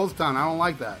becoming a ghost town. I don't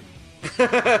like that.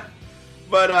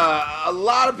 But a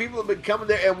lot of people have been coming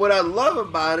there, and what I love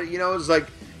about it, is like,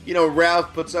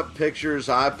 Ralph puts up pictures,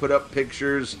 I put up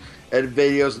pictures and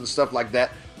videos and stuff like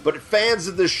that. But fans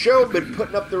of the show have been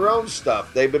putting up their own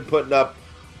stuff. They've been putting up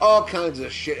all kinds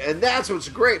of shit, and that's what's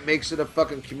great. Makes it a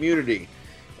fucking community,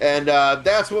 and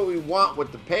that's what we want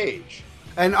with the page.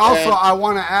 And also, I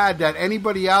want to add that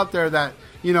anybody out there that,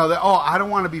 I don't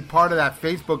want to be part of that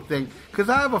Facebook thing, because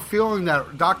I have a feeling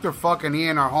that Dr. Fuck and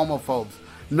Ian are homophobes.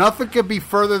 Nothing could be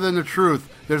further than the truth.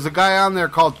 There's a guy on there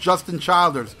called Justin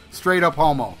Childers, straight up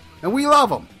homo. And we love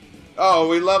him. Oh,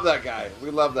 we love that guy.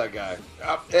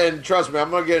 And trust me, I'm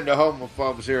going to get into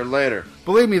homophobes here later.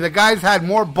 Believe me, the guy's had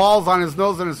more balls on his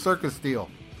nose than a circus steel.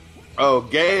 Oh,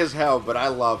 gay as hell, but I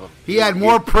love him. He had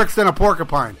more pricks than a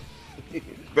porcupine.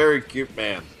 Very cute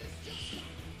man.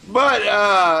 But,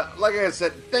 like I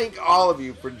said, thank all of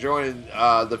you for joining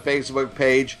the Facebook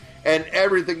page and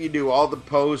everything you do, all the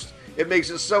posts. It makes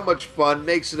it so much fun,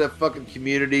 makes it a fucking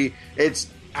community.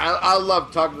 I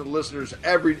love talking to listeners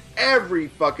every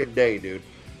fucking day, dude.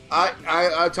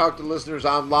 I talk to listeners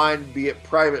online, be it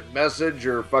private message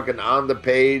or fucking on the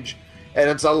page, and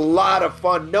it's a lot of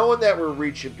fun knowing that we're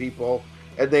reaching people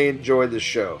and they enjoy the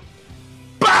show.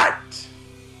 But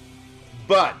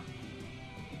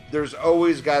there's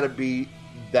always got to be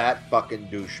that fucking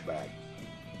douchebag.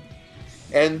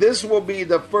 And this will be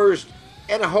the first,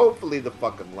 and hopefully the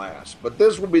fucking last, but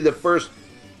this will be the first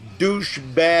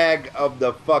douchebag of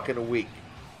the fucking week.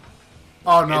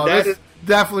 Oh, no, this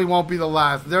definitely won't be the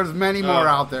last. There's many more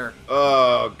out there.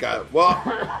 Oh, God. Well,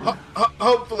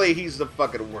 hopefully he's the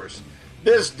fucking worst.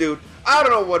 This dude, I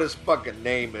don't know what his fucking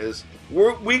name is.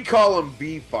 We call him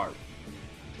B-Fart.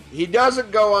 He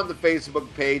doesn't go on the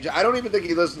Facebook page. I don't even think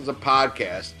he listens to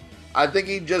podcasts. I think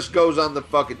he just goes on the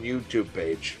fucking YouTube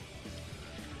page.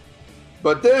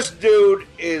 But this dude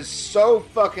is so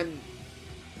fucking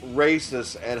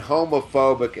racist and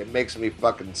homophobic, it makes me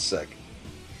fucking sick.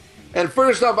 And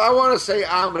first off, I want to say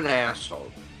I'm an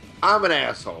asshole. I'm an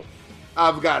asshole.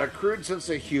 I've got a crude sense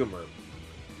of humor.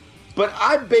 But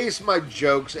I base my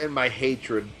jokes and my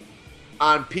hatred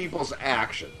on people's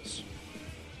actions.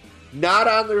 Not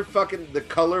on their fucking, the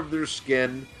color of their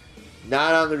skin,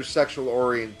 not on their sexual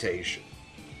orientation.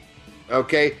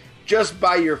 Okay? Just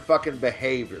by your fucking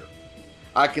behavior,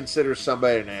 I consider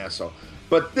somebody an asshole.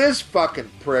 But this fucking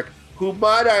prick, who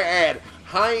might I add,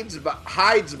 hides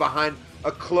behind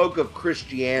a cloak of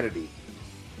Christianity,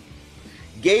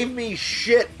 gave me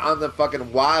shit on the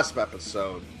fucking Wasp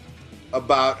episode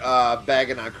about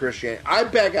bagging on Christianity. I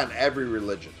bag on every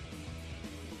religion.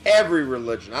 Every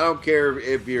religion. I don't care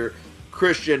if you're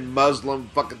Christian, Muslim,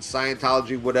 fucking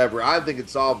Scientology, whatever. I think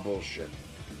it's all bullshit.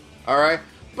 Alright?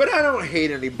 But I don't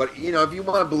hate anybody. You know, if you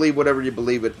want to believe whatever you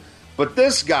believe in. But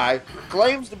this guy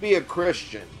claims to be a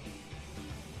Christian,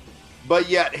 but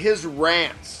yet his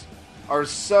rants are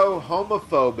so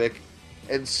homophobic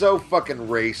and so fucking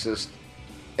racist.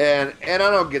 And I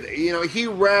don't get it. You know, he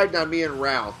ragged on me and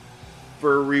Ralph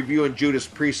for reviewing Judas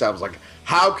Priest. I was like,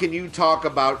 how can you talk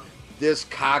about this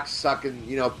cocksucking,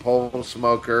 you know, pole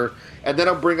smoker? And then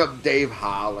I'll bring up Dave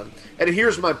Holland. And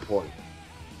here's my point.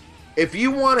 If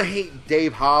you want to hate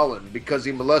Dave Holland because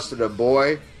he molested a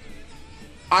boy,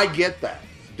 I get that.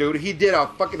 Dude, he did a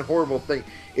fucking horrible thing.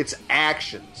 It's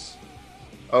actions.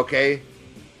 Okay?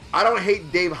 I don't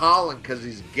hate Dave Holland because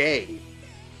he's gay.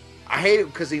 I hate him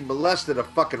because he molested a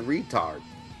fucking retard.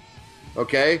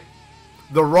 Okay?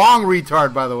 The wrong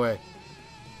retard, by the way.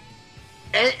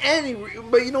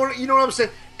 But you know what I'm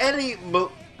saying?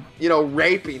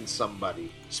 Raping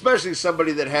somebody, especially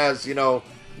somebody that has,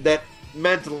 that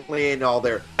mentally ain't all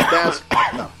there. That's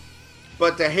fucked up.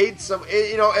 But to hate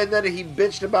and then he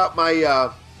bitched about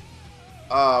my,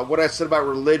 what I said about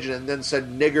religion, and then said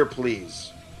nigger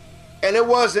please, and it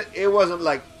wasn't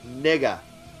like nigga,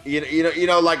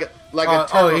 like a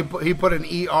term. He put an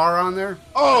ER on there.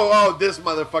 Oh, this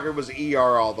motherfucker was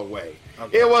ER all the way.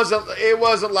 Okay. It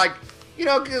wasn't like,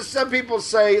 because some people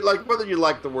say, like, whether you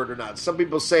like the word or not, some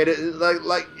people say it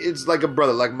like it's like a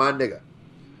brother, like my nigga.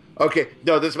 Okay,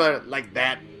 no, this man, like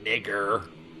that nigger,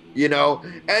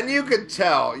 and you can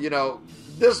tell,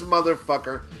 this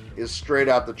motherfucker is straight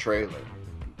out the trailer,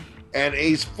 and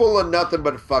he's full of nothing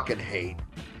but fucking hate.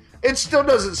 It still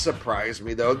doesn't surprise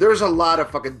me, though. There's a lot of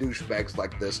fucking douchebags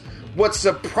like this. What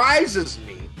surprises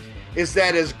me is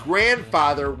that his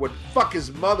grandfather would fuck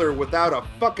his mother without a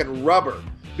fucking rubber,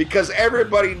 because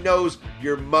everybody knows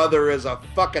your mother is a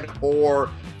fucking whore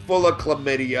full of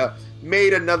chlamydia,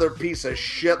 made another piece of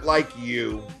shit like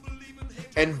you.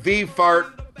 And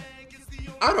V-Fart,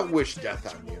 I don't wish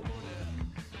death on you.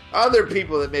 Other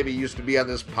people that maybe used to be on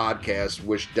this podcast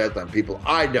wish death on people.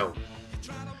 I don't.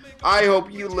 I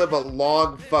hope you live a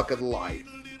long fucking life.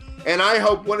 And I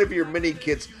hope one of your many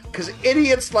kids, because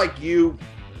idiots like you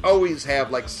always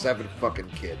have like 7 fucking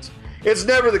kids. It's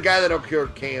never the guy that'll cure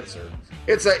cancer.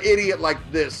 It's an idiot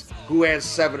like this who has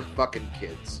 7 fucking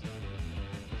kids.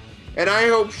 And I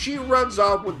hope she runs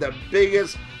off with the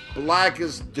biggest,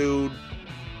 blackest dude.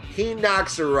 He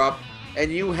knocks her up,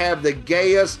 and you have the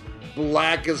gayest,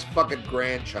 blackest fucking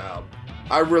grandchild.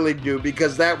 I really do,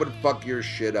 because that would fuck your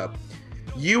shit up.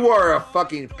 You are a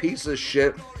fucking piece of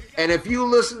shit. And if you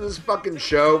listen to this fucking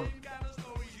show,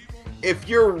 if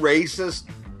you're racist,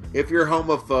 if you're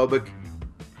homophobic,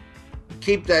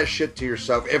 keep that shit to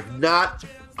yourself. If not,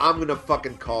 I'm gonna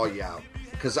fucking call you out,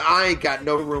 because I ain't got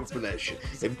no room for that shit.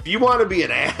 If you want to be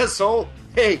an asshole,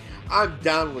 hey, I'm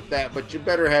down with that, but you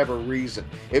better have a reason.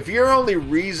 If your only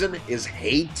reason is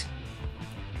hate,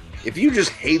 if you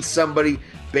just hate somebody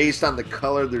based on the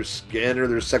color of their skin or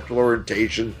their sexual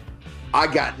orientation, I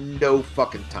got no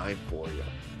fucking time for you.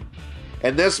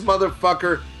 And this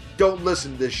motherfucker, don't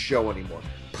listen to this show anymore.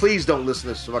 Please don't listen to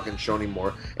this fucking show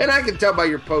anymore. And I can tell by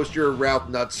your post you're a Ralph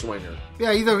Nutswinger.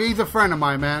 Yeah, he's a friend of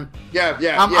mine, man. Yeah.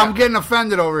 I'm getting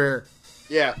offended over here.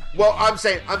 Yeah. Well, I'm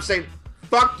saying,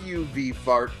 fuck you,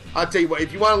 V-Fart. I'll tell you what,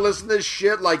 if you want to listen to this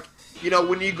shit, like,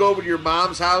 when you go over to your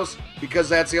mom's house, because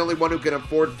that's the only one who can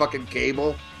afford fucking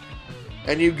cable,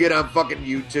 and you get on fucking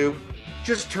YouTube,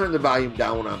 just turn the volume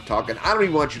down when I'm talking. I don't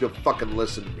even want you to fucking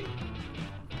listen to me.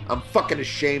 I'm fucking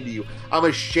ashamed of you. I'm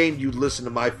ashamed you listen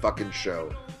to my fucking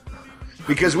show.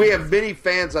 Because we have many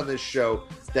fans on this show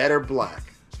that are black,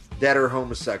 that are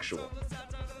homosexual,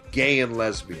 gay and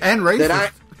lesbian. And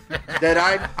racist.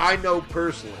 That I know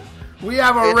personally. We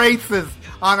have a racist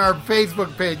on our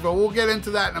Facebook page, but we'll get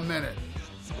into that in a minute.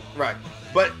 Right.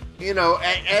 But, you know,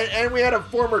 and we had a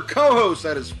former co-host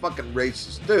that is fucking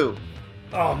racist, too.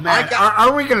 Oh, man.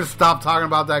 Are we going to stop talking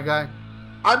about that guy?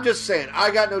 I'm just saying, I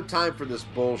got no time for this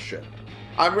bullshit.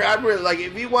 I'm really, like,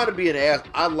 if you want to be an ass,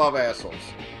 I love assholes.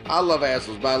 I love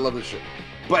assholes, but I love this shit.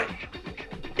 But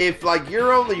if, like,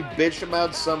 your only bitch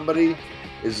about somebody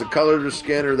is the color of their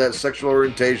skin or that sexual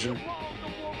orientation,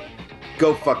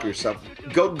 go fuck yourself.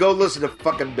 Go listen to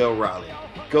fucking Bill Riley.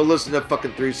 Go listen to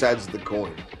fucking Three Sides of the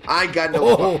Coin. I ain't got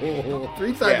no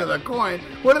Three Sides of the Coin?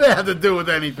 What do they have to do with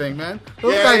anything, man?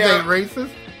 Those guys ain't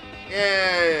racist.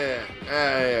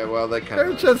 Yeah, well, they kind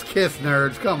They're just Kiss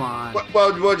nerds, come on.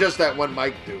 Well, just that one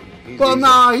Mike dude. He's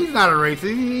not a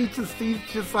racist. He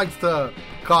just likes to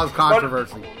cause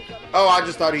controversy. I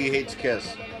just thought he hates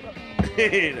Kiss.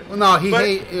 Well, no, he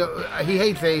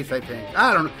hates Ace, I think.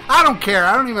 I don't care.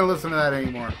 I don't even listen to that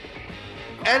anymore.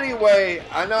 Anyway,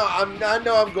 I know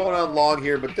I'm going on long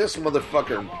here, but this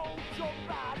motherfucker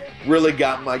really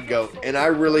got my goat, and I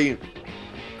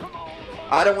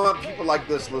don't want people like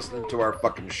this listening to our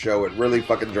fucking show. It really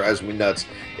fucking drives me nuts.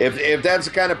 If that's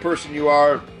the kind of person you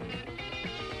are,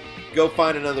 go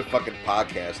find another fucking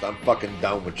podcast. I'm fucking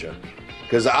done with you.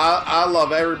 Because I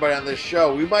love everybody on this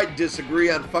show. We might disagree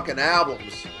on fucking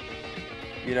albums,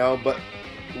 you know, but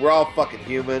we're all fucking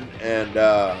human, and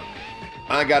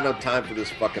I ain't got no time for this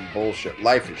fucking bullshit.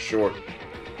 Life is short.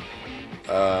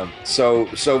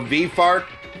 So V-Fart,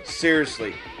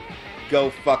 seriously, go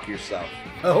fuck yourself.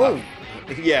 Oh.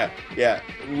 Yeah,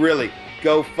 really.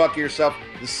 Go fuck yourself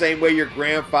the same way your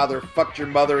grandfather fucked your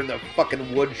mother in the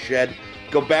fucking woodshed.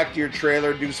 Go back to your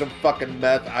trailer, do some fucking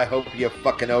meth. I hope you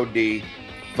fucking OD.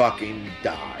 Fucking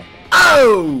die.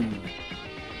 Oh!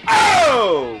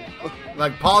 Oh!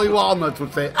 Like Polly Walnuts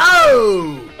would say,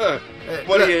 oh!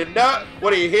 What do you know?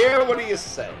 What do you hear? What do you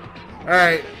say? All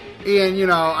right, Ian, you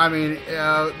know, I mean,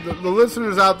 the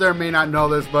listeners out there may not know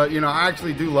this, but, you know, I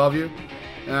actually do love you.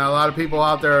 And a lot of people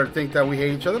out there think that we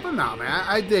hate each other, but no, man,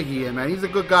 I dig Ian, man. He's a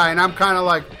good guy, and I'm kind of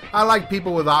like, I like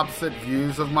people with opposite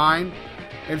views of mine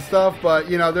and stuff, but,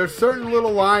 you know, there's certain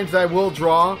little lines I will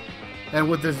draw, and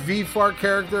with this V-Fart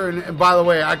character, and by the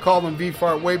way, I called him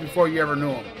V-Fart way before you ever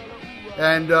knew him.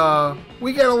 And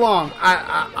we get along.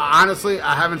 I honestly,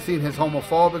 I haven't seen his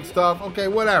homophobic stuff. Okay,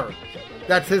 whatever.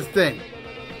 That's his thing.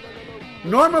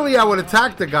 Normally, I would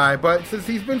attack the guy, but since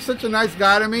he's been such a nice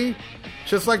guy to me,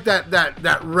 just like that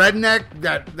redneck,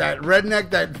 that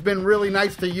redneck that's been really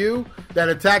nice to you, that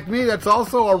attacked me, that's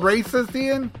also a racist,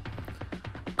 Ian,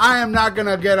 I am not going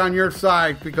to get on your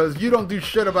side because you don't do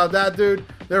shit about that, dude.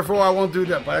 Therefore, I won't do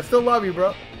that. But I still love you,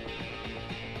 bro.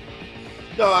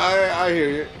 No, I hear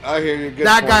you. I hear you. Good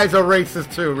that point. Guy's a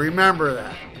racist, too. Remember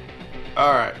that.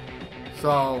 All right.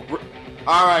 So.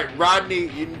 All right, Rodney,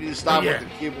 you need to stop with the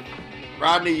Cuban.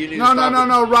 Rodney, you need to stop.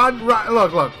 No.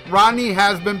 Look. Rodney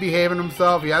has been behaving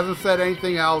himself. He hasn't said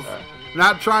anything else. Right.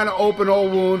 Not trying to open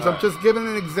old wounds. I'm just giving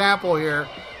an example here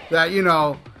that, you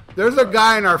know, there's a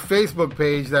guy in our Facebook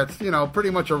page that's, you know, pretty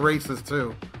much a racist,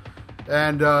 too.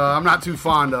 And I'm not too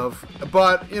fond of.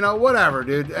 But, you know, whatever,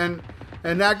 dude. And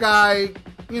that guy,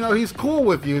 you know, he's cool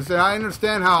with you. So I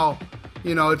understand how,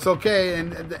 you know, it's okay.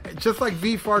 And just like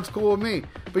V-Fart's cool with me.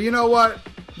 But you know what?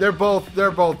 They're both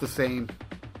the same.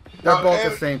 They're both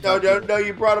the same. No.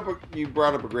 You brought up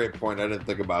a great point. I didn't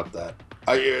think about that.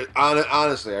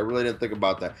 Honestly, I really didn't think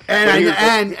about that. And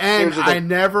I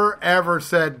never ever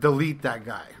said delete that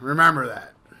guy. Remember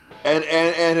that.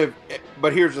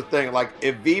 But here's the thing: like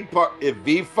if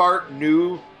V-Fart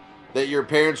knew that your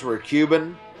parents were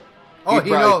Cuban,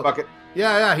 he knows.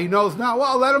 Yeah, he knows now.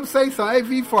 Well, let him say something. Hey,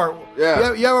 V-Fart,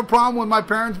 you have a problem with my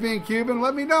parents being Cuban?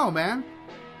 Let me know, man.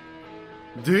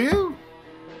 Do you?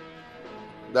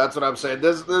 That's what I'm saying.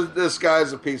 This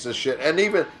guy's a piece of shit. And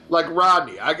even, like,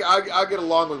 Rodney. I get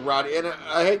along with Rodney. And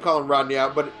I hate calling Rodney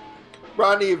out, but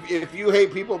Rodney, if you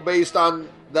hate people based on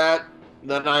that,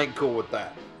 then I ain't cool with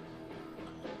that.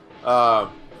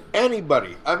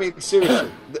 Anybody. I mean,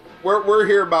 seriously. we're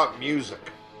here about music.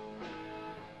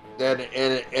 And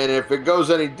if it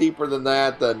goes any deeper than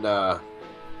that, then,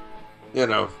 you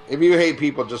know, if you hate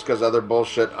people just because of their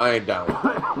bullshit, I ain't down with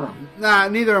it. Nah,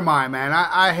 neither am I, man.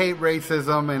 I hate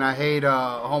racism and I hate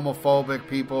homophobic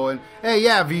people. And hey,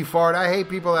 yeah, V-Fart, I hate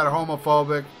people that are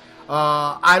homophobic.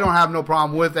 I don't have no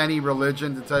problem with any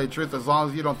religion, to tell you the truth, as long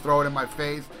as you don't throw it in my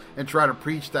face and try to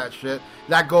preach that shit.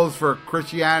 That goes for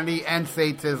Christianity and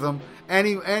Satanism,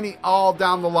 any all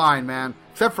down the line, man.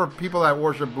 Except for people that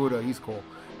worship Buddha, he's cool.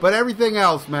 But everything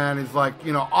else, man, is like,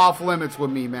 off limits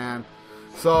with me, man.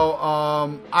 So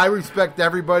I respect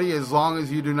everybody as long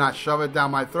as you do not shove it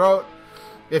down my throat.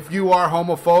 If you are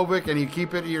homophobic and you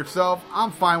keep it to yourself,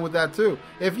 I'm fine with that too.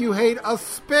 If you hate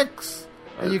Spix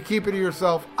and you keep it to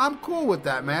yourself, I'm cool with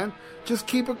that, man. Just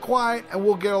keep it quiet and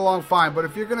we'll get along fine. But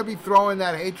if you're going to be throwing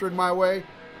that hatred my way,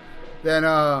 then,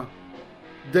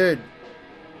 dude,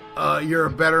 you're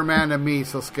a better man than me,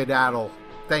 so skedaddle.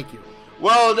 Thank you.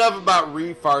 Well, enough about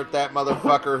Refart, that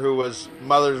motherfucker who was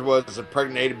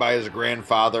impregnated by his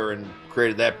grandfather and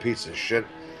created that piece of shit.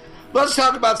 Let's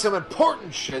talk about some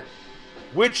important shit,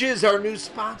 which is our new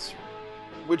sponsor,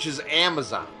 which is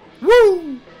Amazon.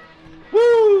 Woo!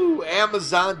 Woo!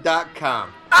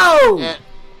 Amazon.com. Oh!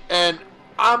 And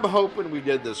I'm hoping we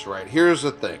did this right. Here's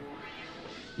the thing.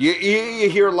 You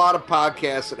hear a lot of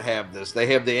podcasts that have this. They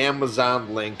have the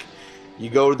Amazon link.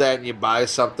 You go to that and you buy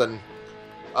something.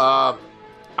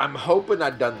 I'm hoping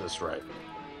I've done this right.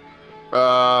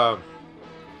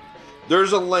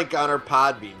 There's a link on our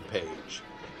Podbean page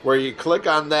where you click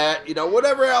on that,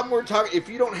 whatever album we're talking. If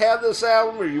you don't have this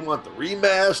album, or you want the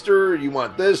remaster, or you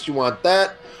want this, you want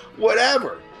that,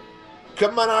 whatever,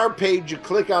 come on our page, you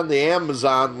click on the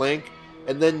Amazon link,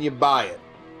 and then you buy it.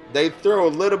 They throw a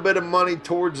little bit of money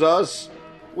towards us,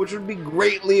 which would be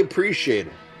greatly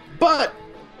appreciated. But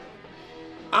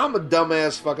I'm a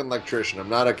dumbass fucking electrician. I'm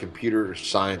not a computer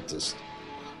scientist.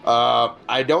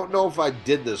 I don't know if I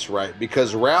did this right,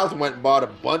 because Ralph went and bought a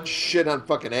bunch of shit on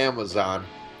fucking Amazon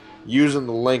using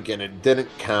the link, and it didn't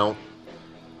count.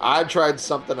 I tried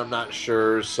something, I'm not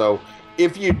sure. So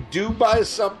if you do buy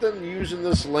something using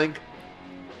this link,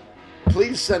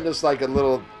 please send us like a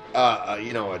little,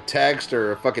 a text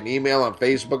or a fucking email on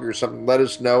Facebook or something. Let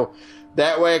us know.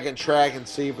 That way I can track and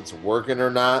see if it's working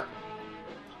or not.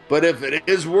 But if it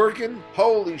is working,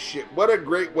 holy shit, what a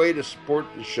great way to support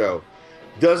the show.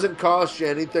 Doesn't cost you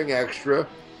anything extra.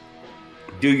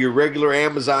 Do your regular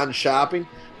Amazon shopping,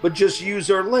 but just use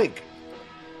our link.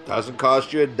 Doesn't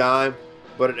cost you a dime,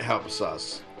 but it helps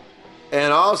us.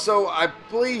 And also, I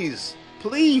please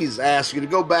ask you to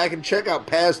go back and check out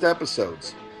past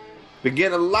episodes. Been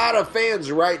getting a lot of fans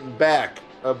writing back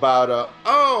about,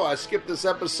 I skipped this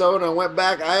episode and I went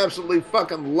back. I absolutely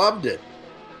fucking loved it.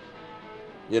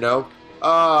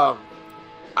 I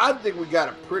think we got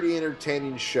a pretty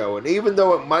entertaining show. And even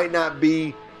though it might not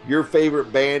be your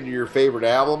favorite band or your favorite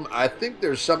album, I think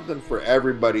there's something for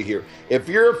everybody here. If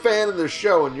you're a fan of the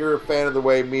show and you're a fan of the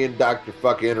way me and Dr.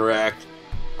 Fuck interact,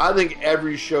 I think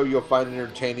every show you'll find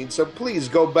entertaining. So please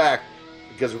go back,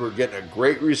 because we're getting a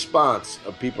great response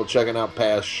of people checking out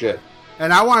past shit.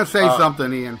 And I want to say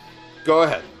something, Ian. Go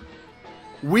ahead.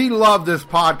 We love this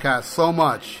podcast so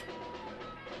much.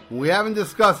 We haven't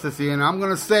discussed this, Ian. I'm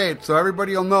going to say it so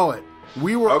everybody will know it.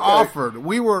 We were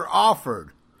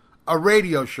offered a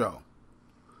radio show.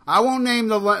 I won't name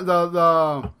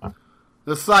the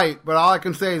site, but all I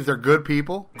can say is they're good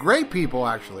people. Great people,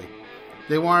 actually.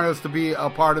 They wanted us to be a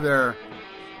part of their,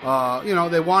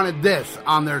 they wanted this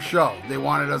on their show. They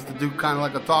wanted us to do kind of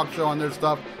like a talk show on their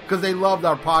stuff because they loved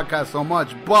our podcast so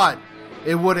much. But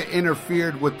it would have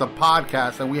interfered with the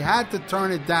podcast, and we had to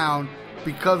turn it down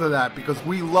because of that, because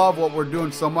we love what we're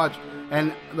doing so much.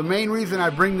 And the main reason I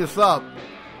bring this up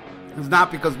is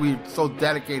not because we're so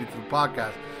dedicated to the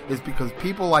podcast. It's because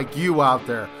people like you out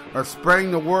there are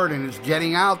spreading the word, and it's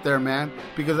getting out there, man.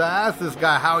 Because I asked this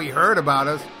guy how he heard about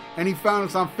us, and he found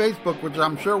us on Facebook, which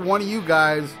I'm sure one of you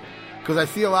guys, because I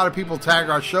see a lot of people tag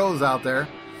our shows out there.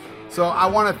 So I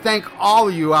want to thank all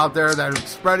of you out there that are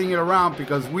spreading it around,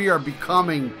 because we are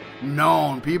becoming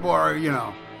known. People are,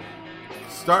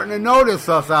 starting to notice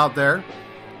us out there.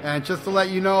 And just to let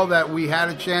you know that we had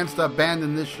a chance to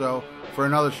abandon this show for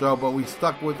another show, but we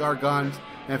stuck with our guns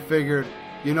and figured,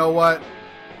 you know what?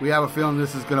 We have a feeling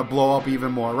this is going to blow up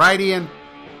even more. Right, Ian?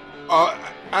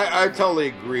 I totally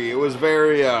agree. It was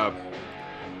very,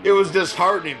 it was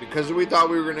disheartening, because we thought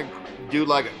we were going to do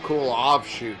like a cool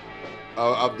offshoot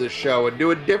of the show and do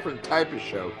a different type of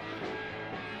show.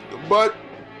 But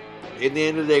in the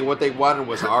end of the day, what they wanted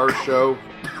was our show.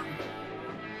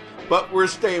 But we're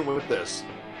staying with this.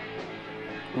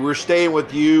 We're staying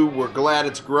with you. We're glad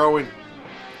it's growing.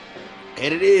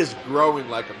 And it is growing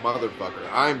like a motherfucker.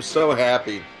 I'm so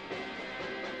happy.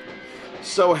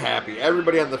 So happy.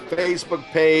 Everybody on the Facebook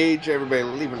page, everybody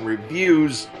leaving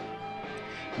reviews,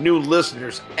 new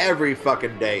listeners every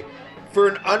fucking day. For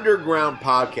an underground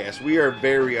podcast, we are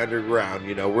very underground.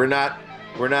 We're not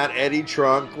We're not Eddie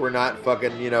Trunk. We're not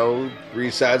fucking,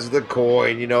 Three Sides of the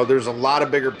Coin. There's a lot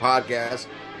of bigger podcasts.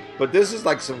 But this is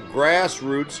like some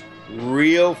grassroots,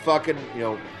 real fucking,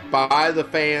 by the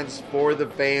fans, for the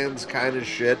fans kind of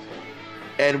shit.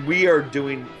 And we are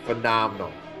doing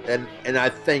phenomenal. And I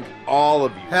thank all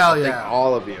of you. Hell yeah. I thank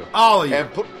all of you. All of you.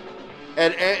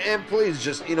 And please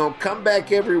just, come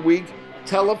back every week.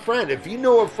 Tell a friend. If you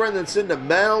know a friend that's into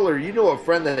metal, or you know a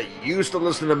friend that used to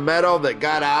listen to metal that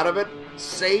got out of it,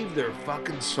 save their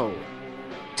fucking soul.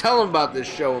 Tell them about this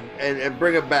show and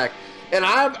bring it back. And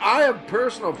I have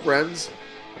personal friends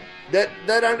that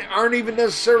aren't even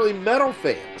necessarily metal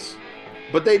fans,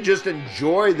 but they just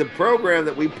enjoy the program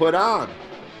that we put on.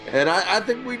 And I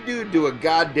think we do a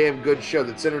goddamn good show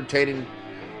that's entertaining.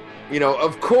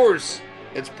 Of course,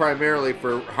 it's primarily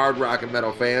for hard rock and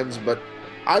metal fans, but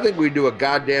I think we do a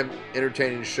goddamn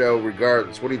entertaining show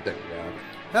regardless. What do you think, Rob?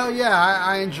 Hell yeah,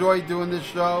 I enjoy doing this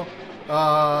show.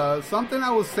 Something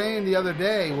I was saying the other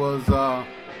day was,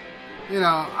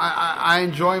 I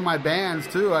enjoy my bands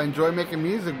too. I enjoy making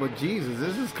music, but Jesus,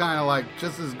 this is kind of like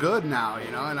just as good now,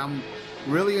 and I'm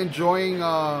really enjoying,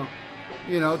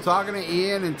 talking to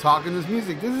Ian and talking this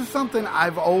music. This is something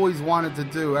I've always wanted to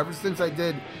do ever since I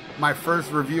did my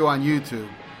first review on YouTube.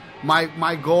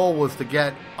 My goal was to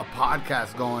get a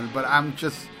podcast going, but I'm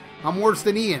worse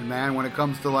than Ian, man, when it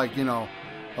comes to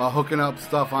hooking up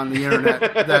stuff on the internet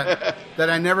that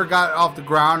I never got off the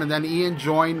ground. And then Ian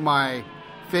joined my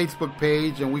Facebook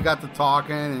page and we got to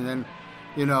talking, and then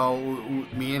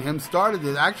me and him started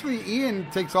it. Actually, Ian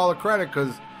takes all the credit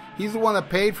because he's the one that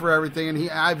paid for everything, and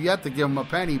I've yet to give him a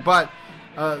penny. But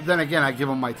then again, I give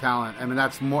him my talent. I mean,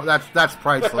 that's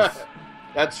priceless.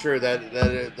 That's true.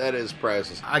 That is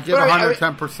priceless. I give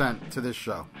 110% to this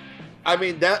show. I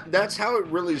mean, that's how it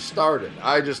really started.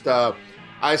 I just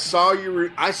I saw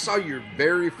your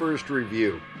very first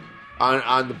review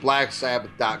on the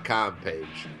BlackSabbath.com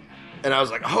page, and I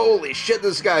was like, holy shit,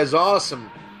 this guy's awesome.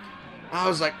 I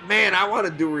was like, man, I want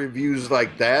to do reviews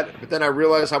like that. But then I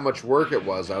realized how much work it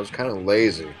was. I was kind of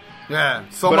lazy. Yeah,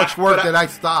 much work that I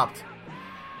stopped.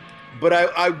 But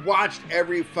I watched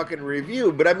every fucking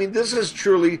review. But I mean, this is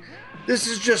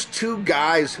just two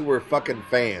guys who are fucking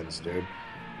fans, dude.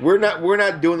 We're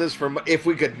not doing this for. If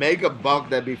we could make a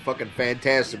buck, that'd be fucking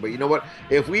fantastic. But you know what?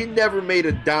 If we never made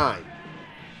a dime,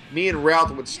 me and Ralph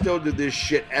would still do this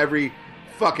shit every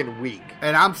fucking week.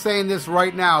 And I'm saying this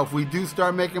right now. If we do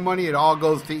start making money, it all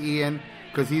goes to Ian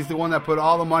because he's the one that put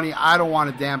all the money. I don't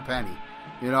want a damn penny.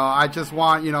 I just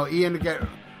want Ian to get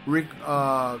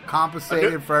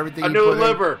compensated for everything. A he new put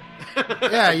liver.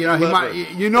 Yeah, he might.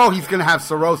 He's going to have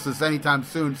cirrhosis anytime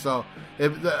soon. So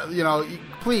if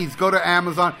please go to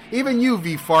Amazon. Even you,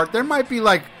 V-Fart, there might be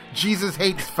like Jesus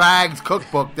Hates Fags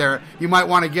cookbook there. You might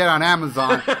want to get on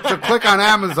Amazon. So click on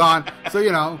Amazon. So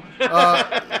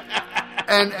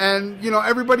and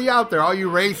everybody out there, all you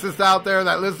racists out there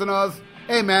that listen to us,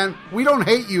 hey man, we don't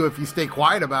hate you if you stay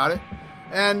quiet about it.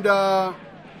 And that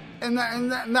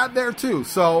there too.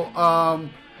 So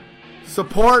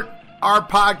support our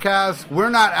podcast. We're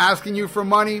not asking you for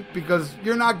money because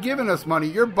you're not giving us money.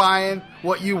 You're buying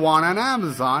what you want on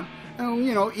Amazon. And,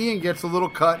 Ian gets a little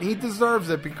cut. And he deserves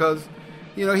it because,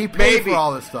 he paid for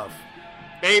all this stuff.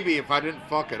 Maybe if I didn't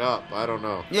fuck it up. I don't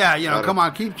know. Yeah, come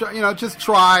on. Keep, just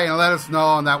try and let us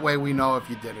know. And that way we know if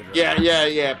you did it or not.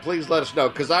 Yeah. Please let us know.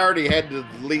 Because I already had to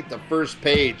delete the first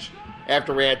page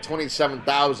after we had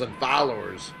 27,000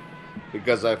 followers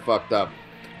because I fucked up.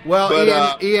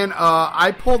 Well, Ian,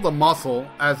 I pulled the muscle,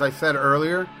 as I said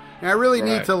earlier, and I really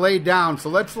need to lay down. So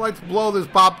let's blow this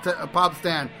pop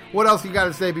stand. What else you got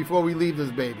to say before we leave this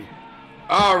baby?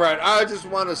 All right, I just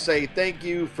want to say thank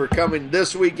you for coming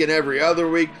this week and every other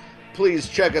week. Please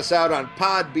check us out on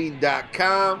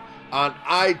Podbean.com, on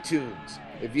iTunes.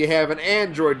 If you have an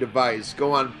Android device,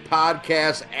 go on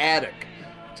Podcast Addict.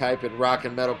 Type in Rock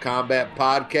and Metal Combat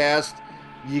Podcast.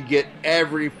 You get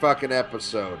every fucking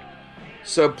episode.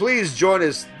 So please join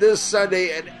us this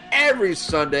Sunday and every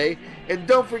Sunday. And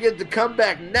don't forget to come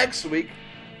back next week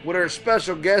when our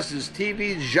special guest is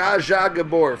TV Zsa Zsa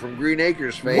Gabor from Green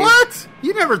Acres fame. What?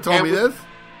 You never told me this.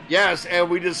 Yes,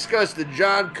 and we discussed the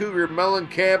John Cougar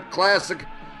Mellencamp classic,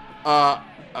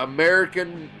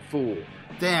 American Fool.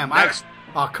 Damn.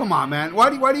 Oh, come on, man.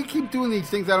 Why do you keep doing these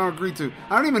things I don't agree to?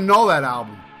 I don't even know that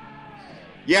album.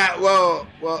 Yeah, well,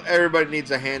 everybody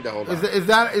needs a hand to hold on. Is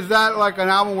that like an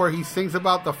album where he sings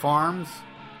about the farms?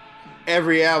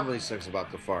 Every album he sings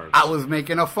about the farms. I was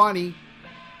making a funny.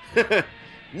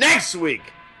 Next week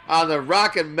on the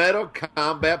Rock and Metal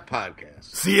Combat Podcast.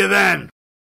 See you then.